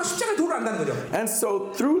그분만이 바로 십자가의 도를 안다는 거죠. And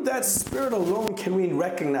so through that Spirit alone can we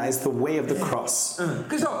recognize the way of the cross.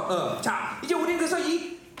 그래서 자 이제 우리는 그래서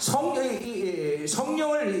이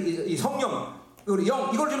성령을 우리 영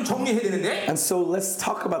이걸 좀 정리해야 되는데. And so let's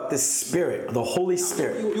talk about this Spirit, the Holy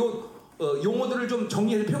Spirit. 용어들을 좀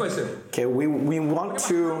정리할 필요가 있어요. Okay, we want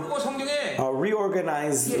to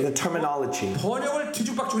reorganize the terminology. 번역을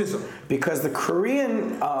뒤죽박죽했어. Because the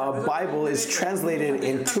Korean Bible is translated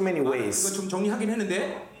in too many ways. 좀 정리하긴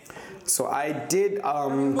했는데. So I did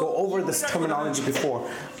go over this terminology before.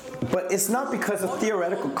 But it's not because of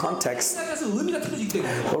theoretical context,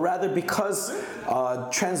 but rather because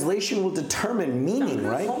translation will determine meaning,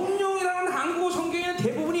 right? 성령이라는 한국어 성경의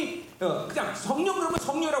대부분이 그냥 성령 그러면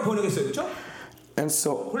성령이라고 번역했어요, 그렇죠? And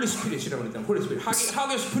so, Holy Spirit이라고 그랬잖아요. Holy Spirit.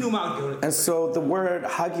 Hagios pneuma. And so the word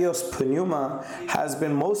Hagios pneuma has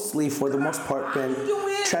been mostly, for the most part, been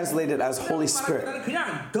translated as Holy Spirit.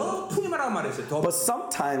 But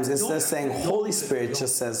sometimes instead of saying Holy Spirit, it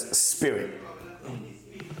just says Spirit.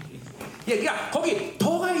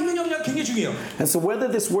 And so whether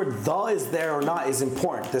this word the is there or not is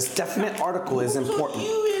important. This definite article is important.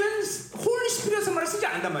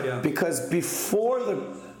 Because before the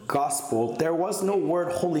gospel, there was no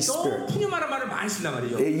word Holy Spirit.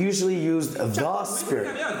 It usually used the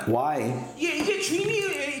Spirit. Why?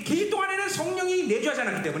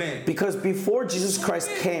 Because before Jesus Christ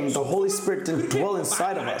came, the Holy Spirit didn't dwell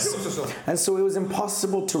inside of us. And so it was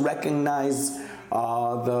impossible to recognize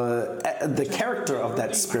the character of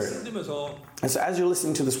that Spirit. And so as you're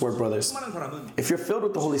listening to this word, brothers, if you're filled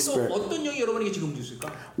with the Holy Spirit,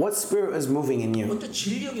 what Spirit is moving in you?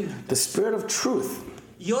 The Spirit of truth.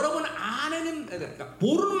 여러분 안에는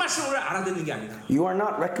모르는 말씀을 알아듣는 게 아니라. You are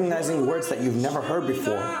not recognizing words that you've never heard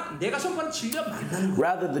before. 내가 선포하는 진리와 만나는 거예요.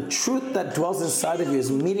 Rather, the truth that dwells inside of you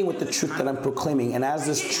is meeting with the truth that I'm proclaiming, and as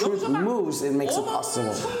this truth moves, it makes it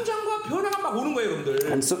possible. 성장과 변화가 막 오는 거예요,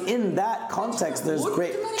 여러분들. And so, in that context, there's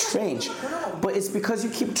great change. But it's because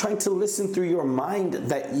you keep trying to listen through your mind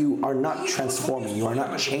that you are not transforming, you are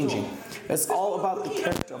not changing. It's all about the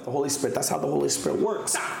character of the Holy Spirit. That's how the Holy Spirit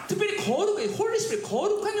works. 특별히 홀리 스피릿,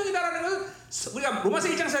 거룩한 영이다라는 것은 우리가 로마서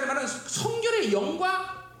 1장에서 말하는 성결의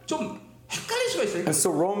영과 좀 헷갈릴 수가 있어요. And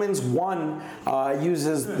so Romans 1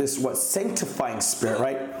 uses this sanctifying spirit,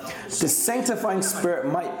 right? The sanctifying spirit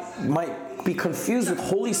might be confused with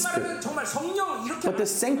Holy Spirit. But the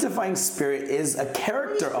sanctifying spirit is a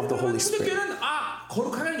character of the Holy Spirit.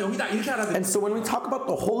 And so when we talk about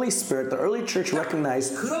the Holy Spirit, the early church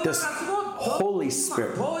recognized this Holy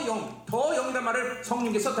Spirit.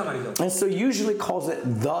 And so usually calls it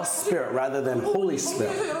the Spirit rather than Holy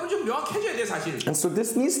Spirit. And so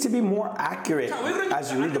this needs to be more accurate as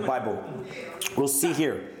you read the Bible. We'll see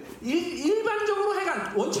here. 일반적으로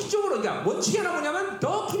하여간 원칙적으로 원칙이 하나 뭐냐면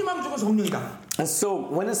더 푸념하면 무조건 성령이다. And so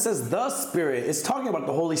when it says the Spirit, it's talking about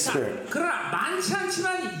the Holy Spirit. 그러나 많지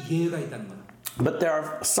않지만 예가 있다는 거다. But there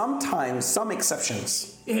are sometimes some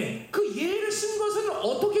exceptions. 예, 그 예를 쓴 것은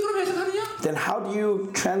어떻게 그럼 해석하느냐? Then how do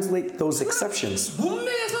you translate those exceptions?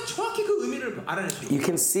 문맥에서 정확히 그 의미를 알아낼 수 있어요. You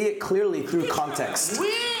can see it clearly through context.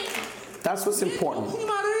 That's what's important.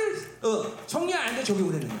 성령 안에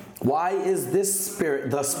적용을 했느냐? Why is this Spirit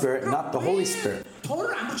the Spirit, not the Holy Spirit?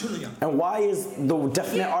 더를 안 붙였느냐? And why is the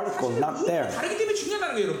definite article not there? 다르기 때문에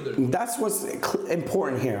중요하다는 거예요, 여러분들. That's what's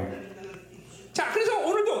important here. 자, 그래서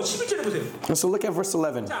오늘도 11절에 보세요. And so look at verse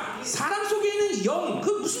 11. 자, 사람 속에 있는 영, 그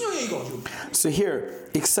무슨 영이에요, 이거 지금? So here,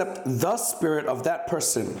 except the spirit of that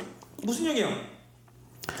person. 무슨 영이에요?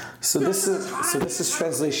 So this is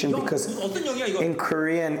translation because in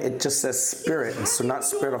Korean it just says spirit, and so not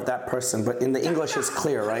spirit of that person, but in the English it's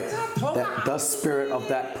clear, right? That the spirit of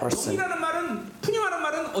that person.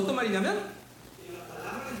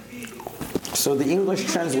 So the English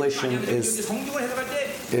translation is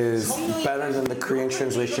better than the Korean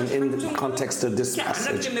translation in the context of this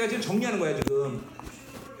passage.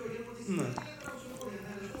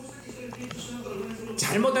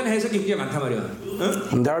 잘못된 해석이 굉장히 많단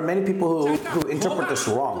말이야. There are many people who interpret this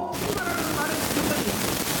wrong.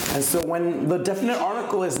 And so when the definite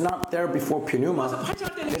article is not there before pneuma,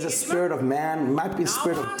 it's a spirit of man, might be a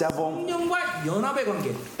spirit of devil.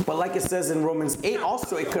 But like it says in Romans 8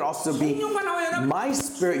 also, it could also be my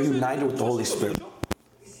spirit united with the Holy Spirit.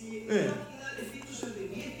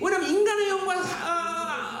 왜냐면 인간의 영과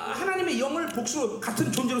하나님의 영을 복수로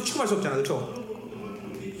같은 존재로 취급할 수 없잖아, 그렇죠?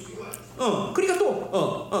 그러니까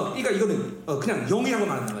그러니까 이거는 그냥 영이라고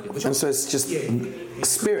말하는 말이에요, 그렇죠? And so it's just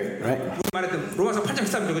spirit, right? 말했던 로마서 8장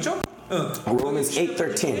 13절, 그렇죠? Romans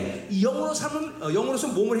 8:13. 영으로서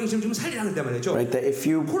몸을 행실 좀 살리라는 데 말이죠. Right, that if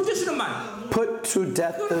you 쓰는 말. put to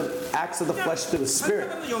death the acts of the flesh through the spirit,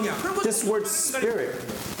 this word spirit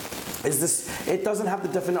is this? It doesn't have the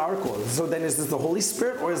definite article. So then, is this the Holy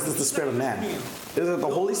Spirit or is this the Spirit of man? Is it the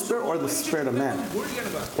Holy Spirit or the Spirit of man?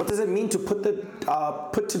 What does it mean to put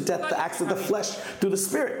to death the acts of the flesh through the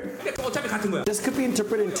Spirit? This could be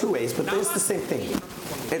interpreted in two ways, but it's the same thing.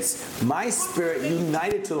 It's my spirit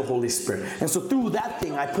united to the Holy Spirit. And so through that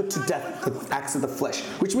thing, I put to death the acts of the flesh,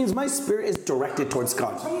 which means my spirit is directed towards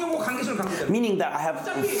God. Meaning that I have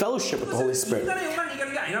fellowship with the Holy Spirit.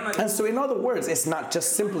 And so in other words, it's not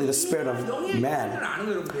just simply the spirit of man.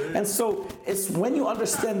 And so it's when you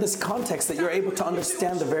understand this context that you're able to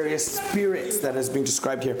understand the various spirits that is being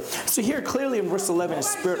described here. So here clearly in verse 11 is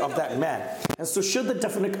spirit of that man. And so should the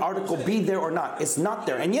definite article be there or not? It's not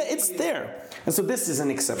there. And yet it's there. And so this is an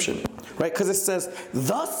exception, right? Because it says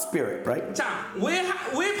the Spirit, right?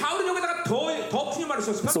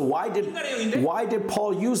 So why did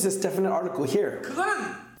Paul use this definite article here?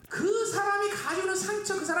 그 사람이 가지고 있는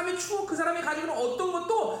상처, 그 사람의 추억, 그 사람이 가지고 있는 어떤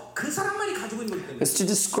것도 그 사람만이 가지고 있는 거기 때문에. It's to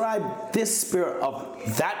describe this spirit of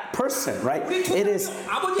that person, right? It is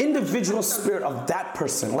individual spirit of that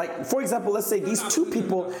person. Like, for example, let's say these two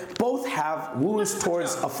people both have wounds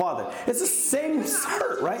towards a father. It's the same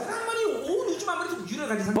hurt, right?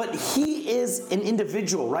 But he is an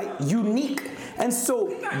individual, right? Unique. And so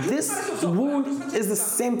this wound is the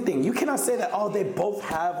same thing. You cannot say that, oh, they both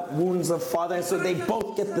have wounds of father, and so they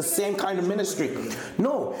both get the same kind of ministry.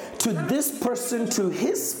 No, to this person, to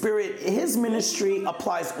his spirit, his ministry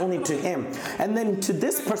applies only to him. And then to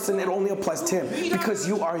this person, it only applies to him because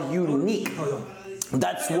you are unique.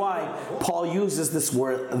 That's why Paul uses this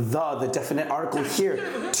word, the definite article here,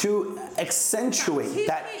 to accentuate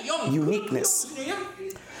that uniqueness.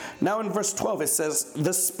 Now in verse 12 it says,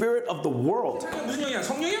 the spirit of the world. 무슨 영이야?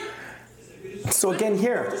 성령이야? So again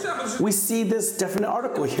here, we see this definite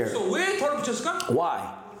article here. 왜 덜 붙였을까? Why?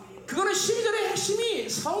 그거는 12절의 핵심이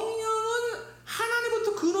성령은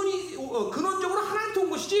하나님부터 근원적으로 하나님부터 온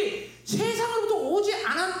것이지 세상으로부터 오지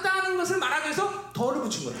않았다는 것을 말하기 위해서 덜을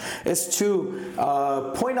붙인 거예요. It's to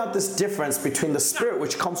point out this difference between the spirit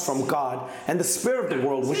which comes from God and the spirit of the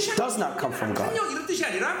world which does not come from God. 성령 이런 뜻이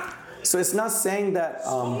아니라 So it's not saying that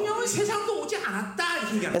성령은 세상도 오지 않았다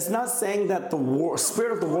이렇게 얘기하는. it's not saying that the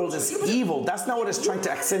spirit of the world is evil. That's not what it's trying to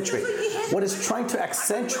accentuate. What it's trying to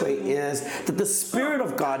accentuate is that the spirit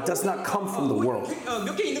of God does not come from the world.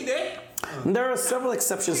 몇 개 있는데. And there are several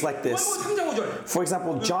exceptions like this. 3장 5절. For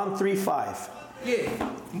example, John 3:5. 예,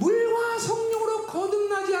 물과 성령으로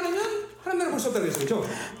거듭나지 않으면 하나님 나라를 볼 수 없다고 했어요.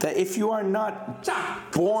 That if you are not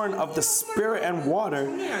born of the spirit and water,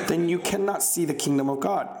 then you cannot see the kingdom of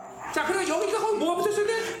God. 자, 그러니까 여기가 뭐가 붙었어야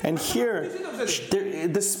돼? And here,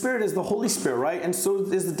 the Spirit is the Holy Spirit, right? And so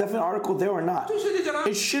is the definite article there or not?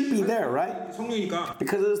 It should be there, right? 성령이니까.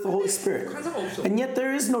 Because it is the Holy Spirit. And yet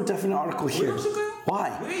there is no definite article here.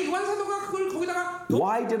 Why? 왜 요한 사도가 그걸 거기다가?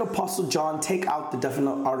 Why did Apostle John take out the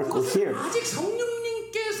definite article here? 아직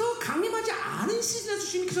성령님께서 강림하지 않은 시즌에서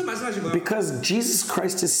주님께서 말씀하신 거예요. Because Jesus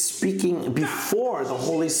Christ is speaking before the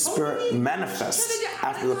Holy Spirit manifests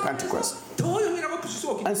after the Pentecost. 더 영이라고 붙일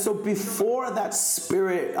수가 없기. And so before that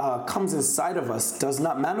Spirit comes inside of us, does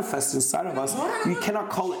not manifest inside of us, you cannot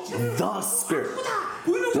call it the Spirit.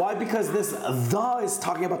 Why? Because this the is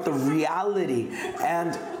talking about the reality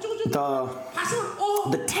and the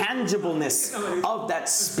tangibleness of that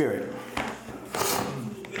Spirit.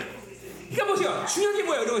 그러니까 보세요. 중요한 게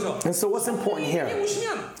뭐예요? 이러면서. And so what's important here?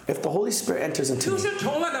 If the Holy Spirit enters into 그것을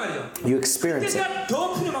경험한단 말이죠. you experience it.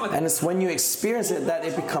 더 푸념하거든. And it's when you experience it that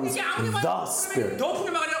it becomes the Spirit. 더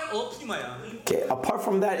푸념하가 아니라 푸념이야. Okay, apart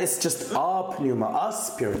from that, it's just a pneuma, a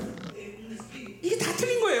spirit. 이게 다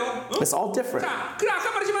틀린 거예요. It's all different. 자, 그래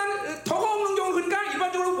아까 말했지만 더가 없는 경우 그러니까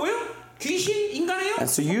일반적으로 뭐예요? 귀신, 인간이에요? And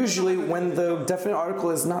so usually when the definite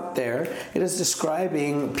article is not there, it is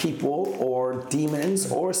describing people or demons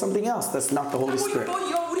or something else that's not the Holy Spirit.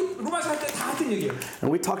 우리 로마서 할 때 다 했던 얘기예요.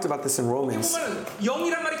 And we talked about this in Romans.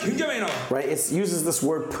 영이란 말이 굉장히 많이 나와. Right? It uses this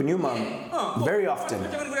word pneuma very often.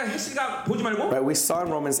 우리가 했으니까 보지 말고. Right? We saw in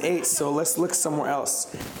Romans 8, so let's look somewhere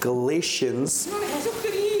else. Galatians. 이런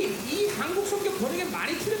해석들이 이 한국 성경 번역에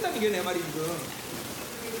많이 틀렸다는 게 내 말이 지금.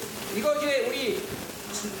 이거 이제 우리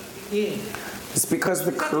It's because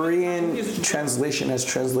the Korean translation has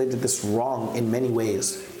translated this wrong in many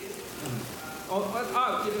ways.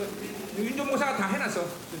 윤종 목사가 다 해놨어.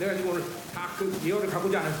 내가 지금 오늘 다 그 예언을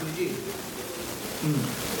가보지 않을 뿐이지.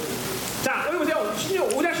 자, 여기 보세요.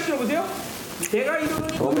 5장 10절 보세요. 내가 이루는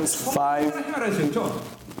Romans 5. 그렇죠?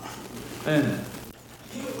 예.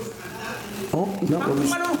 No, Romans.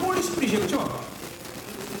 말로는 홀리 스피릿이에요, 그렇죠?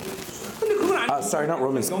 근데 그건 아니에요. Sorry, not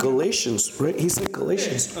Romans. Galatians, right? He said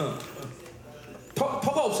Galatians.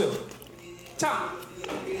 더가 없어요. 자,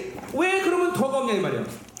 왜 그러면 더가 없냐 이 말이야?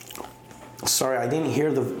 Sorry, I didn't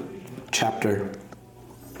hear the chapter.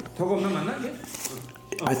 더가 없나 맞나 이게?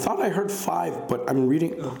 I thought I heard 5, but I'm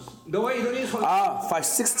reading. 너가 이러니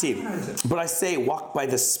 5:16. But I say, walk by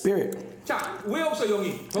the Spirit. 자, 왜 없어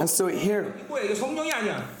영이? And so here, 뭐야? 이거 성령이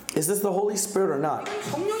아니야. is this the Holy Spirit or not?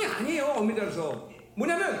 성령이 아니에요. 엄밀히 따라서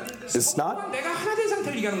뭐냐면 It's not? 내가 하나 된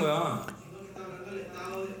상태를 얘기하는 거야.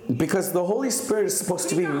 Because the Holy Spirit is supposed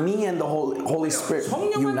to be me and the Holy Spirit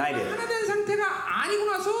united. 하나 된 상태가 아니고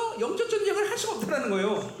나서 영적 전쟁을 할 수가 없다는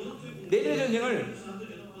거예요. 내면의 전쟁을.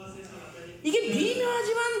 이게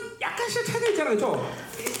미묘하지만 약간씩 차이가 있잖아요, 그렇죠?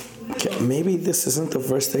 Okay, maybe this isn't the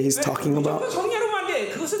verse that he's talking about. 성령으로 안 돼.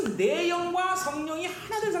 그것은 내 영과 성령이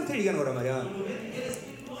하나 된 상태를 얘기하는 거란 말이야.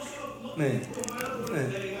 네.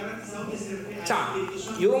 자,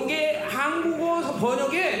 이런 게 한국어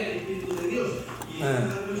번역에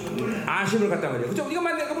아쉬움을 갖단 말이야. 그죠? 우리가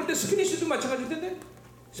내가 볼 때 스페니쉬도 마찬가지일 텐데,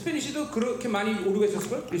 스페니쉬도 그렇게 많이 오류가 있을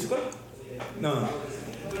걸?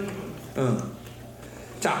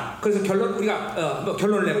 자, 그래서 우리가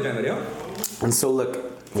결론을 내보자 말이에요. And so look,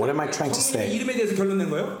 what am I trying to say? 이름에 대해서 결론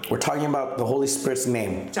낸 거예요. We're talking about the Holy Spirit's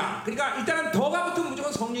name. 자, 그러니까 일단은 더가 붙으면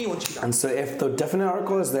무조건 성령이 원칙이다. And so if the definite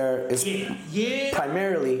article is there, it's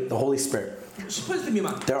primarily the Holy Spirit. 10%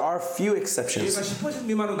 미만. There are few exceptions. 얘가 10%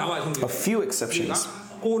 미만으로 나와요, 성경. A few exceptions.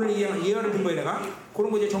 오늘 예언을 준 거예요, 내가.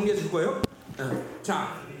 그런 거 이제 정리해 줄 거예요.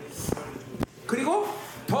 자, 그리고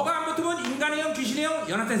더가 안 붙으면 인간의 영, 귀신의 영,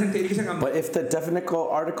 연합된 상태 이렇게 생각합니다. But if the definite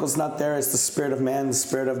article is not there, it's the spirit of man, the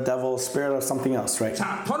spirit of devil, spirit of something else, right?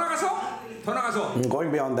 자, 더 나가서 And going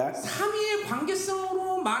beyond that, 삼위의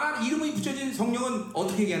관계성으로 성령으로 말한 이름이 붙여진 성령은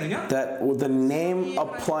어떻게 얘기하느냐? That the name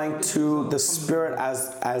applying to the Spirit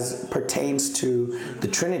as pertains to the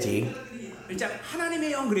Trinity.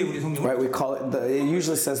 하나님의 영 그래 우리 성령. Right, we call it. It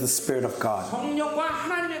usually says the Spirit of God. 성령과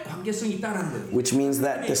하나님의 관계성이 있다라는 거예요. Which means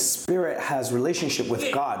that the Spirit has relationship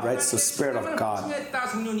with God, right? So Spirit of God.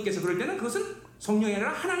 성령님께서 그럴 때는 그것은 성령이 아니라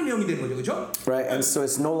하나님의 영이 되는 거죠, 그렇죠? Right, and so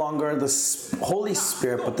it's no longer the Holy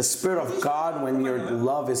Spirit, but the Spirit of God when your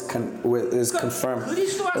love is confirmed.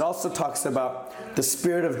 It also talks about the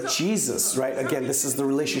Spirit of Jesus, right? Again, this is the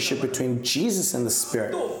relationship between Jesus and the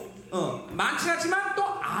Spirit. 많지 않지만 또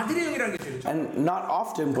아들의 영이라는 게 있죠. And not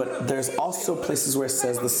often, but there's also places where it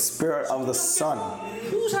says the Spirit of the Son.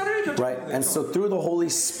 Right, and so through the Holy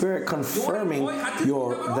Spirit confirming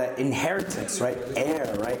the inheritance, right, heir,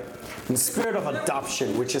 right, and Spirit of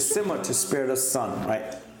adoption, which is similar to Spirit of Son,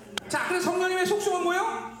 right. 자, 그래서 성령님의 속성은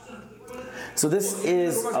뭐예요? So this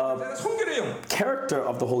is a character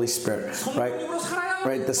of the Holy Spirit, right?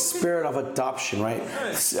 Right, the Spirit of adoption, right?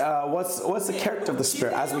 What's the character of the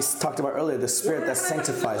Spirit? As we talked about earlier, the Spirit that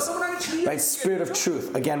sanctifies, right? Spirit of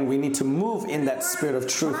truth. Again, we need to move in that Spirit of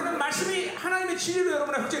truth.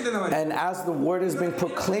 And as the Word is being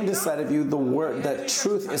proclaimed inside of you, the Word, that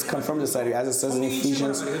truth is confirmed inside of you, as it says in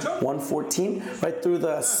Ephesians 1:14, right? Through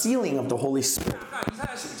the sealing of the Holy Spirit.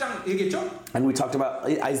 And we talked about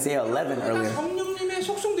Isaiah 11 earlier.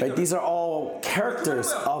 Right? These are all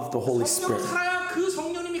characters of the Holy Spirit.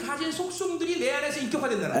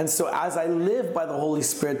 And so as I live by the Holy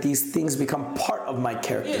Spirit, these things become part of my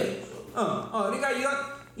character.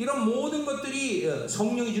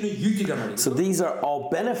 So these are all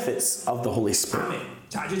benefits of the Holy Spirit.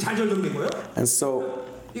 And so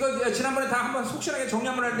지난번에 다 한번 속시원하게 정리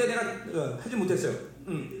한번 할 때 내가 하지 못했어요.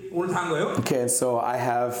 오늘 다 한 거예요. Okay, and so I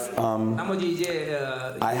have 나머지 이제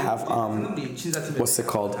what's it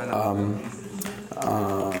called?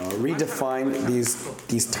 Redefined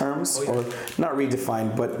these terms, or not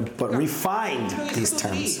redefined, but refined these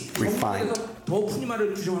terms. Refined. 더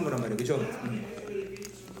푸니마를 규정한 거란 말이에요, 그렇죠?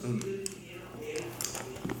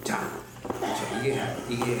 자,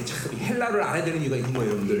 이게 참 헬라를 알아야 되는 이유가 있는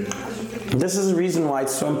거예요, 여러분들. This is the reason why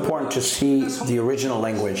it's so important to see the original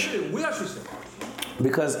language. 오해할 수 있어요.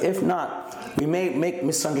 Because if not, we may make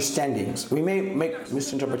misunderstandings. We may make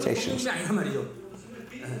misinterpretations. 아니란 말이죠.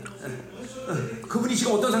 그분이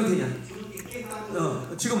지금 어떤 상태냐?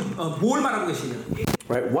 지금 뭘 말하고 계시냐?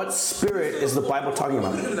 Right? What spirit is the Bible talking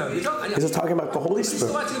about? Is it talking about the Holy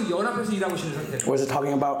Spirit? Or is it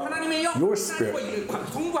talking about your spirit?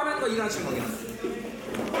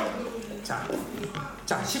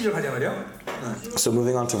 자, 12절 가자 말이요. So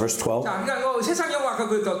moving on to verse 12. 자, 그러니까 세상 영화 아까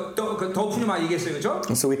더 푸니마 얘기했어요, 그렇죠?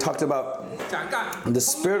 And so we talked about the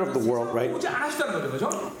spirit of the world, right?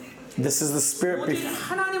 This is the spirit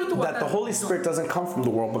that the Holy Spirit doesn't come from the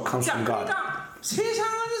world but comes from God.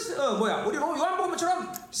 세상은 뭐야? 우리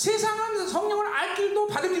요한복음처럼 세상은 성령을 알 길도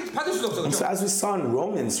받을 수도 없어. And so as we saw in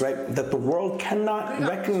Romans, right, that the world cannot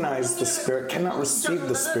recognize the Spirit, cannot receive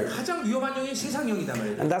the Spirit. 가장 위험한 영이 세상 영이다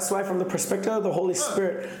말이에요. And that's why from the perspective of the Holy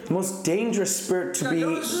Spirit, the most dangerous spirit to be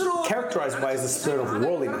characterized by is the spirit of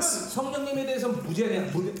worldliness. 성령님에 대해서 무지하냐?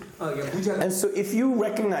 And so if you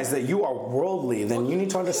recognize that you are worldly, then you need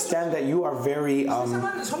to understand that you are very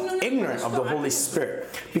ignorant of the Holy Spirit.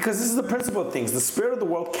 Because this is the principle of things. The spirit of the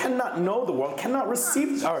world cannot know the world, cannot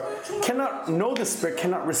receive, or cannot know the Spirit,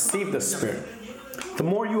 cannot receive the Spirit. The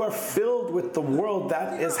more you are filled with the world,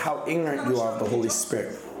 that is how ignorant you are of the Holy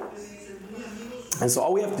Spirit. And so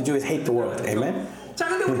all we have to do is hate the world. Amen?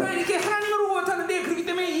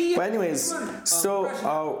 But anyways, so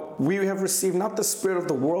we have received not the spirit of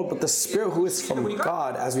the world, but the Spirit who is from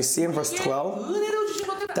God, as we see in verse 12,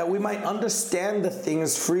 that we might understand the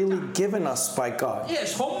things freely given us by God.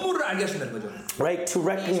 Right? To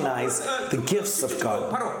recognize the gifts of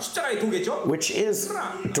God, which is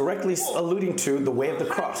directly alluding to the way of the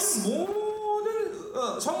cross.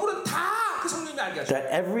 That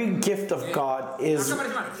every gift of God is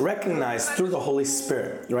recognized through the Holy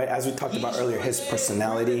Spirit, right? As we talked about earlier, His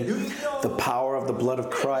personality, the power of the blood of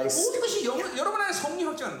Christ.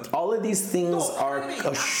 All of these things are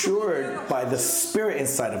assured by the Spirit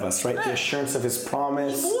inside of us, right? The assurance of His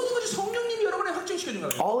promise.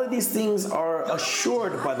 All of these things are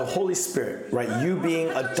assured by the Holy Spirit, right? You being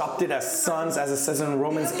adopted as sons, as it says in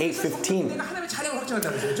Romans 8:15,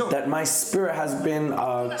 that my spirit has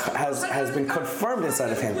been confirmed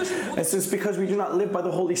inside of Him. And so it's because we do not live by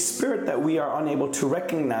the Holy Spirit that we are unable to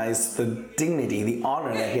recognize the dignity, the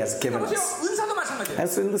honor that He has given us. And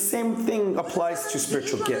so the same thing applies to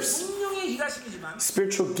spiritual gifts.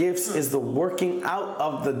 Spiritual gifts is the working out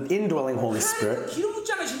of the indwelling Holy Spirit.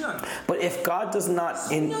 But if God does not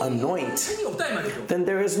anoint, then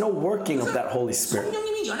there is no working of that Holy Spirit.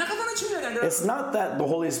 성령님이 연약하다는 측면이 아니라 It's not that the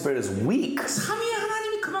Holy Spirit is weak. 삼위의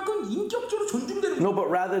하나님이 그만큼 인격적으로 존중되는 No, but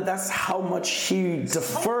rather that's how much He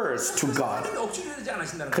defers to God. 억지로 되지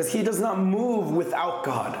않으신다는 거예요. Because He does not move without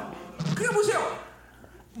God. 그러니까 보세요.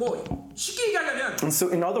 뭐 쉽게 얘기하려면 And so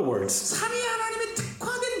in other words, 삼위의 하나님의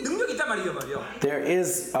특화된 능력이 있단 말이에요. there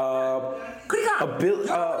is 그러니까 여러분이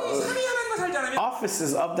삼위의 하나님과 살지 않으면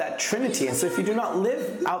offices of that Trinity. And so if you do not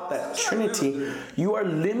live out that Trinity, you are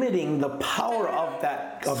limiting the power of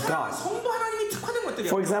God. 성도 하나님이 특화된 것들이에요.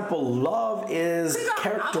 For example, love is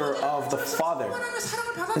character of the Father. 하나님의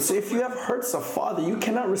사랑을 받아. And so if you have hurts of Father, you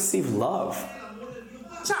cannot receive love.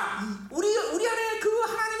 자, 우리 안에 그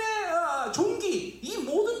하나님의 종기, 이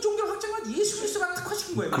모든 종교를 확장한 예수 그리스도가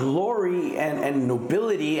특화시킨 거예요. Glory and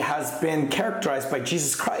nobility has been characterized by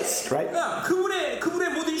Jesus Christ, right?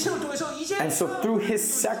 그분의 모든 희생을 통해서 이제 And so through His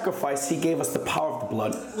sacrifice, He gave us the power of the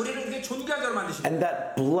blood. 우리를 이렇게 존귀한 자로 만드시고. And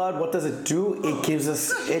that blood, what does it do?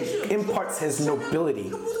 It imparts His nobility.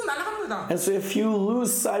 이거 모두가 날아가는 거다. And so if you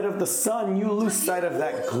lose sight of the Son, you lose sight of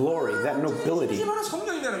that glory, that nobility. 이게 바로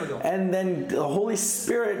성령이라는 거죠. And then the Holy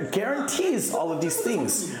Spirit guarantees all of these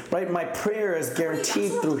things, right? My prayer is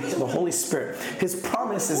guaranteed through the Holy Spirit. His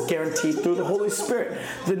promise is guaranteed through the Holy Spirit.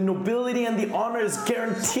 The nobility and the honor is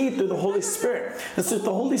guaranteed through the Holy Spirit. And so if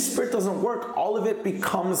the Holy Spirit doesn't work, all of it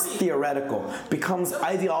becomes theoretical, becomes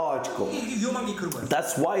ideological. 이게 위험한 게 그런 거예요.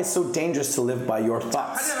 That's why it's so dangerous to live by your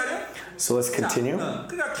thoughts. So let's continue.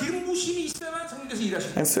 그러니까 기름 부심이 있어야만 성령께서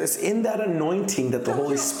일하시는. And so it's in that anointing that the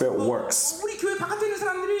Holy Spirit works. 우리 교회 바깥에 있는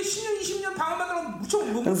사람들이 10년, 20년 방언받으러 무척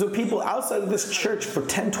And so people outside of this church for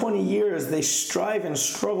 10, 20 years, they strive and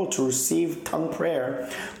struggle to receive tongue prayer.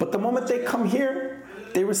 But the moment they come here,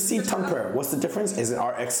 they receive tongue prayer. What's the difference? Is it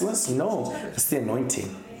our excellence? No, it's the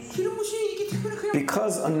anointing. 기름 부심이 있기 때문에 그냥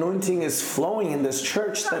Because anointing is flowing in this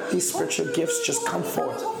church, that these spiritual gifts just come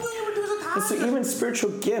forth. And so even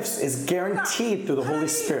spiritual gifts is guaranteed through the Holy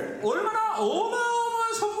Spirit. 얼마나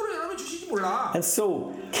어마어마한 선물을 여러분 주실지 몰라. And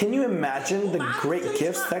so, can you imagine the great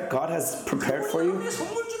gifts that God has prepared for you?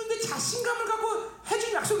 선물 주는데 자신감을 갖고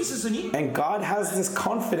해준 약속이 있었으니. And God has this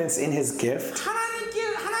confidence in His gift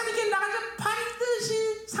하나님께 나가서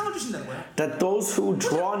반드시 상을 주신다는 거야. that those who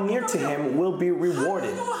draw near to Him will be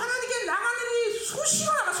rewarded. 하나님께 나가는 일이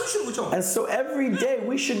수시로 그렇죠? And so every day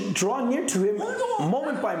we should draw near to Him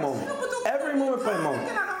moment by moment, every moment by moment.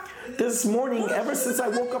 This morning, ever since I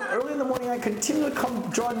woke up early in the morning, I continually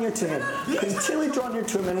draw near to Him, continually draw near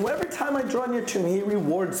to Him, and every time I draw near to Him, He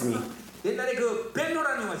rewards me. 옛날에 그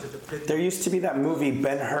벤허라는 영화 있었죠. There used to be that movie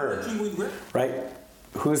Ben-Hur, 주인공이 누구야? right?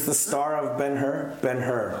 Who's the star of Ben-Hur?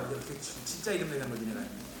 Ben-Hur. 진짜 이름 내는 거지 내가.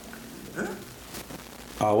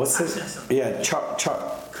 What's his? Yeah,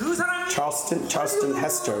 그 사람이 Charleston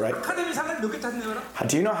Heston, right? 아카데미 상을 몇 개 탔는지 알아?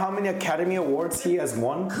 Do you know how many Academy Awards he has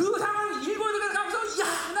won? 그 상을 읽어야 가면서 야,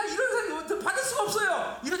 나 이런 상 받을 수가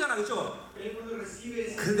없어요. 이러잖아, 그렇죠?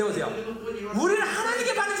 근데 보세요. 우리는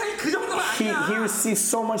하나님께 받는 상이 그 정도가 아니야. He received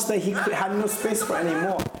so much that he had no space for any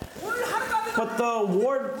more. But the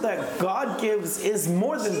award that God gives is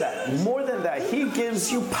more than that. More than that. He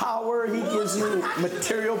gives you power. He gives you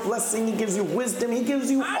material blessing. He gives you wisdom. He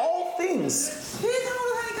gives you all things.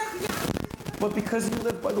 But because you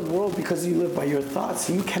live by the world, because you live by your thoughts,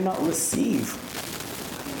 you cannot receive.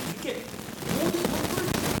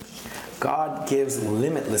 God gives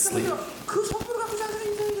limitlessly.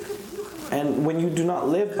 And when you do not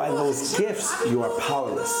live by those gifts, you are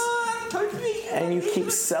powerless. And you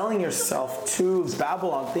keep selling yourself to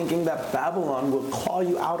Babylon, thinking that Babylon will claw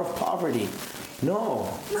you out of poverty. No.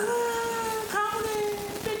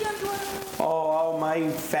 Oh, my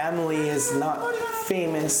family is not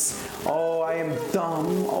famous. Oh, I am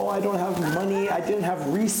dumb. Oh, I don't have money. I didn't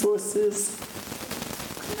have resources.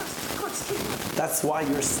 That's why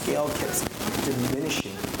your scale keeps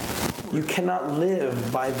diminishing. You cannot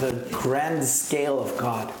live by the grand scale of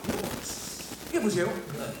God. 이게 보세요.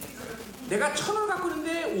 내가 1,000원 갖고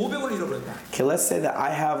있는데 500원 잃어버렸다. Okay, let's say that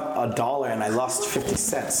I have $1 and I lost 50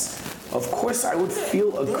 cents. Of course, I would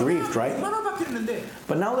feel aggrieved, right?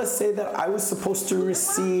 But now let's say that I was supposed to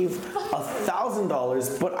receive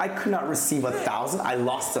 $1,000, but I could not receive 1,000. I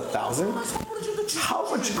lost 1,000. How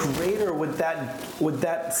much greater would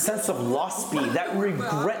that sense of loss be? That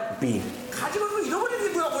regret be?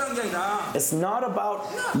 It's not about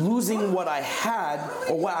losing what I had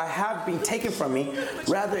or what I have being taken from me.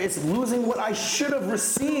 Rather, it's losing what I should have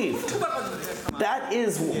received. That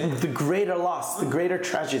is the greater loss, the greater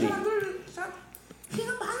tragedy.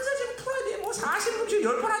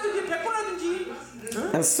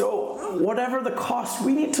 And so, whatever the cost,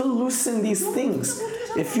 we need to loosen these things.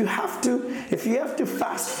 If you have to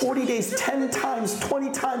fast 40 days, 10 times,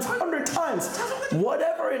 20 times, 100 times,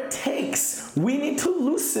 whatever it takes, we need to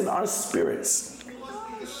loosen our spirits.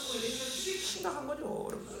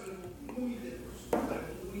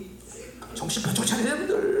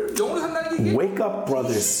 Wake up,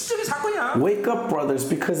 brothers. Wake up, brothers,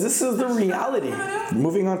 because this is the reality.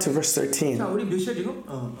 Moving on to verse 13. 자, 우리 몇 시야 지금?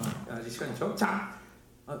 아직 시간이 있죠. 자,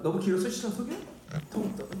 너무 길어서 시간 속에?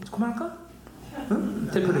 그만할까? 응?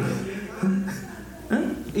 대표되게.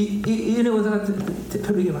 응? 이 은혜 원사가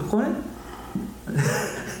대표되게 막 꺼내?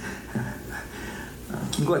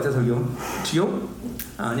 긴 거 같아 설교. 지요?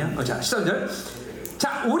 아니야? 자, 13절.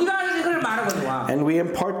 자, 우리가 이걸 말하거든요. And we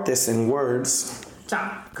impart this in words.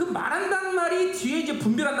 자, 그 말한다는 말이 뒤에 이제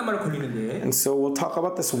분별한다는 말이 걸리는데. And so we'll talk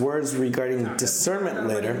about this words regarding discernment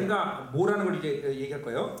later. 우리가 뭐라는 걸 이제 얘기할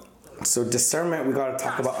거예요. So discernment, we got to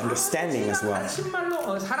talk about understanding as well.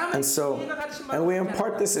 And we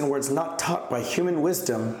impart this in words not taught by human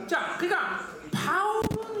wisdom. 자, 그러니까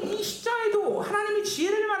바울은 이 십자에도 하나님의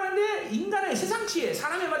지혜를 말하는데 인간의 세상 지혜,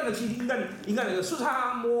 사람의 말이니까 인간의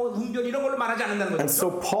수사, 뭐 웅변 이런 걸로 말하지 않는다는 거죠. And so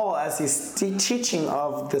Paul, as he's teaching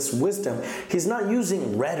of this wisdom, he's not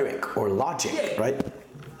using rhetoric or logic, right?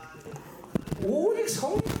 오직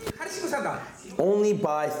성령이 가르치고 산다. Only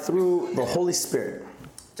through the Holy Spirit.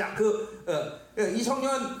 자, 이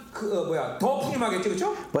성령은 더 푸념하겠죠,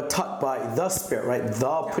 그렇죠? But taught by the Spirit, right?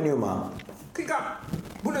 The pneuma. 그러니까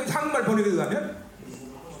물론 한국말 번역에 의하면,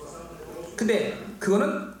 근데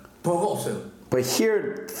그거는 더가 없어요. But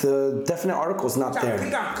here, the definite article is not there.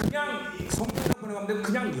 그러니까 그냥 성령이라고 번역하면 되고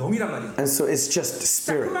그냥 영이란 말이에요. And so it's just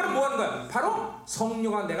spirit. 그 말은 뭐 하는 거야? 바로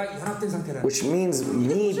성령과 내가 연합된 상태라는. Which means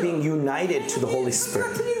me being united to the Holy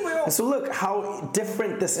Spirit. And so look how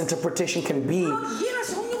different this interpretation can be.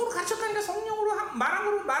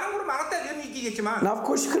 Now, of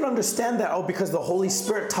course, you could understand that, because the Holy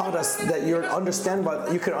Spirit taught us that you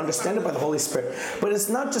could understand it by the Holy Spirit. But it's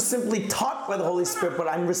not just simply taught by the Holy Spirit, but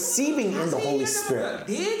I'm receiving in the Holy Spirit.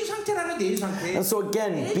 And so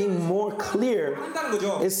again, being more clear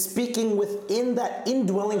is speaking within that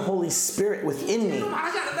indwelling Holy Spirit within me.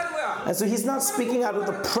 And so he's not speaking out of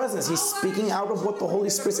the presence, he's speaking out of what the Holy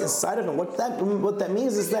Spirit's inside of him. What that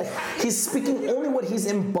means is that he's speaking only what he's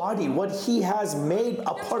embodied, what he has made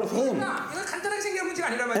a part of him.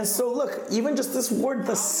 And so look, even just this word,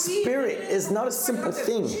 the Spirit, is not a simple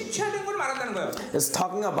thing. It's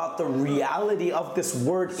talking about the reality of this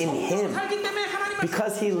word in him.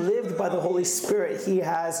 Because he lived by the Holy Spirit, he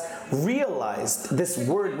has realized this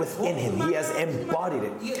word within him. He has embodied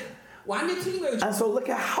it. And so look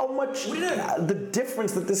at how much the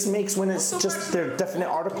difference that this makes when it's just their definite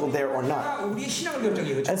article there or not.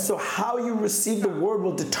 And so how you receive the word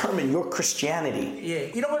will determine your Christianity.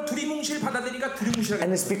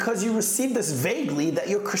 And it's because you receive this vaguely that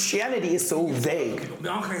your Christianity is so vague.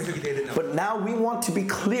 But now we want to be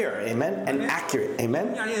clear, amen, and accurate,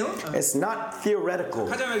 amen. It's not theoretical.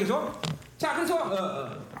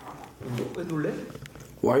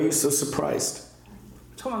 Why are you so surprised?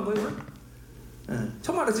 처음 한 거예요?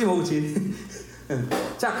 처음 알았지 뭐 그렇지.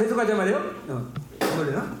 자, 계속 가자 말이에요.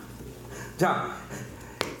 놀래나? 자,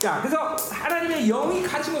 그래서 하나님의 영이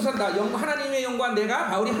같이 못 산다. 하나님의 영과 내가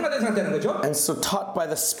바울이 하나 된 상태라는 거죠. And so taught by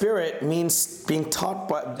the Spirit means being taught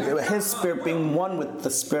by His Spirit being one with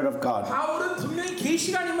the Spirit of God. 바울은 분명히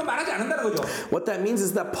계시가 아니면 말하지 않는다는 거죠. What that means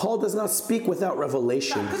is that Paul does not speak without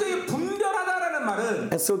revelation. 그래서 이 분별하다라는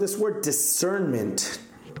말은 And so this word discernment,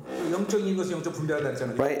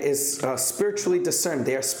 right, is spiritually discerned.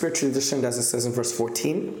 They are spiritually discerned, as it says in verse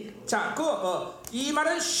 14. 자, 이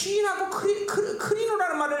말은 시인하고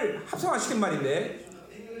크리노라는 말을 합성화시킨 말인데.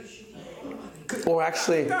 Or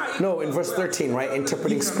actually, no, in verse 13, right,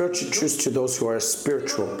 interpreting spiritual truths to those who are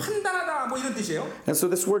spiritual. 판단하다 뭐 이런 뜻이에요. And so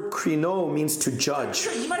this word krino means to judge.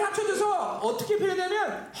 이 말이 합쳐져서 어떻게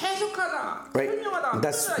표현되면 해석하다, 설명하다.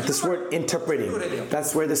 That's this word interpreting.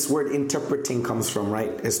 That's where this word interpreting comes from,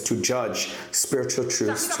 right? Is to judge spiritual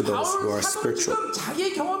truths to those who are spiritual.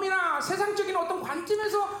 자기의 경험이나 세상적인 어떤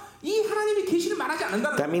관점에서 이 하나님의 계시를 말하지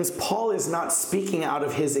않는다는. That means Paul is not speaking out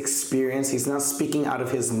of his experience. He's not speaking out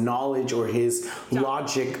of his knowledge or his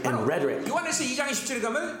logic and rhetoric. 요한에서 2장 20절에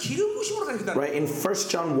가면 기름 부심으로 가르친다. Right, in 1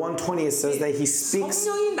 John 1:20 it says that he speaks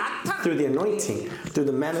through the anointing, through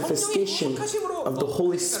the manifestation of the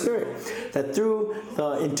Holy Spirit, that through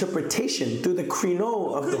the interpretation, through the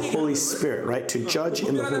krino of the Holy Spirit, right, to judge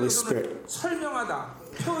in the Holy Spirit. 설명하다.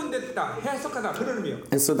 표현됐다, 해석하다 그런 의미예요.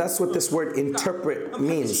 And so that's what this word interpret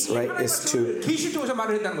means, right? 계시 통해서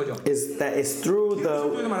말을 했다는 거죠. Is that it's through the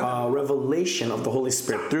revelation of the Holy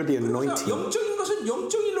Spirit, through the anointing. 영적인 것은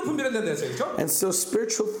영적인 일로 분별한다는 거죠. And so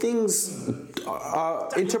spiritual things,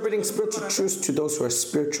 interpreting spiritual truths to those who are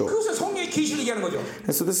spiritual. 그것은 성령의 계시를 얘기하는 거죠.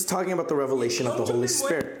 And so this is talking about the revelation of the Holy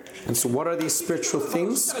Spirit. And so what are these spiritual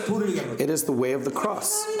things? It is the way of the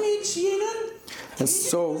cross. And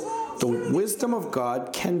so the wisdom of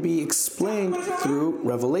God can be explained through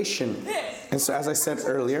revelation. And so as I said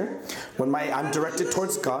earlier, when I'm directed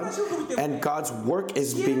towards God and God's work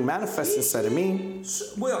is being manifest inside of me,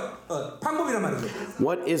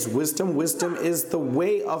 what is wisdom? Wisdom is the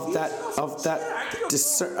way of that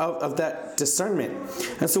discernment.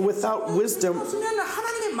 And so without wisdom,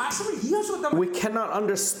 we cannot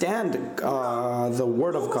understand the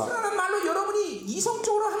Word of God.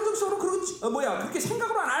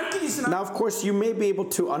 Now, of course, you may be able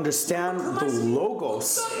to understand the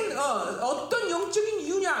logos,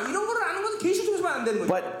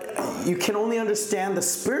 but you can only understand the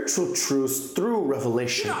spiritual truths through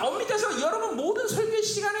revelation.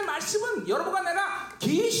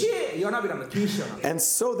 And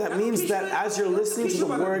so that means that as you're listening to the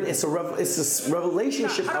word, it's a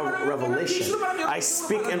relationship of revelation. I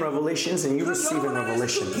speak in revelations and you receive in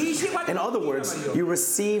revelation. In other words, you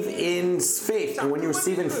receive in faith, and when you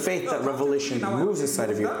receive in faith, that revelation moves inside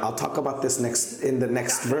of you. I'll talk about this in the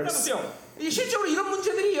next verse. And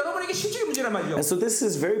so this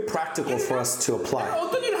is very practical for us to apply.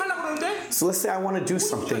 So let's say I want to do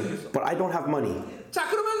something, but I don't have money.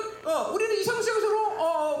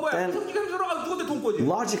 Then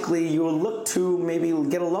logically you will look to maybe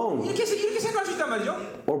get a loan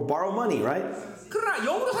or borrow money, right?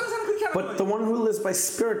 But the one who lives by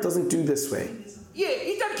Spirit doesn't do this way.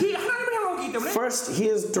 First, he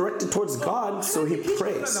is directed towards God, so he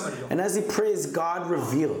prays. And as he prays, God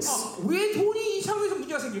reveals.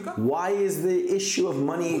 Why is the issue of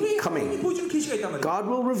money coming? God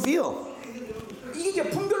will reveal.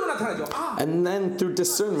 And then through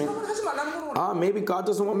discernment, maybe God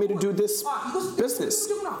doesn't want me to do this business.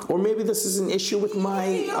 Or maybe this is an issue with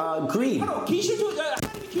my greed.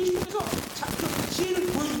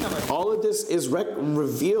 All of this is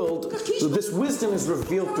revealed, this wisdom is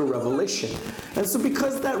revealed through revelation. And so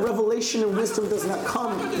because that revelation and wisdom does not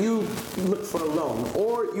come, you look for a loan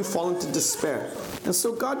or you fall into despair. And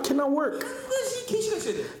so God cannot work.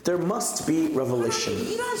 There must be revelation.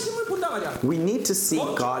 We need to see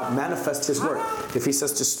God manifest His work. If He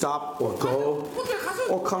says to stop or go,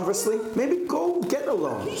 or conversely, maybe go get a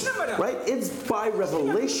loan. Right? It's by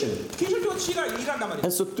revelation.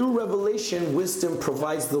 And so through revelation, wisdom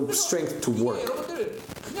provides the strength to work.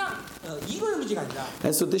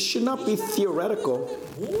 And so this should not be theoretical,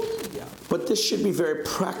 but this should be very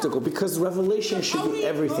practical, because revelation should be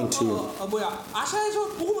everything to you.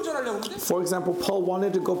 For example, Paul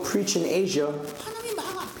wanted to go preach in Asia,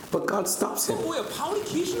 but God stops him.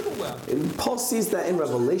 And Paul sees that in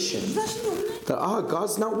Revelation, that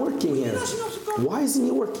God's not working here. Why isn't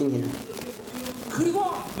He working here?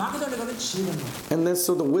 And then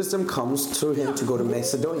so the wisdom comes to him to go to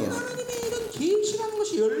Macedonia.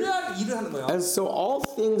 And so all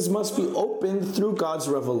things must be opened through God's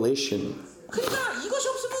revelation.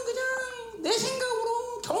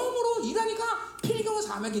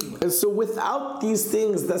 And so without these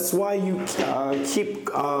things, that's why you keep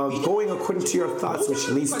going according to your thoughts, which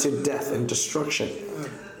leads to death and destruction.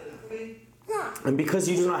 And because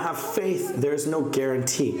you do not have faith, there is no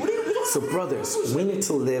guarantee. So brothers, we need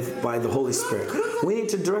to live by the Holy Spirit. We need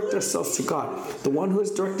to direct ourselves to God. The one who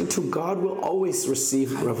is directed to God will always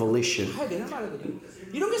receive revelation.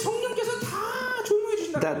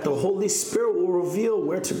 That the Holy Spirit will reveal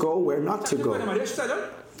where to go, where not to go.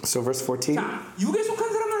 So verse 14.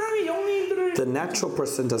 The natural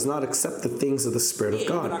person does not accept the things of the Spirit of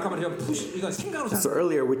God. So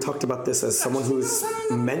earlier we talked about this as someone who is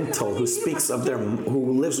mental, who speaks of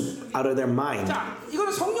who lives out of their mind.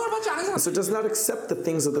 So does not accept the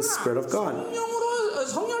things of the Spirit of God.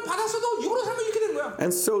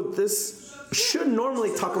 And so this should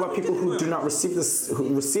normally talk about people who do not receive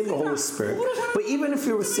who receive the Holy Spirit. But even if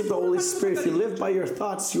you receive the Holy Spirit, if you live by your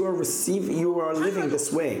thoughts, you are living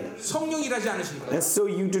this way. And so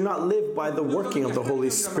you do not live by the working of the Holy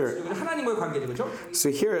Spirit. So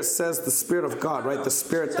here it says the Spirit of God, right? The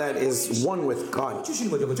Spirit that is one with God.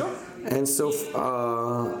 And so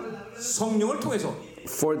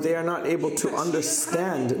For they are not able to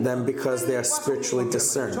understand them because they are spiritually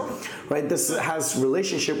discerned. Right? This has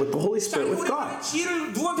relationship with the Holy Spirit, with God.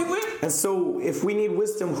 지혜를 누구한테 구해? And so if we need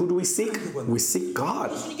wisdom, who do we seek? We seek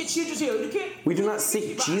God. 예수님께 지혜 주세요. 이렇게 We do not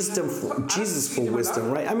seek Jesus for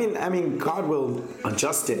wisdom, right? I mean, God will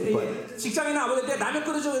adjust it, but 직장이나 아버지한테 라면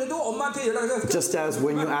끓여줘 그래도 엄마한테 연락해서 just as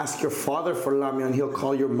when you ask your father for ramyeon, he'll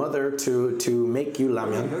call your mother to make you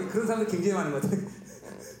ramyeon. 여기 그런 사람들 굉장히 많은 것 같아.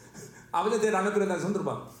 아버지한테 라면 끓여달라고 손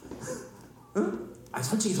들어봐. 응? 아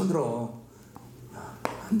솔직히 손 들어.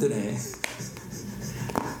 안 되네.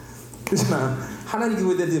 그렇잖아. 하나님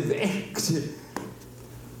기도에 대해서 왜 그치?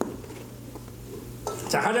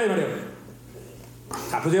 자 가자 이 말이에요.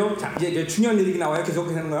 자 보세요. 자 이제 중요한 얘기 나와요. 계속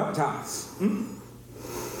하는 거야. 자,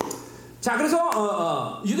 자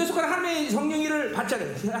그래서 유대 속한 하나님의 성령이를 받지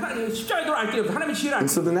않아요. 하나님 십자가에 도를 알 게 없어. 하나님의 지혜를 알.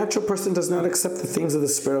 And so the natural person does not accept the things of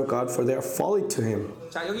the Spirit of God, for they are folly to him.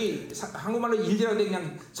 자 여기 한국말로 일제라는데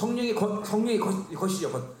그냥 성령의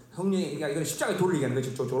것이죠. 성령이 그러니까 이건 십자가의 도를 얘기하는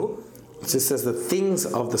거죠. 저쪽으로. It just says the things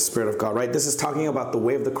of the Spirit of God, right? This is talking about the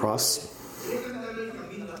way of the cross.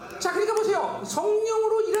 자 그러니까 보세요.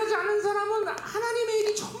 성령으로 일하지 않는 사람은 하나님의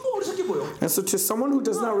일이 전부 어리석게 보여. And so to someone who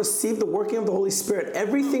does not receive the working of the Holy Spirit,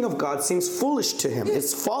 everything of God seems foolish to him.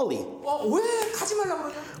 It's folly. 왜 가지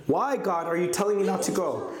말라고 그러냐? Why, God, are you telling me not to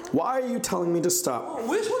go? Why are you telling me to stop?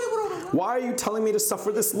 왜 손해보라고 그러냐? Why are you telling me to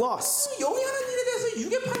suffer this loss? 영이 하는 일에 대해서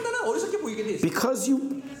육의 판단은 어리석게 보이게 돼 있어. Because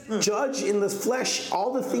you judge in the flesh,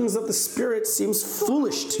 all the things of the Spirit seems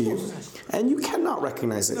foolish to you, and you cannot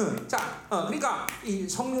recognize it. 자, 그러니까 이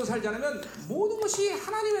성령 살지 않으면 모든 것이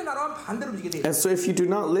하나님의 나라와 반대로 움직이게 돼 있어. And so if you do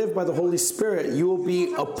not live by the Holy Spirit, you will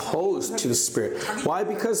be opposed to the Spirit. Why?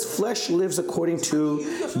 Because flesh lives according to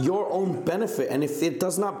your own benefit, and if it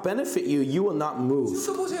does not benefit you, you will not move.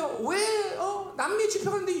 또 보세요. 왜 남미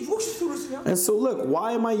집회하는데 6억씩 돈을 쓰냐? And so look,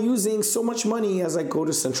 why am I using so much money as I go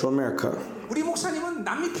to Central America? 우리 목사님은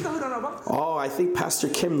남미 피가 흐르나 봐. Oh, I think Pastor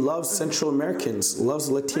Kim loves Central Americans, loves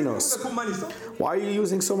Latinos. 돈만 있어? Why are you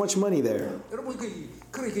using so much money there? 여러분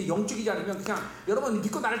그렇게 영적이지 않으면 그냥 여러분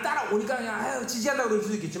믿고 나를 따라오니까 그냥 지지한다고 그럴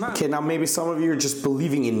수도 있겠지만. Okay, now maybe some of you are just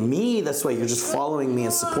believing in me. That's why you're just following me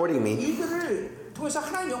and supporting me. 이들을 통해서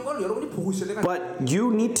하나님의 영광을 여러분이 보고 있어야 돼. But you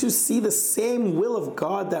need to see the same will of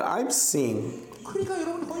God that I'm seeing. 그러니까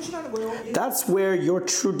여러분이 헌신하는 거예요. That's where your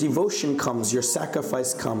true devotion comes, your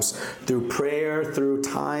sacrifice comes through prayer, through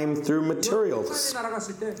time, through materials.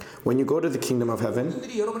 When you go to the kingdom of heaven,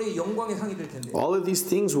 이들이 여러분의 영광의 상이 될 텐데. all of these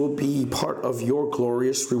things will be part of your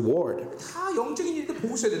glorious reward. 다 영적인 일들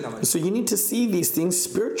보고 있어야 된단 말이에요. So you need to see these things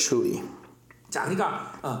spiritually. 자,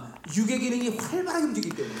 그러니까 육의 기능이 활발하게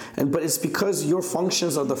움직이기 때문에. But it's because your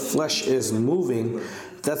functions of the flesh is moving.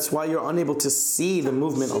 That's why you're unable to see the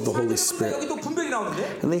movement of the Holy Spirit. 여기 또 분별이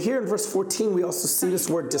나오는데. And then here in verse 14, we also see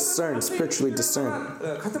this word discern, spiritually discern.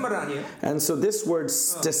 같은 말은 아니에요. And so this word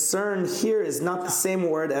discern here is not the same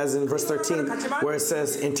word as in verse 13, where it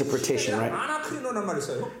says interpretation, right? 아나크리노라는 말이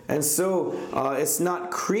있어요. And so it's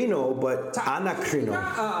not krino, but anakrino.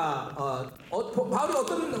 바울이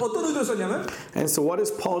어떤 의도를 썼냐면. And so what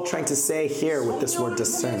is Paul trying to say here with this word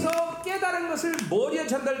discern? 깨달은 것을 머리에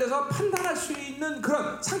전달돼서 판단할 수 있는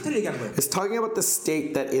그런 상태를 얘기하는 거예요. It's talking about the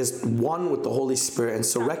state that is one with the Holy Spirit, and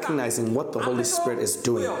so recognizing what the Holy Spirit is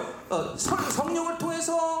doing. 성령을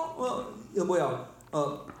통해서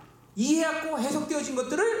이해하고 해석되어진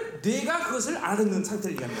것들을 뇌가 그것을 알아듣는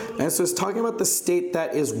상태를 얘기하는 거예요. And so it's talking about the state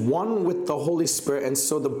that is one with the Holy Spirit, and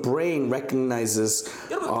so the brain recognizes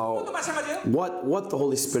what the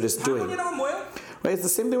Holy Spirit is doing. Right? It's the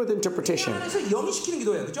same thing with interpretation.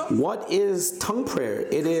 What is tongue prayer?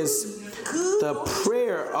 It is the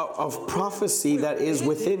prayer of prophecy that is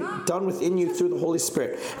done within you through the Holy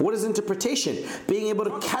Spirit. What is interpretation? Being able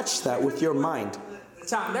to catch that with your mind.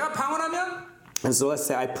 자, 내가 방언하면 And so let's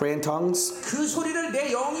say I pray in tongues. 그 소리를 내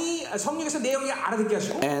영이 성령에서 내 영이 알아듣게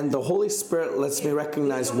하시고. And the Holy Spirit lets me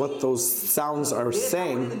recognize what those sounds are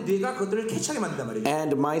saying. 뇌가 그들을 캐치하게 만든단 말이에요.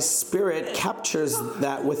 And my spirit captures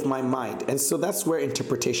that with my mind. And so that's where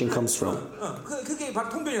interpretation comes from. 그게 바로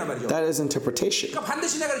통변이란 말이죠. That is interpretation. 그러니까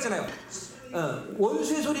반드시 내가 그랬잖아요.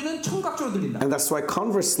 원수의 소리는 청각적으로 들린다. And that's why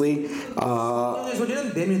conversely, 성령의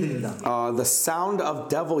소리는 내면에 들린다. the sound of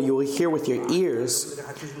devil you will hear with your ears,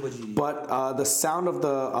 but the sound of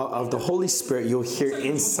the Holy Spirit you'll hear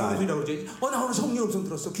inside. 나 오늘 성령 음성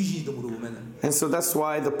들었어. 귀신이도 모르고 맨날. And so that's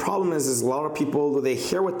why the problem is a lot of people, they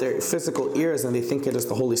hear with their physical ears and they think it is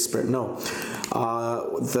the Holy Spirit. No.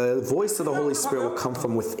 The voice of the Holy Spirit will come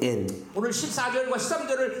from within. 오늘 14절과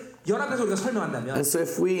 13절을 연합해서 우리가 설명한다면. And so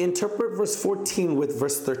if we interpret verse 14 with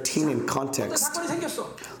verse 13 in context,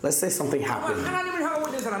 let's say something happened.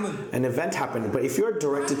 an event happened. But if you're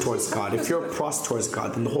directed towards God, if you're crossed towards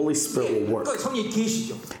God, then the Holy Spirit will work.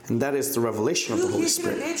 And that is the revelation of the Holy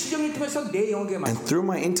Spirit. And through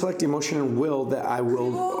my intellect, emotion, and will, that I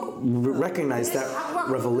will recognize that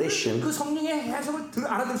revelation,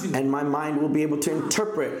 and my mind will be able to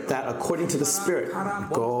interpret that according to the Spirit.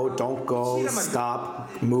 Go, don't go, stop,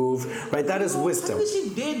 move. Right? That is wisdom.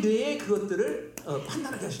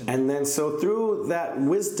 And then so through that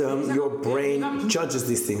wisdom, your brain judges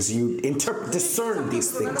these things. You discern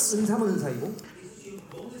these things.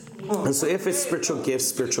 And so if it's spiritual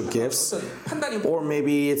gifts, or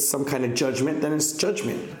maybe it's some kind of judgment, then it's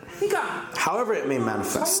judgment. However it may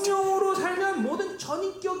manifest.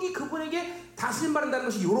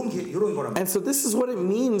 And so this is what it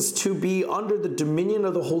means to be under the dominion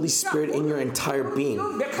of the Holy Spirit in your entire being.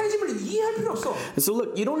 And so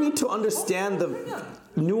look, you don't need to understand the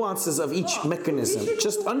nuances of each mechanism.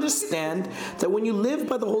 Just understand that when you live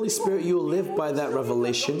by the Holy Spirit, you will live by that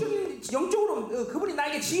revelation.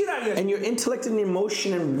 And your intellect and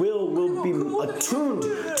emotion and will be attuned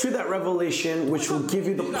to that revelation, which will give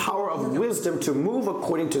you the power of wisdom to move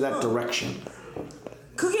according to that direction.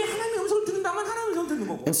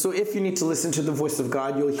 And so if you need to listen to the voice of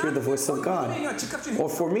God, you'll hear the voice of God. Or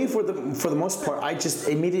for me, for the most part, I just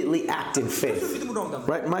immediately act in faith.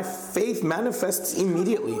 Right? My faith manifests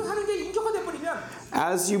immediately.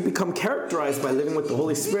 As you become characterized by living with the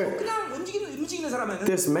Holy Spirit,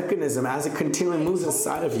 this mechanism, as it continually moves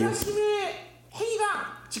inside of you,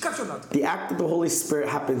 the act of the Holy Spirit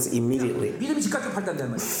happens immediately.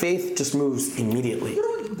 Faith just moves immediately.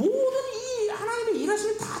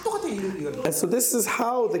 And so this is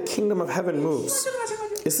how the kingdom of heaven moves.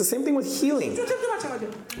 It's the same thing with healing.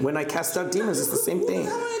 When I cast out demons, it's the same thing.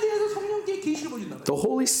 The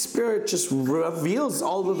Holy Spirit just reveals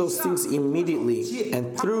all of those things immediately.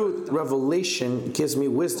 And through revelation, gives me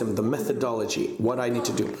wisdom, the methodology, what I need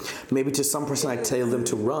to do. Maybe to some person I tell them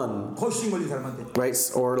to run. Right?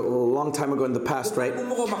 Or a long time ago in the past, right?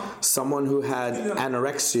 Someone who had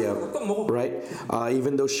anorexia, right?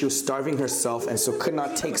 Even though she was starving herself and so could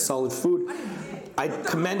not take solid food, I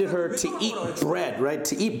commanded her to eat bread, right?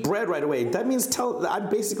 To eat bread right away. That means I'm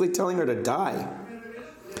basically telling her to die.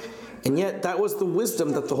 And yet, that was the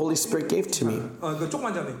wisdom that the Holy Spirit gave to me.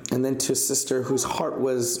 And then to a sister whose heart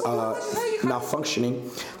was malfunctioning,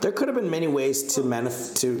 there could have been many ways to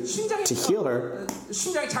heal her.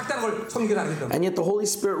 And yet, the Holy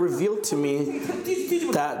Spirit revealed to me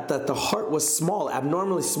that the heart was small,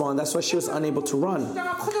 abnormally small, and that's why she was unable to run.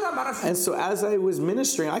 And so, as I was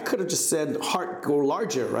ministering, I could have just said, "Heart, go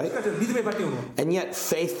larger," right? And yet,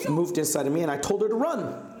 faith moved inside of me, and I told her to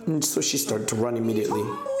run. And so she started to run immediately.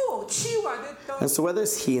 And so whether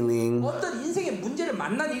it's healing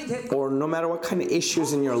or no matter what kind of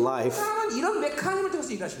issues in your life,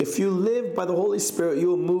 if you live by the Holy Spirit, you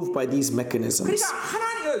will move by these mechanisms.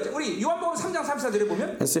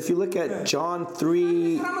 And so if you look at John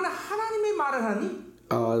 3,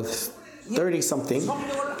 30-something,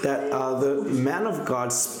 that the man of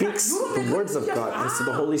God speaks the words of God, and so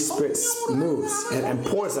the Holy Spirit moves and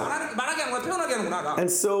pours out. And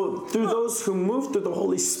so through those who move through the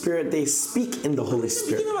Holy Spirit, they speak in the Holy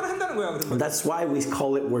Spirit. And that's why we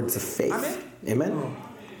call it words of faith. Amen?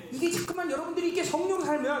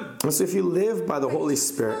 And so if you live by the Holy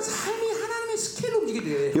Spirit,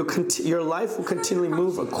 your life will continually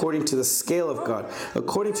move according to the scale of God,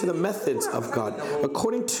 according to the methods of God,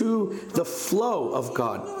 according to the flow of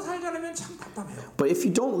God. But if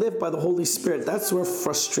you don't live by the Holy Spirit, that's where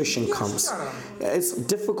frustration comes. It's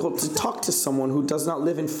difficult to talk to someone who does not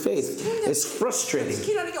live in faith. It's frustrating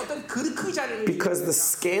because the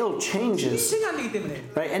scale changes.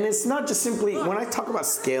 Right? And it's not just simply, when I talk about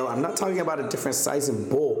scale, I'm not talking about a different size in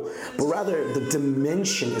bowl, but rather the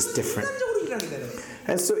dimension is different.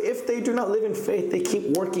 And so if they do not live in faith, they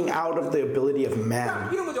keep working out of the ability of man.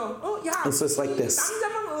 And so it's like this.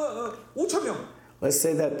 Let's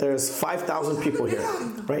say that there's 5,000 people here,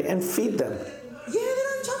 right? And feed them.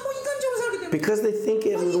 Because they think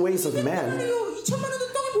in the ways of man.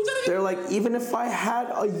 They're like, even if I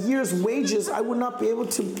had a year's wages, I would not be able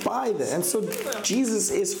to buy that. And so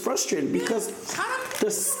Jesus is frustrated because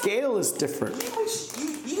the scale is different.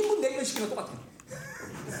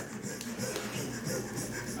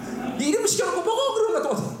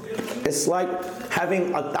 It's like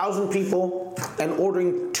having 1,000 people and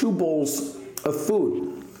ordering 2 bowls of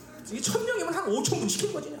food.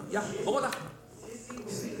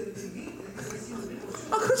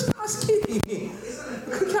 그렇지 않아 스케일이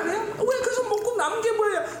그렇게 안 해요? 왜 그래서 먹고 남은 게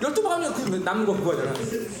뭐예요? 12방울이면 그 남는 거 그거잖아.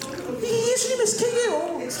 예수님의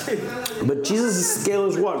스케일이에요. 스케일. But Jesus' scale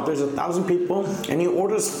is what? There's 1,000 people, and He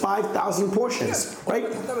orders 5,000 portions, right?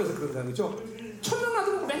 답답해서 그런 사람 있죠. 1,000명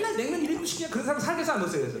놔두고 맨날 냉면 1인분씩이야. 그런 사람 살겠어 안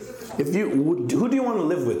넣었어요. If you, who do you want to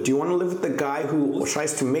live with? Do you want to live with the guy who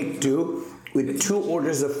tries to make do with 2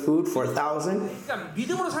 orders of food for 1,000?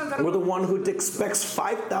 Or the one who expects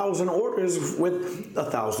 5,000 orders with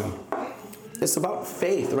 1,000? It's about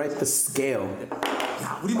faith, right? The scale.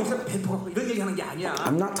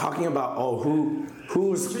 I'm not talking about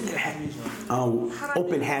who's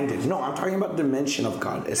open-handed. No, I'm talking about the dimension of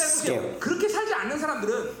God, a scale.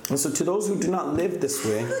 And so to those who do not live this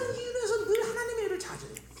way,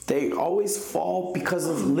 they always fall because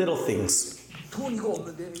of little things.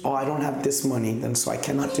 Oh, I don't have this money, then so I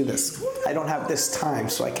cannot do this. I don't have this time,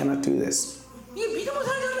 so I cannot do this.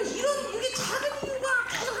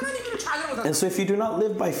 And so if you do not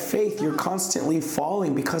live by faith, you're constantly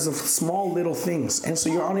falling because of small little things. And so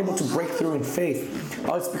you're unable to break through in faith.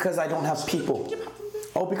 Oh, it's because I don't have people.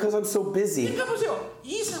 Oh, because I'm so busy.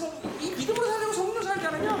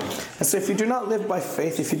 And so if you do not live by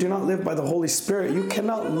faith, if you do not live by the Holy Spirit, you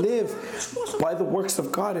cannot live by the works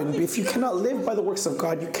of God. And if you cannot live by the works of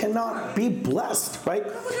God, you cannot be blessed, right?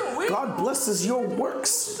 God blesses your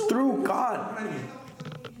works through God.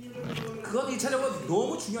 그건 1차적으로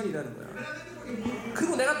너무 중요한 일이라는 거야.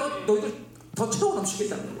 그리고 내가 너희들 더 채워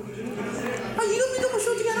넘치겠다는 거야. 이런 믿음 없이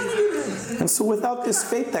어떻게 하나님 일을 해? And so without this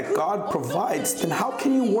faith that God provides, then how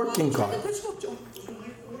can you work in God?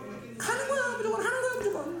 가는 거야, 무조건 하는 거야,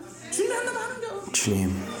 무조건. 주님이 한다면 하는 거야.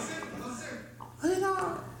 주님.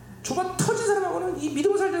 나 좁아 터진 사람하고는 이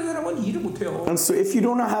믿음을 살던 사람은 일을 못 해요. And so if you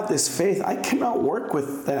do not have this faith, I cannot work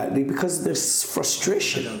with that because there's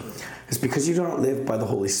frustration. It's because you don't live by the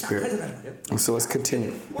Holy Spirit. And so let's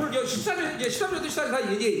continue.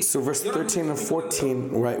 So verse 13 and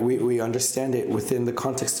 14, right, we understand it within the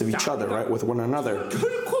context of each other, right, with one another.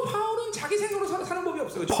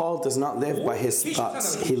 Paul does not live by his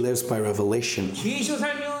thoughts. He lives by revelation.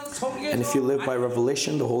 And if you live by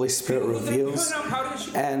revelation, the Holy Spirit reveals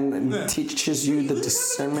and teaches you the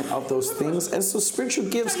discernment of those things. And so spiritual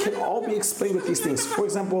gifts can all be explained with these things. For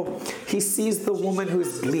example, he sees the woman who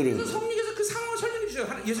is bleeding.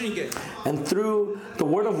 And through the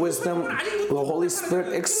word of wisdom, the Holy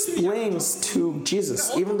Spirit explains to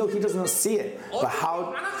Jesus, even though he does not see it. But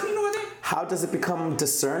how does it become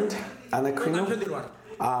discerned? Anakrino?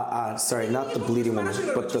 Sorry, not the bleeding woman,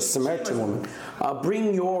 but the Samaritan woman.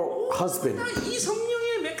 Bring your husband.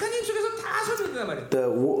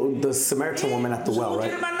 The Samaritan woman at the well,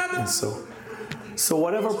 right? And so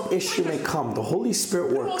whatever issue may come, the Holy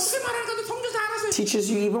Spirit works.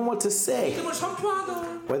 Teaches you even what to say.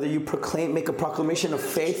 Whether you make a proclamation of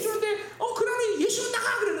faith.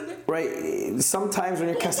 Right? Sometimes when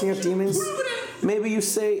you're casting out demons, maybe you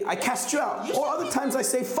say, I cast you out. Or other times I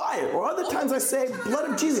say fire. Or other times I say blood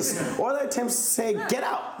of Jesus. Or other times I say get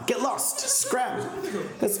out, get lost, scram.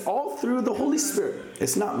 That's all through the Holy Spirit.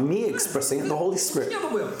 It's not me expressing it, the Holy Spirit. And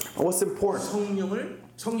what's important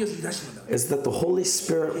is that the Holy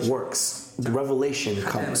Spirit works. The revelation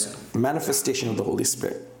comes. Manifestation of the Holy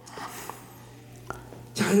Spirit.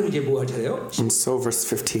 And so verse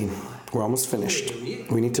 15. We're almost finished.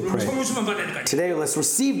 We need to pray. Today, let's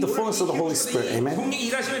receive the fullness of the Holy Spirit. Amen.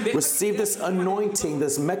 Receive this anointing,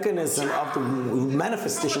 this mechanism of the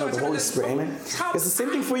manifestation of the Holy Spirit. Amen. It's the same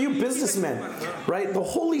thing for you businessmen, right? The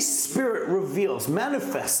Holy Spirit reveals,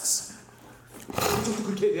 manifests.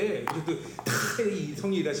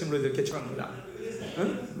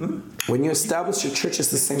 When you establish your church,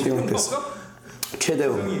 it's the same thing like this.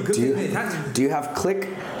 Do you have click?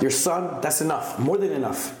 Your son? That's enough. More than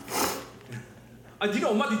enough.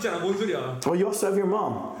 Oh, you also have your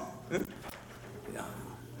mom.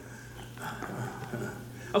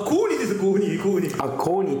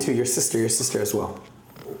 Kooni too, your sister as well.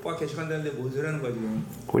 What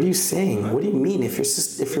are you saying? What do you mean? If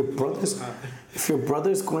your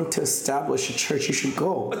brother's going to establish a church, you should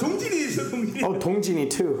go. Oh, 동진이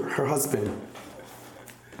too, her husband.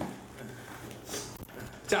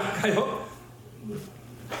 자, 가요.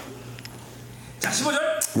 자,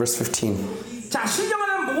 15절. Verse 15. 자,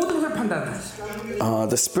 신령한 모든 것을 판단한다.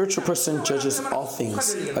 The spiritual person judges all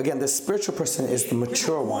things. Again, the spiritual person is the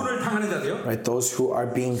mature one, right? Those who are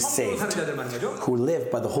being saved, who live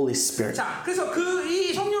by the Holy Spirit. 자, 그래서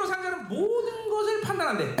이 성령으로 사는 자는 모든 것을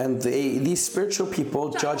판단한대. And these spiritual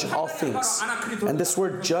people judge all things. And this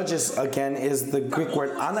word judges, again, is the Greek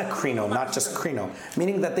word anakrino, not just krino,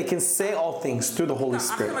 meaning that they can say all things through the Holy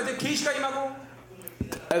Spirit.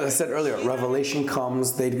 As I said earlier, revelation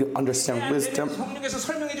comes, they understand wisdom,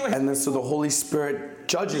 and then so the Holy Spirit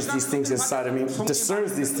judges these things inside of me,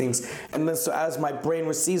 discerns these things, and then so as my brain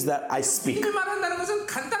receives that, I speak.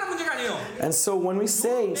 And so when we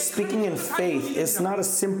say speaking in faith, it's not a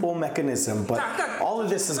simple mechanism, but all of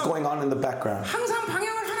this is going on in the background.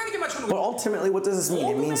 But ultimately, what does this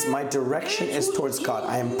mean? It means my direction is towards God.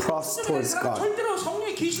 I am crossed towards God.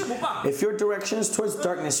 If your direction is towards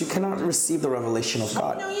darkness, you cannot receive the revelation of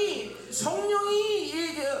God.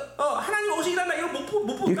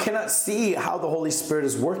 You cannot see how the Holy Spirit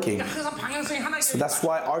is working. So that's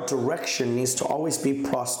why our direction needs to always be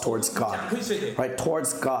crossed towards God. Right?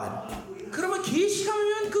 Towards God.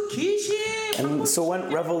 And so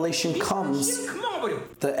when revelation comes,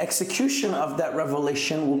 the execution of that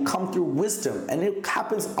revelation will come through wisdom, and it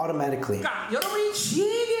happens automatically.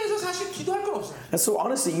 And so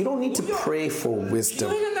honestly, you don't need to pray for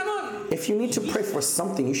wisdom. If you need to pray for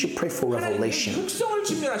something, you should pray for revelation.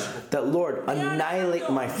 That Lord, annihilate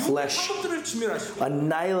my flesh,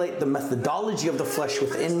 annihilate the methodology of the flesh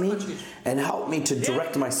within me, and help me to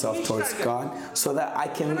direct myself towards God so that I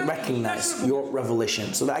can recognize your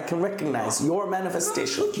revelation, so that I can recognize your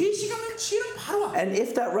manifestation. And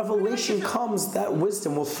if that revelation comes, that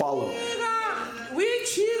wisdom will follow.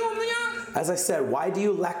 As I said, why do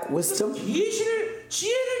you lack wisdom?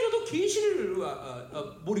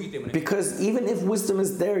 Because even if wisdom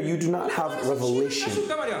is there, you do not have revelation.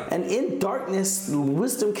 And in darkness,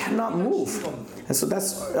 wisdom cannot move. And so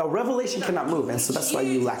that's, revelation cannot move. And so that's why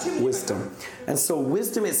you lack wisdom. And so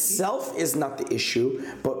wisdom itself is not the issue,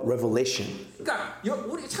 but revelation.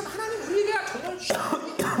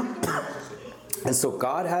 And so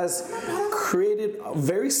God has created a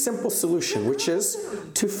very simple solution, which is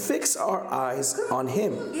to fix our eyes on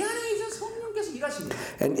Him.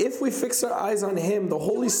 And if we fix our eyes on Him, the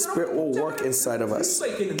Holy Spirit will work inside of us.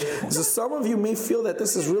 So some of you may feel that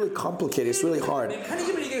this is really complicated, it's really hard.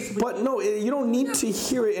 But no, you don't need to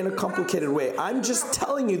hear it in a complicated way. I'm just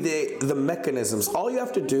telling you the mechanisms. All you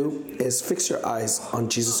have to do is fix your eyes on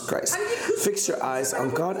Jesus Christ. Fix your eyes on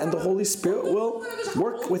God, and the Holy Spirit will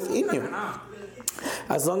work within you.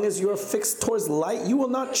 As long as you are fixed towards light, you will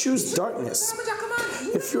not choose darkness.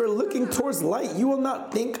 If you are looking towards light, you will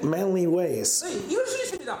not think manly ways.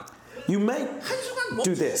 You may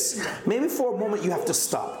do this. Maybe for a moment you have to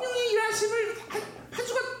stop.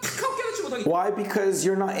 Why? Because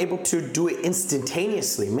you're not able to do it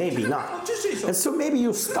instantaneously. Maybe not. And so maybe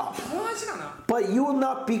you'll stop. But you will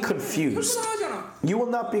not be confused. You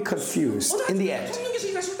will not be confused in the end.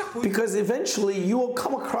 Because eventually you will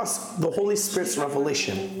come across the Holy Spirit's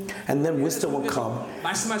revelation, and then wisdom will come,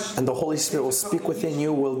 and the Holy Spirit will speak within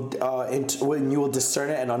you, you will discern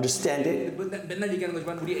it and understand it.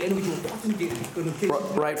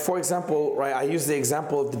 Right, for example, right, I use the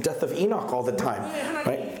example of the death of Enoch all the time,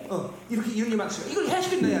 right?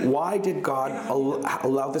 Why did God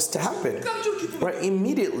allow this to happen? Right,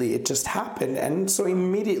 immediately it just happened, and so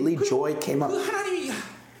immediately joy came up.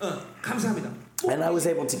 And I was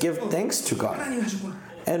able to give thanks to God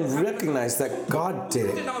and recognize that God did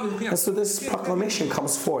it. And so this proclamation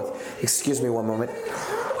comes forth. Excuse me one moment.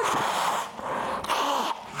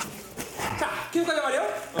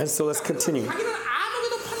 And so let's continue.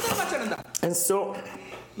 And so,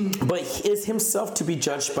 but is himself to be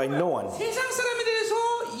judged by no one.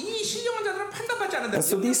 And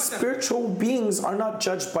so these spiritual beings are not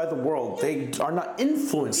judged by the world. They are not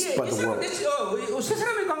influenced by the world.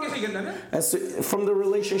 And so from the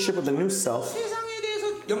relationship of the new self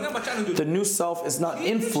is not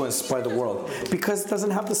influenced by the world because it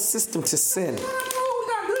doesn't have the system to sin.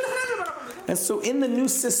 And so in the new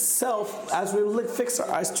self, as we fix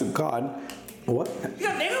our eyes to God, what?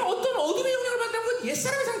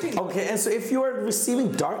 Okay, and so if you are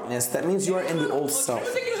receiving darkness, that means you are in the old self.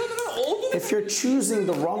 If you're choosing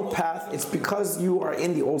the wrong path, it's because you are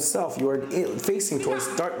in the old self. You are facing towards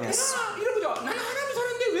darkness.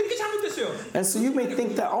 And so you may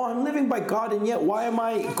think that, oh, I'm living by God, and yet why am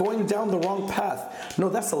I going down the wrong path? No,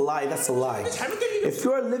 that's a lie. That's a lie. If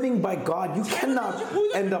you are living by God, you cannot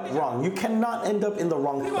end up wrong. You cannot end up in the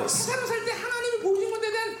wrong place.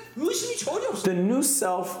 The new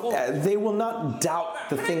self, they will not doubt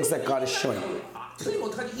the things that God is showing.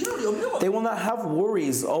 They will not have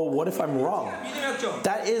worries. Oh, what if I'm wrong?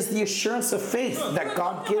 That is the assurance of faith that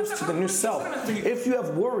God gives to the new self. If you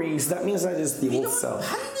have worries, that means that is the old self.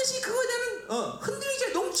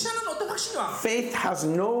 Faith has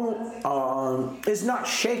is not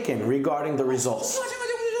shaken regarding the results.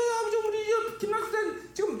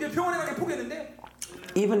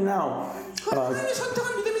 Even now,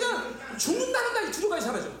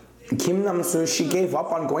 Kim Nam-soo, she gave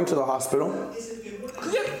up on going to the hospital.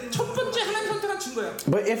 그게 첫 번째 하나님 선택한 증거야.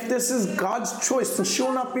 But if this is God's choice, then she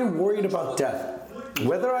will not be worried about death.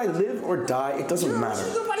 Whether I live or die, it doesn't matter.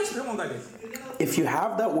 빨리 병원 가야 돼. If you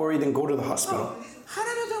have that worry, then go to the hospital.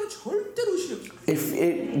 하나님의 절대로 의심이 없어. If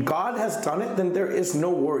God has done it, then there is no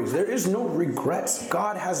worries. There is no regrets.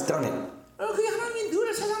 God has done it. 그게 하나님이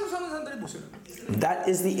늘 세상을 사는 사람들의 모습이야. That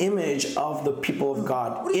is the image of the people of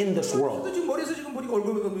God in this world. 지금 머리에서 지금 보니까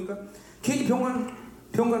얼굴 보니까 괜히 병원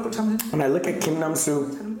갈 거 참. When I look at Kim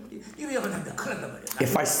Nam-soo,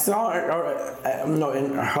 if I saw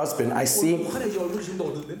in her husband, I see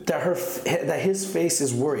that his face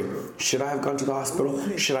is worried. Should I have gone to the hospital?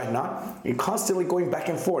 Should I not? You're constantly going back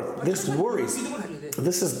and forth. This worries.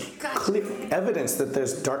 This is clear evidence that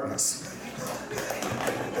there's darkness.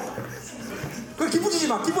 기뻐지지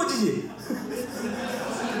마, 기뻐지지.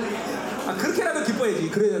 그렇게라도 기뻐야지.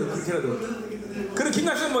 그렇게라도. 그럼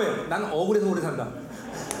김남수는 뭐예요? 난 억울해서 오래 산다.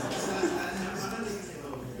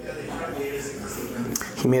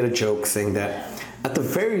 He made a joke saying that at the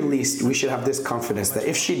very least we should have this confidence that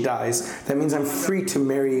if she dies, that means I'm free to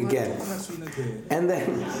marry again. And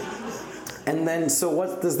then so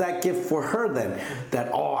what does that give for her then?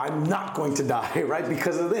 That I'm not going to die, right?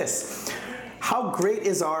 Because of this. How great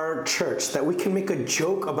is our church that we can make a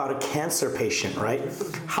joke about a cancer patient, right?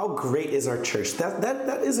 How great is our church?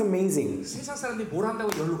 That is amazing.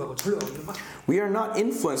 We are not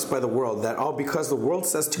influenced by the world that, because the world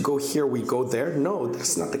says to go here, we go there. No,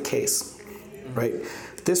 that's not the case, right?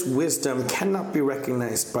 This wisdom cannot be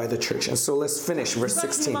recognized by the church. And so let's finish verse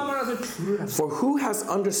 16. For who has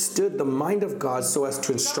understood the mind of God so as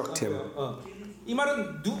to instruct him? 이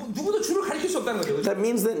말은 누구도 주를 가르칠 수 없다는 거죠. That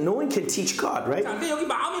means that no one can teach God, right? 근데 여기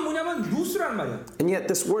마음이 뭐냐면 누스라는 말이야. And yet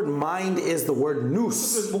this word mind is the word nous.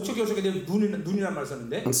 목적 교수가 눈이라는 말을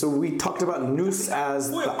썼는데. And so we talked about nous as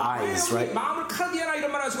the eyes, right? 마음을 카디아나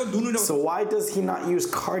이런 말을 쓰고 눈이라고. So why does he not use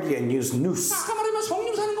cardia and use nous? 아까 말하면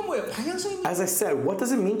성령 사는 건 뭐예요? 방향성입니다. As I said, what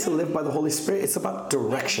does it mean to live by the Holy Spirit? It's about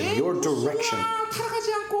direction, your direction.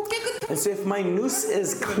 타락하지 않고 깨끗. And so if my nous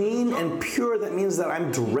is clean and pure, that means that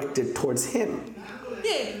I'm directed towards Him.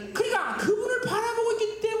 예, 그러니까 그분을 바라보고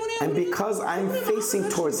있기 때문에. And because I'm facing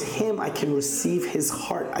towards Him, I can receive His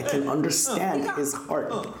heart. I can understand His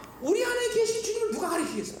heart. 우리 안에 계신 주님을 누가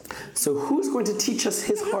가르치겠어? So who's going to teach us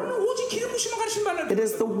His heart? 오직 기름 부심만 가르치는 말을. It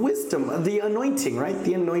is the wisdom, the anointing, right?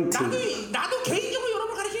 The anointing. 나도 개인적으로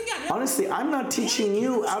여러분을 가르치는 게 아니야. Honestly, I'm not teaching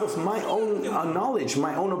you out of my own knowledge,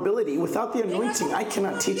 my own ability. Without the anointing, I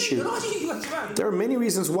cannot teach you. There are many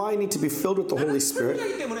reasons why I need to be filled with the Holy Spirit.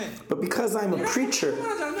 But because I'm a preacher,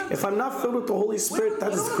 if I'm not filled with the Holy Spirit,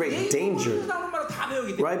 that is great danger.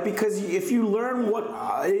 Right? Because if you learn what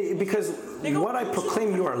I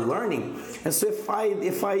proclaim, you are learning. And so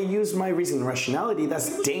if I use my reason and rationality,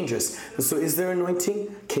 that's dangerous. And so is there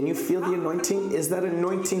anointing? Can you feel the anointing? Is that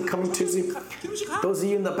anointing coming to you? Those of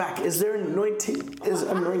you in the back, is there anointing? Is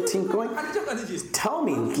anointing going? Tell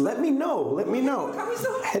me. Let me know. Let me know.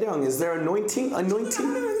 Haeryung, is there anointing? Anointing?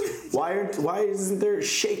 Why isn't there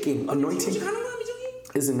shaking? Anointing?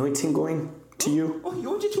 Is anointing going to you?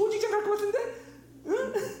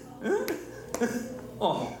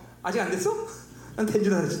 아직 안 됐어? 난 된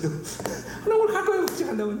줄 알았지도. 나 오늘 갈 거야. 혹시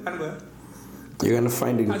간다고 하는 거야. You're going to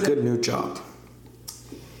find a good new job.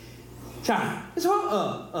 자, 그래서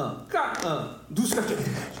누스가 좀.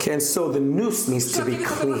 Okay, and so the noose needs to be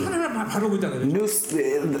clean. Noose,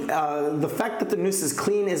 the fact that the noose is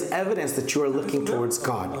clean is evidence that you are looking towards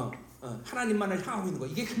God. 하나님만을 향하고 있는 거.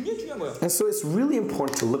 이게 굉장히 중요한 거예요. And so it's really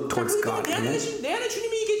important to look towards God. 내 안에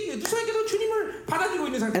주님이 이게 누스에게도 주님을 받아들이고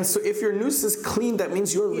있는 상태. And so if your noose is clean, that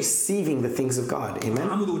means you're receiving the things of God. Amen.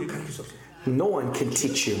 아무도 우리를 가르칠 수 없어요. No one can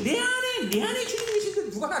teach you. 내 안에 주님이 계신데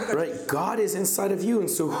누가 나를 가르쳐? Right, God is inside of you, and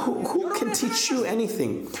so who can teach you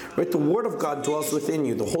anything? Right, the Word of God dwells within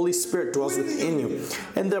you. The Holy Spirit dwells within you,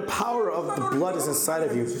 and the power of the blood is inside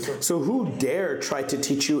of you. So who dare try to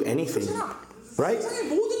teach you anything? Right?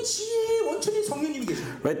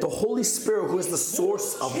 Right, the Holy Spirit, who is the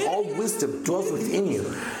source of all wisdom, dwells within you.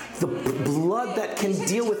 The blood that can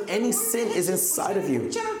deal with any sin is inside of you.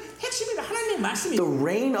 The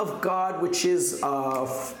reign of God, which is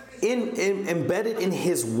embedded in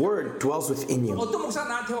His Word, dwells within you.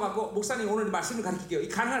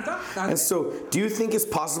 And so, do you think it's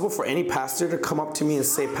possible for any pastor to come up to me and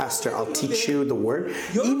say, Pastor, I'll teach you the Word?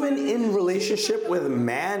 Even in relationship with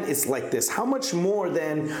man, it's like this. How much more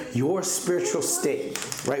than your spiritual state?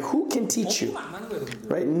 Right? Who can teach you?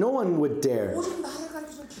 Right? No one would dare.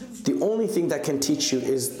 The only thing that can teach you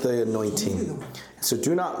is the anointing. So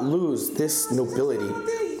do not lose this nobility.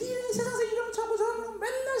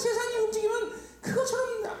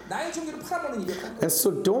 And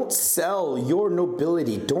so don't sell your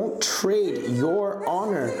nobility. Don't trade your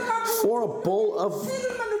honor for a bowl of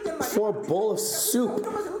soup.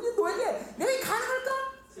 너에게 가능할까?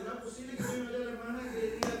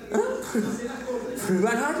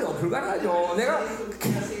 불가능하죠. 내가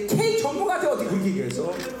케이크 전문가한테 어떻게 그렇게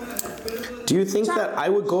얘기했어? Do you think that I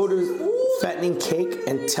would go to fattening cake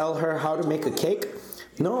and tell her how to make a cake?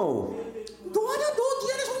 No.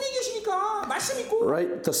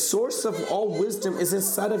 Right? The source of all wisdom is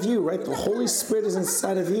inside of you, right? The Holy Spirit is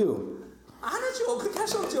inside of you. 안 하죠. 그렇게 할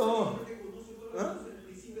수 없죠.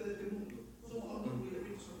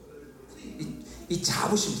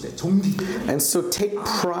 And so take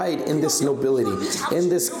pride in this nobility, in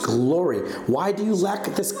this glory. Why do you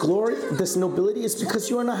lack this glory, this nobility? It's because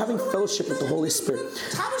you are not having fellowship with the Holy Spirit.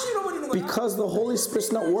 Because the Holy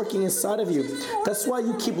Spirit's not working inside of you. That's why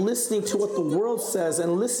you keep listening to what the world says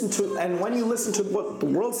and when you listen to what the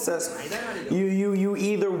world says, you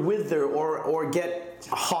either wither or get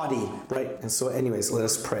haughty, right? And so anyways, let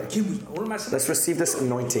us pray. Let's receive this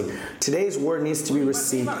anointing. Today's word needs to be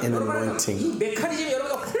received in anointing.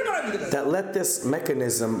 That let this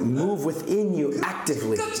mechanism move within you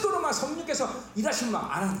actively.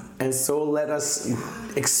 And so let us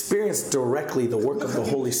experience directly the work of the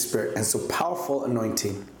Holy Spirit. And so powerful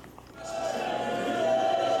anointing.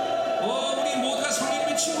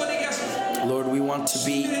 Lord, we want to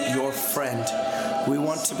be your friend. We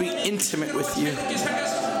want to be intimate with you.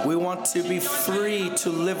 We want to be free to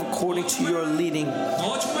live according to your leading.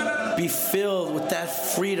 Be filled with that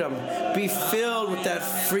freedom. Be filled with that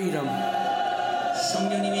freedom.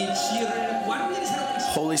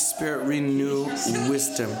 Holy Spirit, renew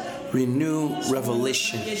wisdom. Renew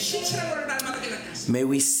revelation. May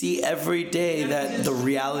we see every day that the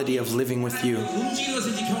reality of living with you.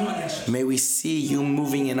 May we see you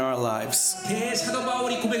moving in our lives.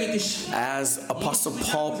 As Apostle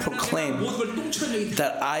Paul proclaimed,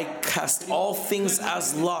 that I cast all things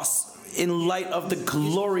as loss in light of the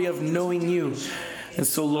glory of knowing you. And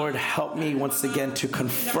so, Lord, help me once again to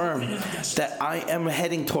confirm that I am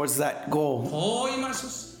heading towards that goal,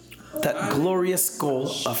 that glorious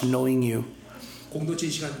goal of knowing you.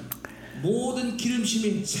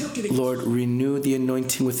 Lord, renew the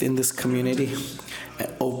anointing within this community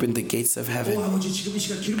and open the gates of heaven.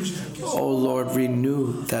 Oh Lord,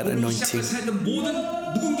 renew that anointing.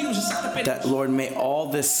 That, Lord, may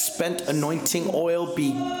all this spent anointing oil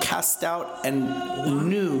be cast out and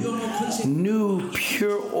new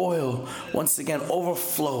pure oil once again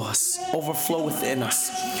overflow within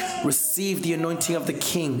us. Receive the anointing of the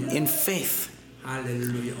King in faith.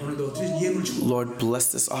 Lord,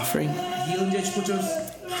 bless this offering.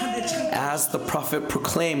 As the prophet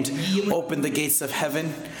proclaimed, open the gates of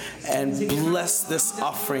heaven and bless this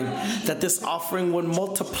offering, that this offering would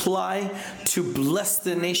multiply to bless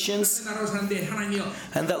the nations.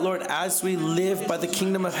 And that, Lord, as we live by the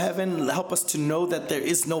kingdom of heaven, help us to know that there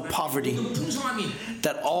is no poverty,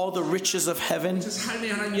 that all the riches of heaven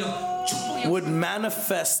would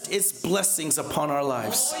manifest its blessings upon our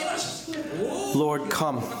lives. Lord,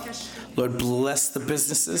 come. Lord, bless the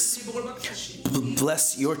businesses.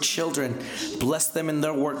 Bless your children. Bless them in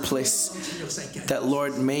their workplace. That,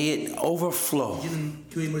 Lord, may it overflow.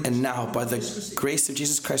 And now, by the grace of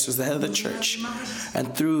Jesus Christ, who is the head of the church,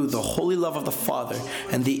 and through the holy love of the Father,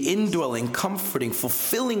 and the indwelling, comforting,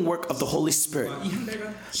 fulfilling work of the Holy Spirit,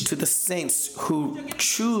 to the saints who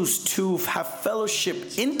choose to have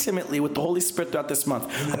fellowship intimately with the Holy Spirit throughout this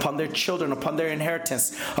month, upon their children, upon their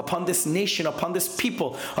inheritance, upon this nation, upon this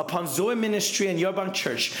people, upon Zoe Ministry and Yobang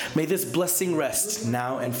Church, may this blessing rest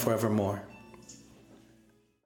now and forevermore.